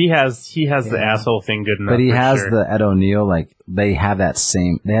too. He has the asshole thing good enough. But he for has sure. the Ed O'Neill, like, they have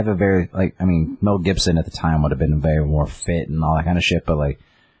a very, like, I mean, Mel Gibson at the time would have been very more fit and all that kind of shit, but, like,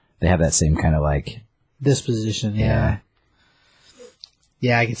 they have that same kind of, like... Disposition, yeah.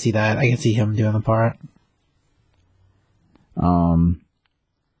 Yeah, I can see that. I can see him doing the part.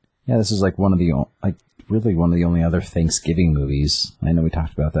 Yeah, this is, like, really one of the only other Thanksgiving movies. I know we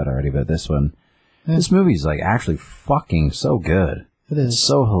talked about that already, but this one... Yeah. This movie's, like, actually fucking so good. It It's is.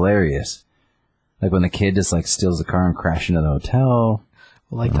 so hilarious. Like, when the kid just, like, steals the car and crashes into the hotel.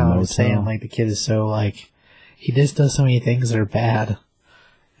 Like Tyler was Motel. saying, like, the kid is so, like, he just does so many things that are bad.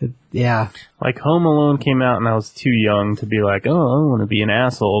 Yeah. Like Home Alone came out and I was too young to be like, oh, I want to be an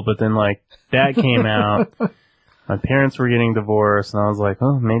asshole. But then like that came out. I My parents were getting divorced, and I was like,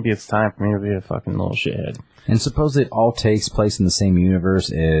 oh, maybe it's time for me to be a fucking little shithead. And suppose it all takes place in the same universe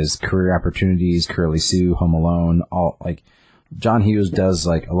as Career Opportunities, Curly Sue, Home Alone, all, like, John Hughes does,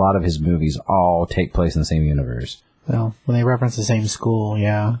 like, a lot of his movies all take place in the same universe. Well, when they reference the same school,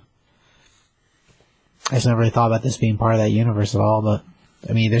 yeah. I just never really thought about this being part of that universe at all, but,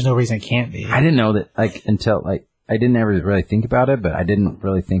 I mean, there's no reason it can't be. I didn't know that, like, until, like, I didn't ever really think about it, but I didn't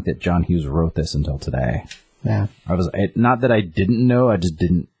really think that John Hughes wrote this until today. Yeah. Not that I didn't know, I just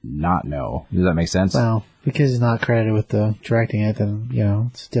didn't not know. Does that make sense? Well, because he's not credited with the directing it, then, you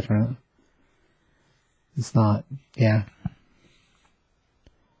know, it's different. It's not, yeah.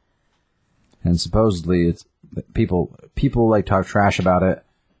 And supposedly it's people like talk trash about it.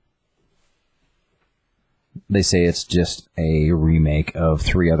 They say it's just a remake of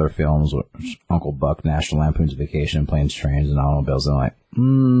 3 other films, which Uncle Buck, National Lampoon's Vacation, Planes, Trains, and Automobiles. And I'm like,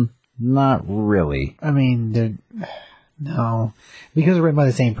 not really. I mean, no. Because they're written by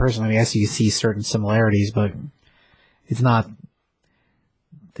the same person, I mean, I guess you see certain similarities, but it's not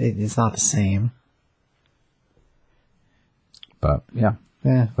the same. But, yeah.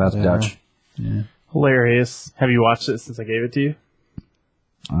 Yeah. That's whatever. Dutch. Yeah. Hilarious. Have you watched it since I gave it to you?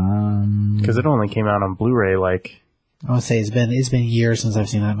 Because it only came out on Blu-ray, like... I would say it's been years since I've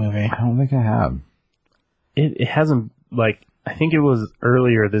seen that movie. I don't think I have. It hasn't, like... I think it was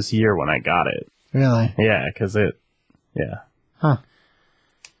earlier this year when I got it. Really? Yeah, because yeah. Huh.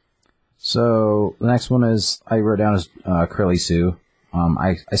 So, the next one is, I wrote down as Curly Sue.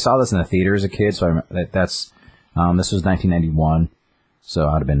 I saw this in the theater as a kid, so this was 1991. So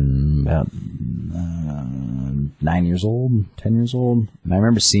I'd have been about 9 years old, 10 years old. And I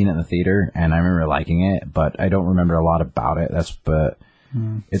remember seeing it in the theater, and I remember liking it, but I don't remember a lot about it.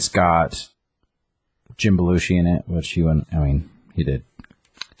 It's got Jim Belushi in it, which he did.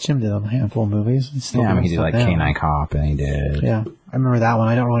 Jim did a handful of movies. He did like Canine Cop, and he did. Yeah, I remember that one.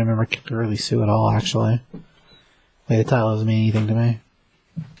 I don't really remember Curly Sue at all, actually. Like, the title doesn't mean anything to me.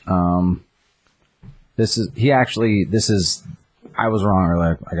 I was wrong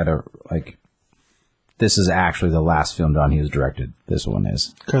earlier. This is actually the last film John Hughes directed. This one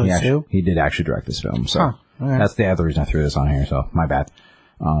is. Curly Sue? He did actually direct this film, so okay. That's the other reason I threw this on here, so my bad.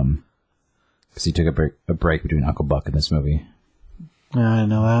 Because he took a break between Uncle Buck and this movie. Yeah, I didn't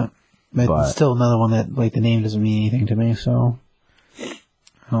know that. But it's still another one that, like, the name doesn't mean anything to me, so...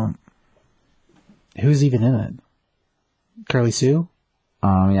 Who's even in it? Curly Sue?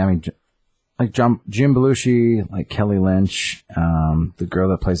 Like Jim Belushi, like Kelly Lynch, the girl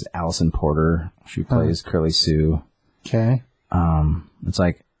that plays Allison Porter, she plays Curly Sue. Okay. It's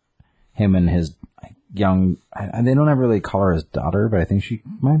like him and his young, they don't ever really call her his daughter, but I think she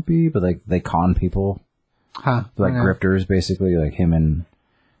might be, but like they con people. Huh. Like grifters, basically, like him and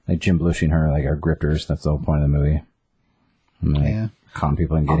like Jim Belushi and her like are grifters. That's the whole point of the movie. And they con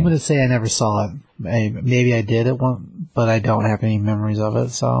people and I'm getting. going to say I never saw it. Maybe I did at one, but I don't have any memories of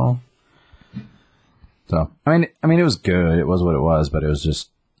it, so... So, I mean, it was good. It was what it was, but it was just,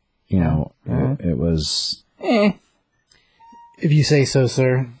 it was... If you say so,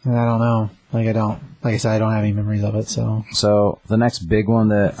 sir, then I don't know. Like I said, I don't have any memories of it, so... So, the next big one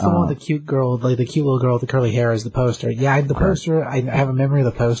that... the one with the cute girl, like the cute little girl with the curly hair is the poster. Yeah, the poster, I have a memory of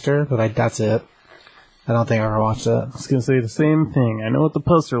the poster, but that's it. I don't think I ever watched it. I was going to say the same thing. I know what the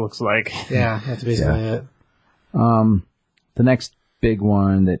poster looks like. Yeah, that's basically it. The next big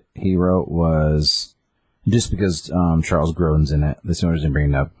one that he wrote was... Just because Charles Grodin's in it, this one doesn't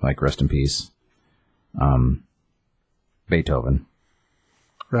bring it up, like, rest in peace. Beethoven.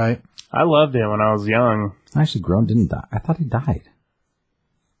 Right. I loved it when I was young. Actually, Grodin didn't die. I thought he died.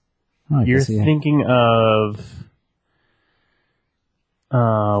 You're thinking of...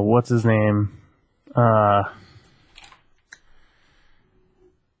 what's his name?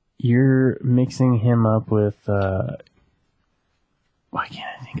 You're mixing him up with... why can't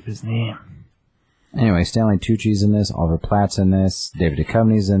I think of his name? Anyway, Stanley Tucci's in this, Oliver Platt's in this, David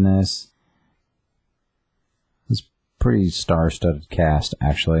Duchovny's in this. It's pretty star-studded cast,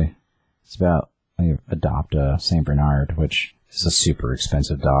 actually. It's about, like, adopt a Saint Bernard, which is a super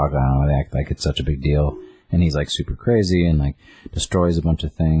expensive dog. I don't know, they act like it's such a big deal. And he's, like, super crazy and, like, destroys a bunch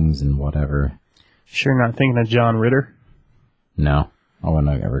of things and whatever. Sure not thinking of John Ritter? No. I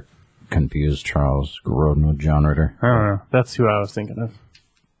wouldn't ever confuse Charles Grodin with John Ritter. I don't know. That's who I was thinking of.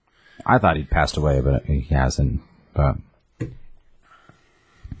 I thought he'd passed away, but he hasn't. But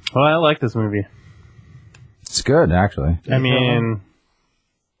well, I like this movie. It's good, actually. I mean,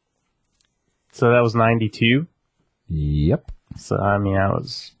 so that was 92? Yep. So, I mean, I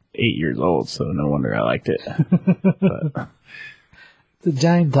was 8 years old, so no wonder I liked it. But, It's a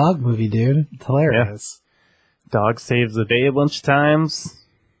giant dog movie, dude. It's hilarious. Dog saves the day a bunch of times.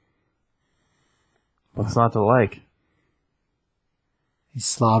 What's not to like? He's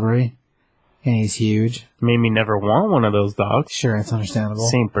slobbery, and he's huge. Made me never want one of those dogs. Sure, it's understandable.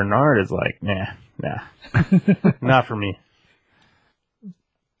 Saint Bernard is like, nah, not for me.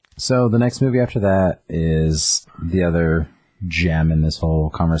 So the next movie after that is the other gem in this whole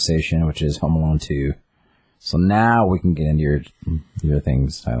conversation, which is Home Alone 2. So now we can get into your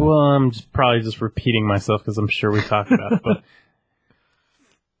things, Tyler. Well, I'm probably just repeating myself because I'm sure we talked about it. But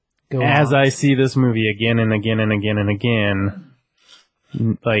Go as on. I see this movie again and again and again and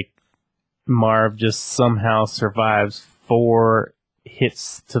again, like Marv just somehow survives 4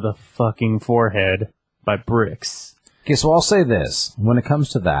 hits to the fucking forehead by bricks. Okay, so I'll say this. When it comes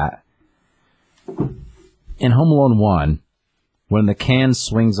to that, in Home Alone 1, when the can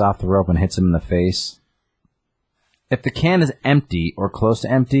swings off the rope and hits him in the face, if the can is empty or close to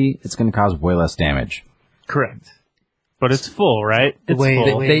empty, it's going to cause way less damage. Correct. But it's full, right? It's way- full.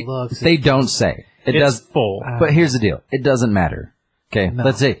 the way it looks, They don't say. It it's does. full. But here's the deal. It doesn't matter. Okay, No,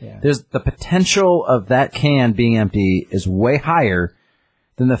 let's say yeah. there's the potential of that can being empty is way higher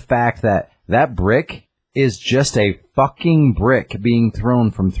than the fact that that brick is just a fucking brick being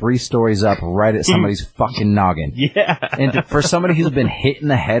thrown from 3 stories up right at somebody's fucking noggin. Yeah. And for somebody who's been hit in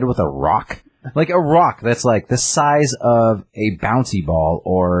the head with a rock, like a rock that's like the size of a bouncy ball,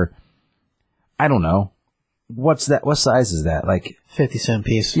 or I don't know, what's that? What size is that? Like 50-cent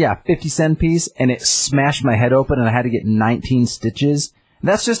piece. yeah, 50-cent piece, and it smashed my head open, and I had to get 19 stitches.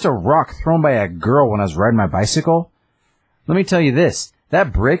 That's just a rock thrown by a girl when I was riding my bicycle. Let me tell you this: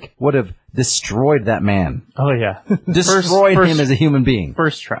 that brick would have destroyed that man, Oh, yeah. destroyed first- him as a human being.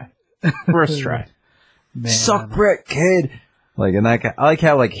 First try. First try. Man. Suck brick, kid. Like, and I like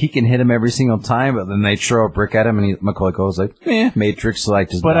how like he can hit him every single time, but then they throw a brick at him, and Macaulay Culkin's like, Matrix, like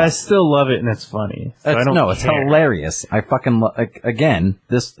just. But I bust. still love it, and it's funny. So I don't It's care. hilarious. I fucking like again.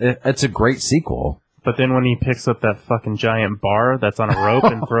 It's a great sequel. But then when he picks up that fucking giant bar that's on a rope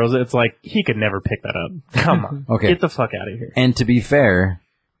and throws it, it's like, he could never pick that up. Come on. Okay. Get the fuck out of here. And to be fair,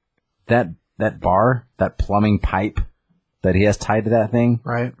 that bar, that plumbing pipe that he has tied to that thing,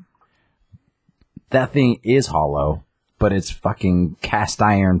 Right? that thing is hollow, but it's fucking cast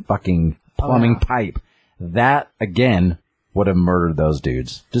iron fucking plumbing pipe. That, again, would have murdered those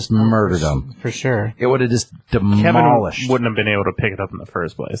dudes. Just murdered them. For sure. It would have just Kevin demolished. wouldn't have been able to pick it up in the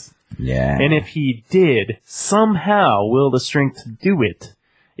first place. Yeah. And if he did somehow will the strength to do it,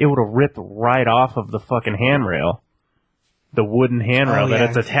 it would have ripped right off of the fucking handrail. The wooden handrail Oh, that yeah.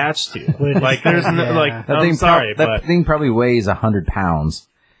 it's attached to. Would- Like, there's no, Yeah. like, that I'm thing sorry, that but thing probably weighs 100 pounds.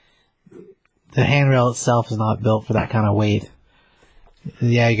 The handrail itself is not built for that kind of weight.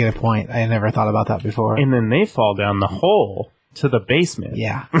 Yeah, you get a point. I never thought about that before. and then they fall down the hole to the basement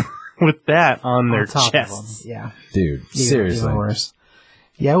yeah. with that on their On top of chests. them. Yeah. Dude, Even- seriously. Even worse.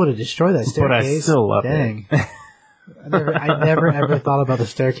 Yeah, I would have destroyed that But I staircase. still love Dang. I never ever thought about the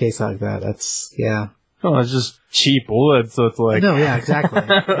staircase like that. That's, yeah. Oh, it's just cheap wood, so it's like, No, yeah, exactly.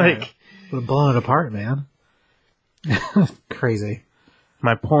 like, Would have blown it apart, man. Crazy.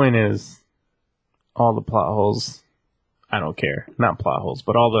 my point is, all the plot holes, I don't care. Not plot holes,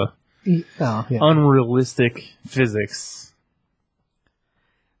 but all the Oh, yeah. unrealistic physics.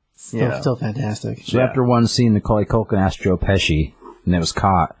 Still fantastic. So Yeah. after one scene, Macaulay Culkin asked Joe Pesci, and it was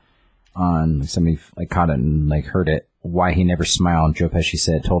caught on, like, somebody like caught it and like heard it, why he never smiled. And Joe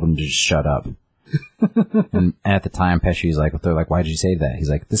Pesci told him to just shut up. And at the time, Pesci's like, they're like, why did you say that? He's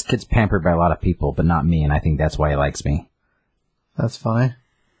like, this kid's pampered by a lot of people, but not me, and I think that's why he likes me. That's funny.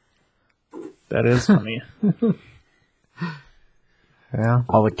 That is funny. Yeah.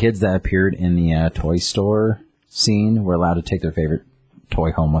 All the kids that appeared in the toy store scene were allowed to take their favorite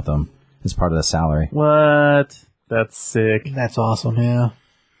toy home with them as part of the salary. What? That's sick. That's awesome, yeah.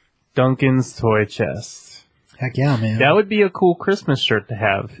 Duncan's toy chest. Heck yeah, man. That would be a cool Christmas shirt to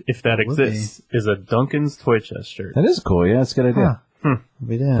have, if that Would be. exists, is a Duncan's toy chest shirt. That is cool, yeah, that's a good idea.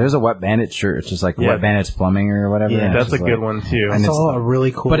 We did. There's a Wet Bandit shirt, it's just like Yeah. Wet Bandit's Plumbing or whatever. Yeah, and it's That's a just good like- one, too. I and it's saw like- a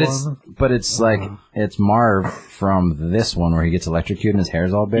really cool one. But it's like, it's Marv from this one where he gets electrocuted and his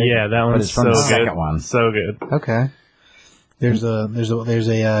hair's all big. Yeah, that But one's it's from so the good. second one. So good. Okay. There's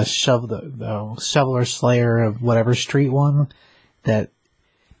a shoveler slayer of whatever street one that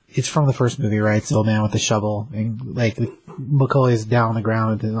it's from the first movie, right? It's the old man with the shovel and like Macaulay's down on the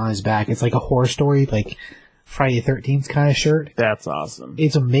ground and on his back. It's like a horror story, like Friday the 13th kind of shirt. That's awesome.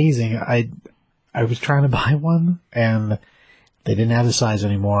 It's amazing. I was trying to buy one and they didn't have the size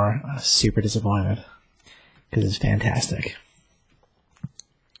anymore. I was super disappointed because it's fantastic.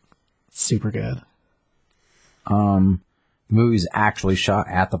 Super good. The movie was actually shot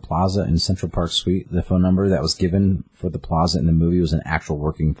at the Plaza in Central Park Suite. The phone number that was given for the Plaza in the movie was an actual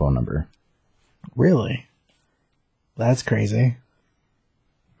working phone number. Really? That's crazy.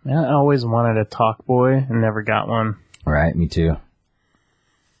 I always wanted a talk boy and never got one. Right, me too.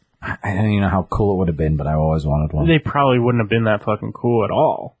 I don't even know how cool it would have been, but I always wanted one. They probably wouldn't have been that fucking cool at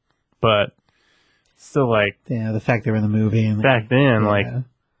all. But still, like, Yeah, the fact they were in the movie. And back then, like,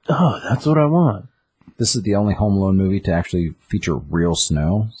 oh, that's what I want. This is the only Home Alone movie to actually feature real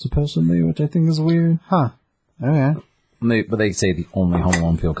snow, supposedly, which I think is weird. Huh. Okay. But they say the only Home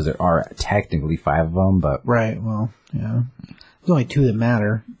Alone film because there are technically 5 of them, but... Right, well, yeah. There's only 2 that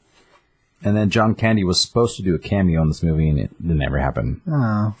matter. And then John Candy was supposed to do a cameo in this movie, and it never happened.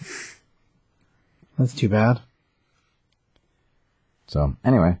 Oh. That's too bad. So,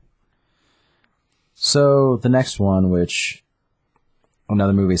 anyway. So, the next one, which...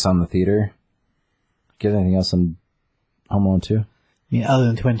 Another movie I saw in the theater. Get anything else on Home Alone 2? I mean, other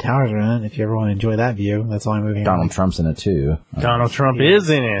than Twin Towers are in it, if you ever want to enjoy that view, that's the only movie. Donald Trump's in it, too. Donald Trump is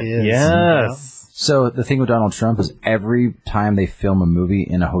in it. He is. Yes. So, the thing with Donald Trump is every time they film a movie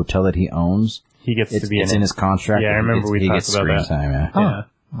in a hotel that he owns, He gets to be it's in in it. his contract. Yeah, I remember we he talked gets about screen that. time, yeah. Huh.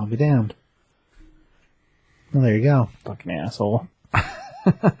 Yeah. I'll be damned. Well, there you go. Fucking asshole.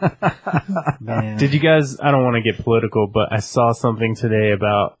 Man. Did you guys, I don't want to get political, but I saw something today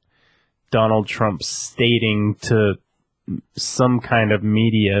about Donald Trump stating to some kind of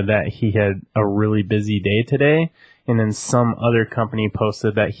media that he had a really busy day today, and then some other company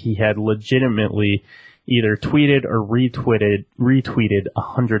posted that he had legitimately either tweeted or retweeted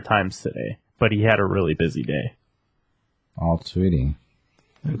 100 times today, but he had a really busy day. All tweeting.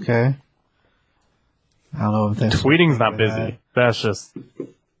 Okay. I don't know if that's... Tweeting's not busy. That's just,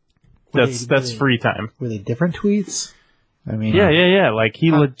 that's Were they- free time. Were they different tweets? I mean... Yeah. Like,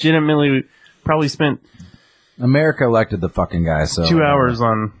 he legitimately probably spent America elected the fucking guy, so... 2 hours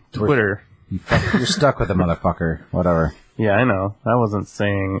on Twitter. You're stuck with the motherfucker. Whatever. Yeah, I know. I wasn't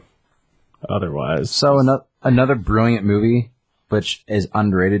saying otherwise. So, another brilliant movie, which is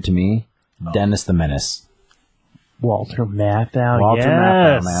underrated to me, Dennis the Menace. Walter Matthau, Walter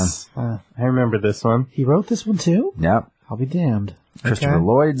yes. Matthau, man. I remember this one. He wrote this one too? Yep. I'll be damned. Christopher Okay.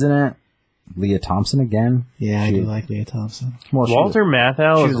 Lloyd's in it. Leah Thompson again. Yeah, I She- do like Leah Thompson. Well, she- Walter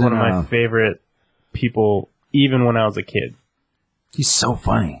Matthau she is was one of in, my favorite people, even when I was a kid. He's so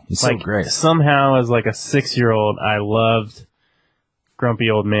funny. He's Like, so great. somehow, as like a 6-year-old, I loved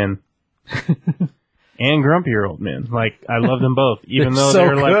Grumpy Old Men. And Grumpier Old Men. Like, I love them both, even They're though so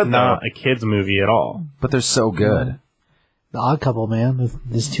they're like good, not though. a kid's movie at all. But they're so good. The Odd Couple, man.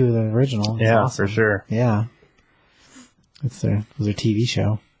 There's 2 of the original. It's Yeah, awesome. for sure. Yeah. It was their TV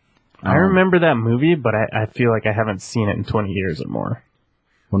show. I remember that movie, but I feel like I haven't seen it in 20 years or more.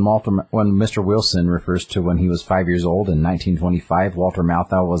 When Mr. Wilson refers to when he was 5 years old in 1925, Walter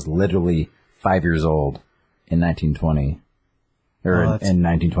Matthau was literally 5 years old in 1920. Or Oh, in that's-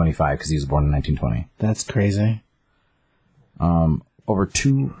 1925, because he was born in 1920. That's crazy. Over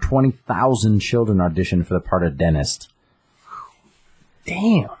 20,000 children auditioned for the part of dentist.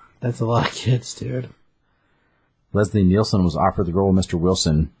 Damn. That's a lot of kids, dude. Leslie Nielsen was offered the role of Mr.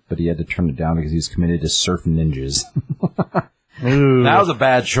 Wilson, but he had to turn it down because he was committed to surf ninjas. Ooh, That was a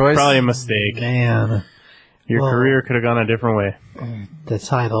bad choice. probably a mistake. Man. Your Well- career could have gone a different way. The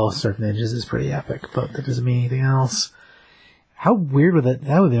title, Surf Ninjas, is pretty epic, but that doesn't mean anything else. How weird would that would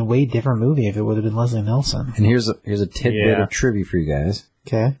have been a way different movie if it would have been Leslie Nielsen. And here's a tidbit Yeah. of trivia for you guys.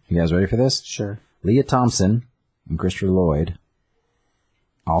 Okay? You guys ready for this? Sure. Leah Thompson and Christopher Lloyd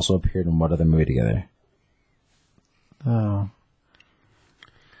also appeared in what other movie together? Oh.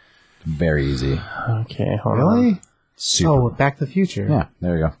 Very easy. Okay, hold on. Really? Super. Oh, Back to the Future. Yeah,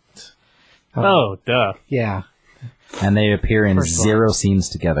 there you go. Oh, duh. Yeah. And they appear in First 0 scenes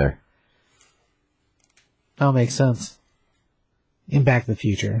together. That makes sense. In Back to the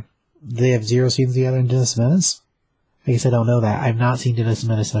Future. They have 0 scenes together in Dennis the Menace? I guess I don't know that. I've not seen Dennis the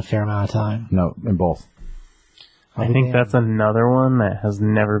Menace in a fair amount of time. No, in both. I'll I be think damned. that's another one that has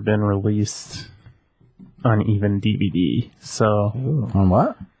never been released on even DVD. So, Ooh, On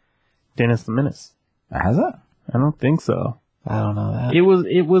what? Dennis the Menace. Has it? I don't think so. I don't know that.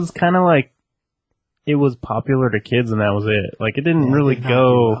 It was kind of like, it was popular to kids and that was it. Like, it didn't Yeah, really did not do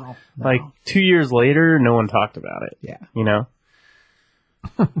go, well. No. like, 2 years later, no one talked about it, Yeah. you know?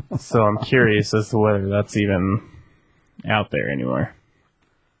 So I'm curious as to whether that's even out there anywhere.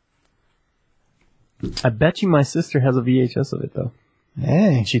 I bet you my sister has a VHS of it, though.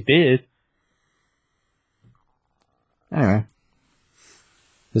 Hey. She did. Anyway.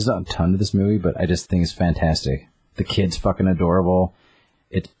 There's not a ton to this movie, but I just think it's fantastic. The kid's fucking adorable.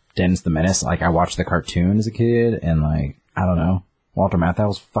 It's Dennis the Menace. Like, I watched the cartoon as a kid, and, like, I don't know. Walter Matthau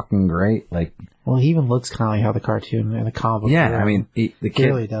was fucking great. Like, Well, he even looks kind of like how the cartoon and the comic book. yeah, do. I mean, the kid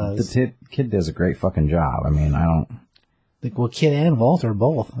really does. The kid does a great fucking job. I mean, I don't. Well, Kid and Walter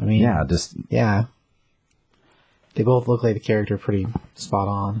both. I mean, Yeah, just yeah. They both look like the character pretty spot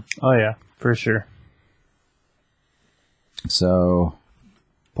on. Oh yeah, for sure. so.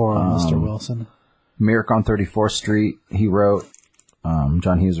 Poor old Mr. Wilson. Miracle on 34th Street. He wrote.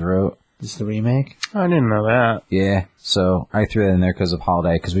 John Hughes wrote. This is the remake. I didn't know that. Yeah, so I threw that in there because of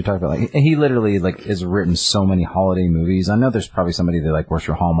holiday. Because we talked about like he literally like has written so many holiday movies. I know there's probably somebody that like works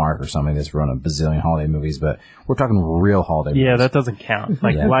for Hallmark or somebody that's run a bazillion holiday movies, but we're talking real holiday movies. Yeah, that doesn't count.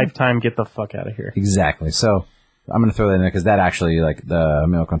 Like Yeah. Lifetime, get the fuck out of here. Exactly. So I'm gonna throw that in there because that actually like the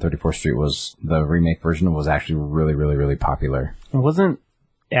Miracle on 34th Street was the remake version was actually really really really popular. Wasn't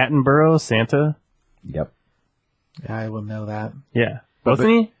Attenborough Santa? Yep. Yeah, I wouldn't know that. Yeah, wasn't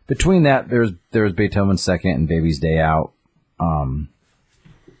he? Between that, there was Beethoven's Second and Baby's Day Out.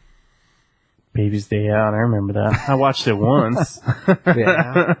 Baby's Day Out. I remember that. I watched it once.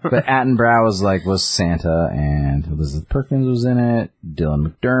 Yeah. But Attenborough was Santa, and Elizabeth Perkins was in it. Dylan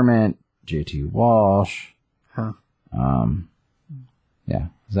McDermott, J.T. Walsh. Huh. Yeah, it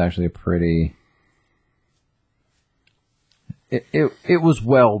was actually a pretty. It was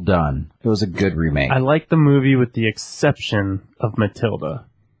well done. It was a good remake. I like the movie with the exception of Matilda.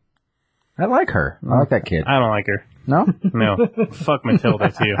 I like her. I like that kid. I don't like her. No, No. Fuck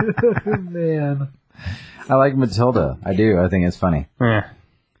Matilda, too. Man. I like Matilda. I do. I think it's funny. Yeah.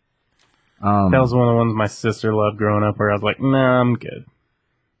 That was one of the ones my sister loved growing up where I was like, nah, I'm good.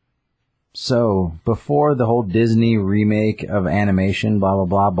 So before the whole Disney remake of animation, blah blah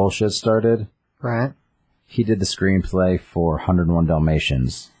blah bullshit started, Right. he did the screenplay for 101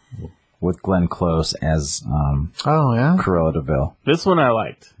 Dalmatians with Glenn Close as Oh, yeah? Cruella de Vil, This one I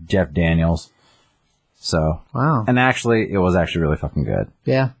liked. Jeff Daniels. So, Wow. and actually, it was actually really fucking good.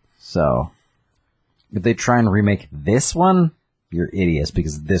 Yeah. So, if they try and remake this one, you're idiots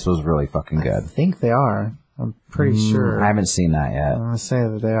because this was really fucking I good. think they are. I'm pretty sure. I haven't seen that yet. I'm going to say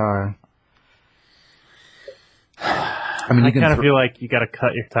that they are. I mean, I you can kind of feel like you got to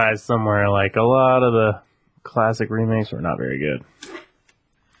cut your ties somewhere. Like a lot of the classic remakes were not very good.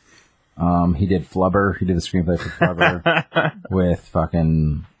 he did Flubber. He did the screenplay for Flubber with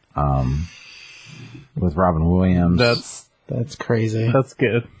fucking with Robin Williams. That's crazy.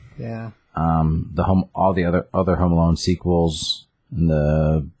 good. Yeah. all the other Home Alone sequels,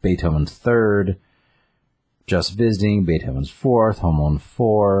 the Beethoven's Third, Just Visiting, Beethoven's Fourth, Home Alone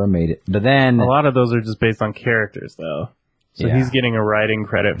 4, made it. But then A lot of those are just based on characters, though. So Yeah. he's getting a writing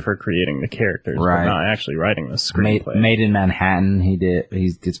credit for creating the characters, Right. but not actually writing the screenplay. Made in Manhattan, he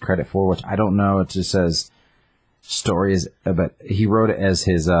gets credit for, which I don't know. It just says stories, but he wrote it as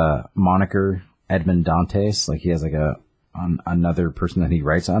his moniker, Edmond Dantes. Like he has like another person that he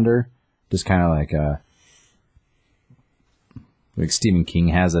writes under, just kind of like Stephen King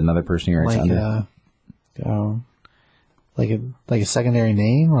has another person he writes Like, under. like a secondary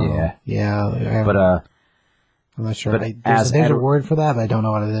name? Or? Yeah. Yeah. But I'm not sure. but There's a Edward- word for that, but I don't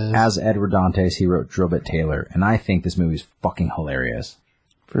know what it is. as Edward Dantes, he wrote Drillbit Taylor, and I think this movie's fucking hilarious.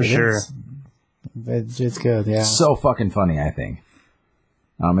 For sure. It's good, yeah. So fucking funny, I think.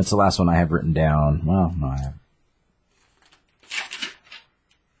 It's the last one I have written down. Well, no, I have.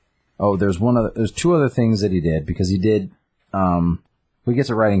 Oh, there's two other things that he did, because he did, he gets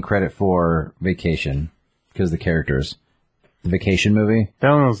a writing credit for Vacation, because of the characters. The Vacation movie,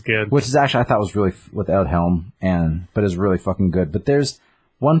 That one was good. which is actually, I thought was really, with Ed Helm, but is really fucking good. But there's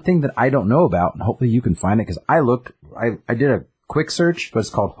one thing that I don't know about, and hopefully you can find it, because I did a quick search, but it's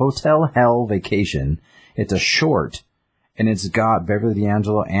called Hotel Hell Vacation. It's a short, and it's got Beverly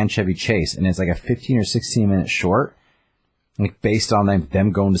D'Angelo and Chevy Chase, and it's like a 15 or 16 minute short, like based on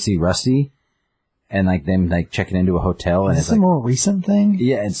them going to see Rusty, and like them like checking into a hotel, and Is it's this a like, more recent thing?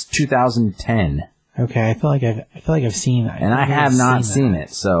 yeah, it's 2010, Okay, I feel like I've seen it. and I have not seen it,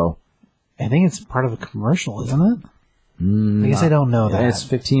 so I think it's part of a commercial, isn't it? I guess I don't know that. it's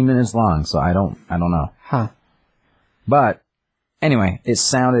 15 minutes long, so I don't know. Huh. But anyway, it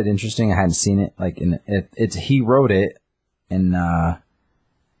sounded interesting. I hadn't seen it. Like, he wrote it, and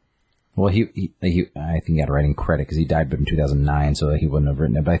well, he I think he had a writing credit because he died in 2009, so he wouldn't have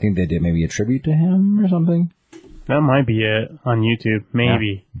written it. But I think they did maybe a tribute to him or something. That might be it on YouTube.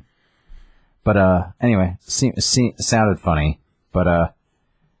 Maybe. Yeah. But anyway, sounded funny. But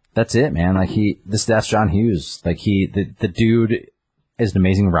that's it, man. Like that's John Hughes. Like the dude is an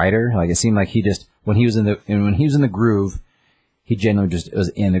amazing writer. Like it seemed like he just when he was in the groove, he genuinely just was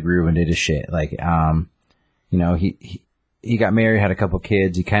in the groove and did his shit. Like he got married, had a couple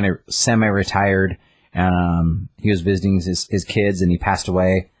kids. He kind of semi-retired, and he was visiting his kids, and he passed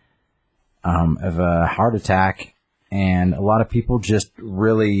away of a heart attack. And a lot of people just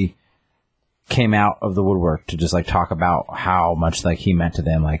really came out of the woodwork to just like talk about how much like he meant to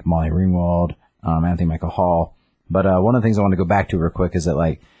them, like Molly Ringwald, Anthony Michael Hall. But one of the things I want to go back to real quick is that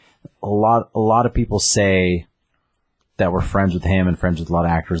like a lot of people say that were friends with him and friends with a lot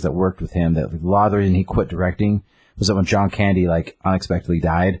of actors that worked with him, that a lot of the reason he quit directing was that when John Candy like unexpectedly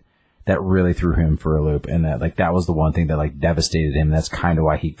died, that really threw him for a loop, and that like that was the one thing that like devastated him. That's kind of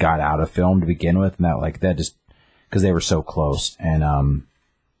why he got out of film to begin with, and that just because they were so close. And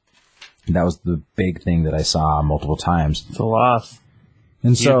that was the big thing that I saw multiple times. It's a loss.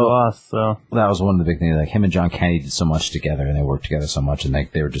 And Huge so loss. So that was one of the big things. Like him and John Candy did so much together, and they worked together so much, and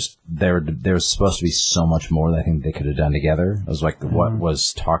like there was supposed to be so much more that I think they could have done together. It was like what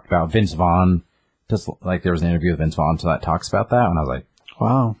was talked about. Vince Vaughn, just like there was an interview with Vince Vaughn that talks about that, and I was like,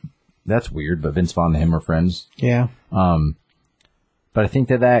 Wow. that's weird. But Vince Vaughn and him are friends. Yeah. But I think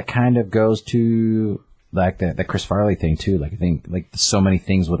that kind of goes to like the Chris Farley thing too. Like I think like so many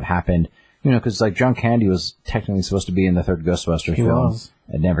things would have happened, you know, because like John Candy was technically supposed to be in the third Ghostbusters He film. was.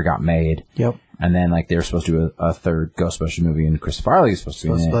 It never got made. Yep. And then like they were supposed to do a third Ghostbusters movie, and Chris Farley was supposed to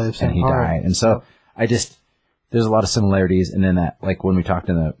be in play the it, same and he part. died. And so there's a lot of similarities. And then that like when we talked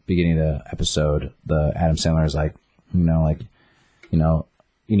in the beginning of the episode, the Adam Sandler is like,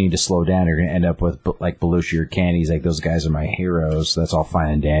 you need to slow down. You're going to end up with like Belushi or Candy. He's like, those guys are my heroes. So that's all fine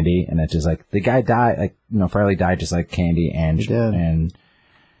and dandy. And it's just like the guy died, like, Farley died just like Candy and John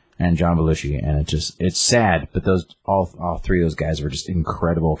Belushi. And it's sad, but all three of those guys were just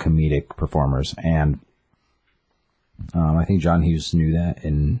incredible comedic performers. And, I think John Hughes knew that.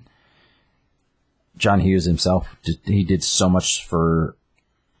 And John Hughes himself, he did so much for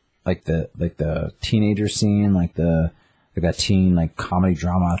like the teenager scene, like that teen like comedy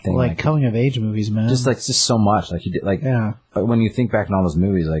drama thing, Like coming of age movies, man. just so much. Like he did, like Yeah. when you think back on all those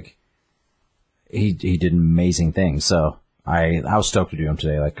movies, like he did amazing things. So I was stoked to do them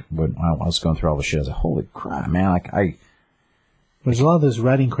today. Like when I was going through all the shit, I was like, holy crap, man! Like There's a lot of those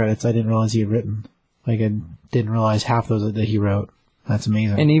writing credits I didn't realize he had written. Like I didn't realize half those that he wrote. That's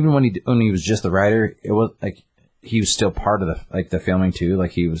amazing. and even when he was just the writer, it was like he was still part of the filming too.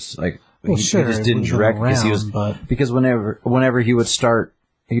 Like he was like. Well, he sure, just didn't it direct because he was but because whenever he would start,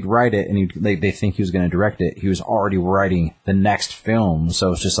 he'd write it and they think he was going to direct it. He was already writing the next film,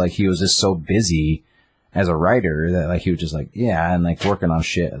 so it's just like he was just so busy as a writer that like he was just like and like working on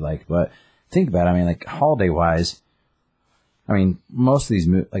shit. Like, but think about it. I mean, like holiday wise, I mean most of these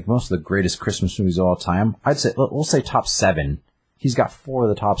most of the greatest Christmas movies of all time, I'd say we'll say top 7. He's got 4 of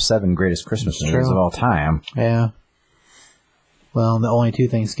the top 7 greatest Christmas movies of all time. yeah. Well, the only two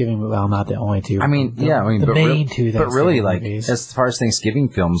Thanksgiving, well, not the only two. I mean, the but main two Thanksgiving but really, like, movies. as far as Thanksgiving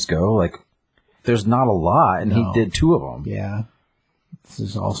films go, like, there's not a lot, and he No. did 2 of them. Yeah. This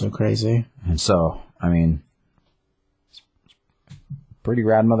is also crazy. And so, I mean, pretty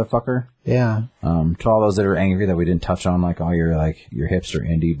rad motherfucker. Yeah. To all those that are angry that we didn't touch on, like, all your hipster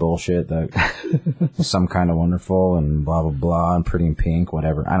indie bullshit, that some kind of wonderful and blah, blah, blah, and pretty in pink,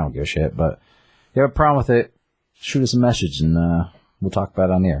 whatever. I don't give a shit, but if you have a problem with it, shoot us a message and we'll talk about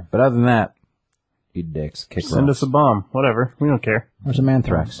it on the air. But other than that, eat dicks, kick send rocks. us a bomb. Whatever. We don't care. Or some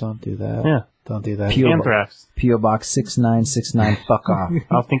anthrax. Don't do that. Yeah. Don't do that. P.O. Anthrax. P.O. Box 6969, fuck off.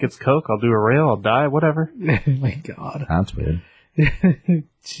 I'll think it's Coke. I'll do a rail. I'll die. Whatever. Oh my God. That's weird.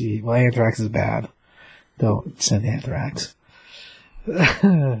 Gee, well, anthrax is bad. Don't send anthrax.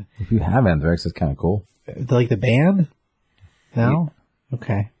 If you have anthrax, that's kind of cool. Like the band? No?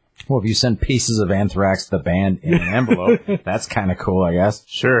 Okay. Well, if you send pieces of anthrax to the band in an envelope, that's kind of cool, I guess.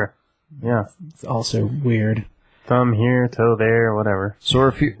 Sure. Yeah. It's also weird. Thumb here, toe there, whatever.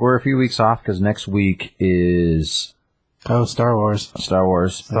 So we're a few weeks off because next week is Oh, Star Wars. Star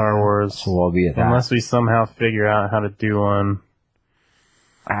Wars. Star Wars. So we'll be at that. Unless we somehow figure out how to do one.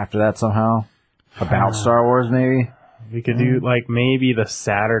 After that somehow. About Star Wars, maybe. We could do, like, maybe the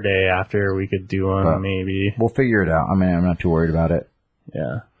Saturday after we could do one, maybe. We'll figure it out. I mean, I'm not too worried about it.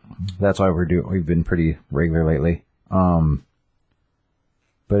 Yeah. That's why we've been pretty regular lately. But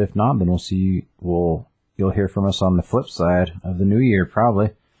if not, then you'll hear from us on the flip side of the new year,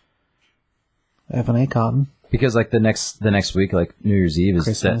 probably. F&A Cotton. Because like the next week, like New Year's Eve is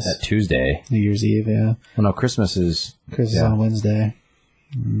Christmas. that Tuesday. New Year's Eve, yeah. Well, no, Christmas is On Wednesday.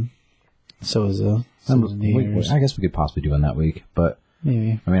 Mm-hmm. So is New Year's. I guess we could possibly do one that week, but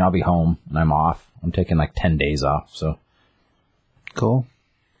Maybe. I mean, I'll be home and I'm off. I'm taking like 10 days off, so Cool.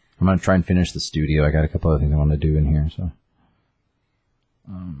 I'm gonna try and finish the studio. I got a couple other things I want to do in here, so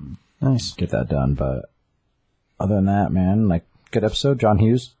Nice. get that done. But other than that, man, like good episode, John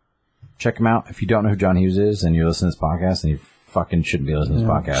Hughes. check him out. If you don't know who John Hughes is and you're listening to this podcast, then you fucking shouldn't be listening to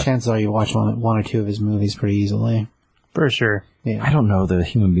this podcast. Chances are you watch one or two of his movies pretty easily. For sure. Yeah. I don't know the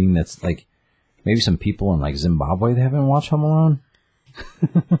human being that's like, maybe some people in like Zimbabwe that haven't watched Home Alone.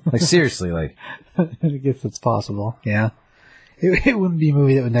 Like seriously, like I guess it's possible. Yeah. It wouldn't be a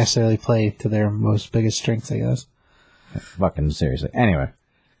movie that would necessarily play to their most biggest strengths, I guess. fucking seriously. Anyway,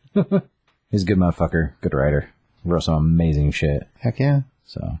 he's a good motherfucker, good writer. Wrote some amazing shit. Heck yeah.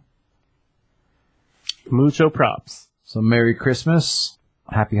 So Mucho props. Merry Christmas,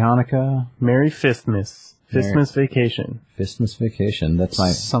 Happy Hanukkah, Merry Fistmas. Fistmas Vacation. Fistmas Vacation. That's my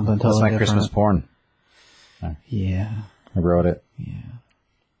Something That's totally my Christmas different. porn. Yeah. I wrote it. Yeah.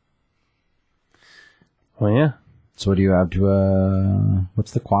 Well, yeah. So what do you have to,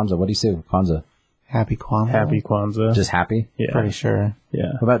 what's the Kwanzaa? What do you say with Kwanzaa? Happy Kwanzaa. Happy Kwanzaa. Just happy? Yeah. Pretty sure.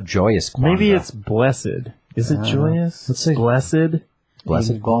 Yeah. What about joyous Kwanzaa? Maybe it's blessed. Is it joyous? let's say- blessed. Blessed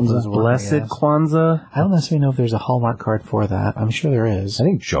Maybe both of those Kwanzaa? work, I Blessed guess. Kwanzaa. I don't necessarily know if there's a Hallmark card for that. I'm sure there is. I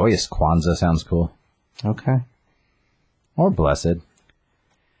think joyous Kwanzaa sounds cool. Okay. Or blessed.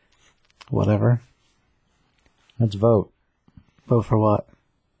 Whatever. Let's vote. Vote for what?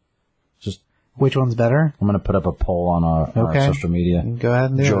 Just, Which one's better? I'm going to put up a poll on our Okay. social media. Go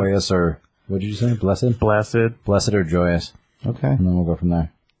ahead and do Joyous or, what did you say? Blessed? Blessed. Blessed or joyous. it. Okay. And then we'll go from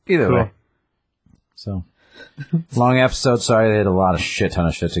there. Either Cool. way. So, long episode. Sorry, they had a lot of ton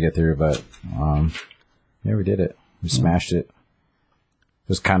of shit to get through, but, yeah, we did it. We smashed it. It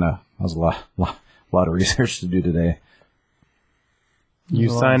was that was a lot of research to do today. You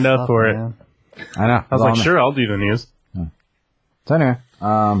There's a lot of signed up stuff, for it. man. I know. I was like, sure, I'll do the news. So anyway,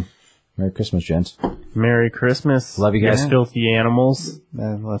 Merry Christmas, gents. Merry Christmas. Love you guys. you filthy animals.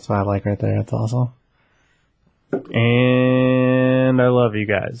 That's what I like right there. That's awesome. And I love you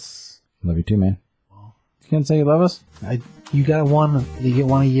guys. Love you too, man. You can't say you love us? You got one. You get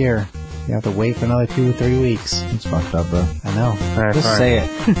one a year. You have to wait for another 2 or 3 weeks. It's fucked up, bro. I know. All right, Just fine. say it.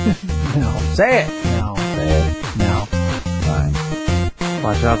 No. Say it. No. Say it. No. Fine.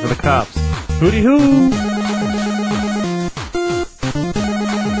 Watch out for the cops. Hooty hoo!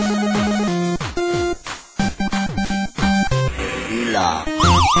 La.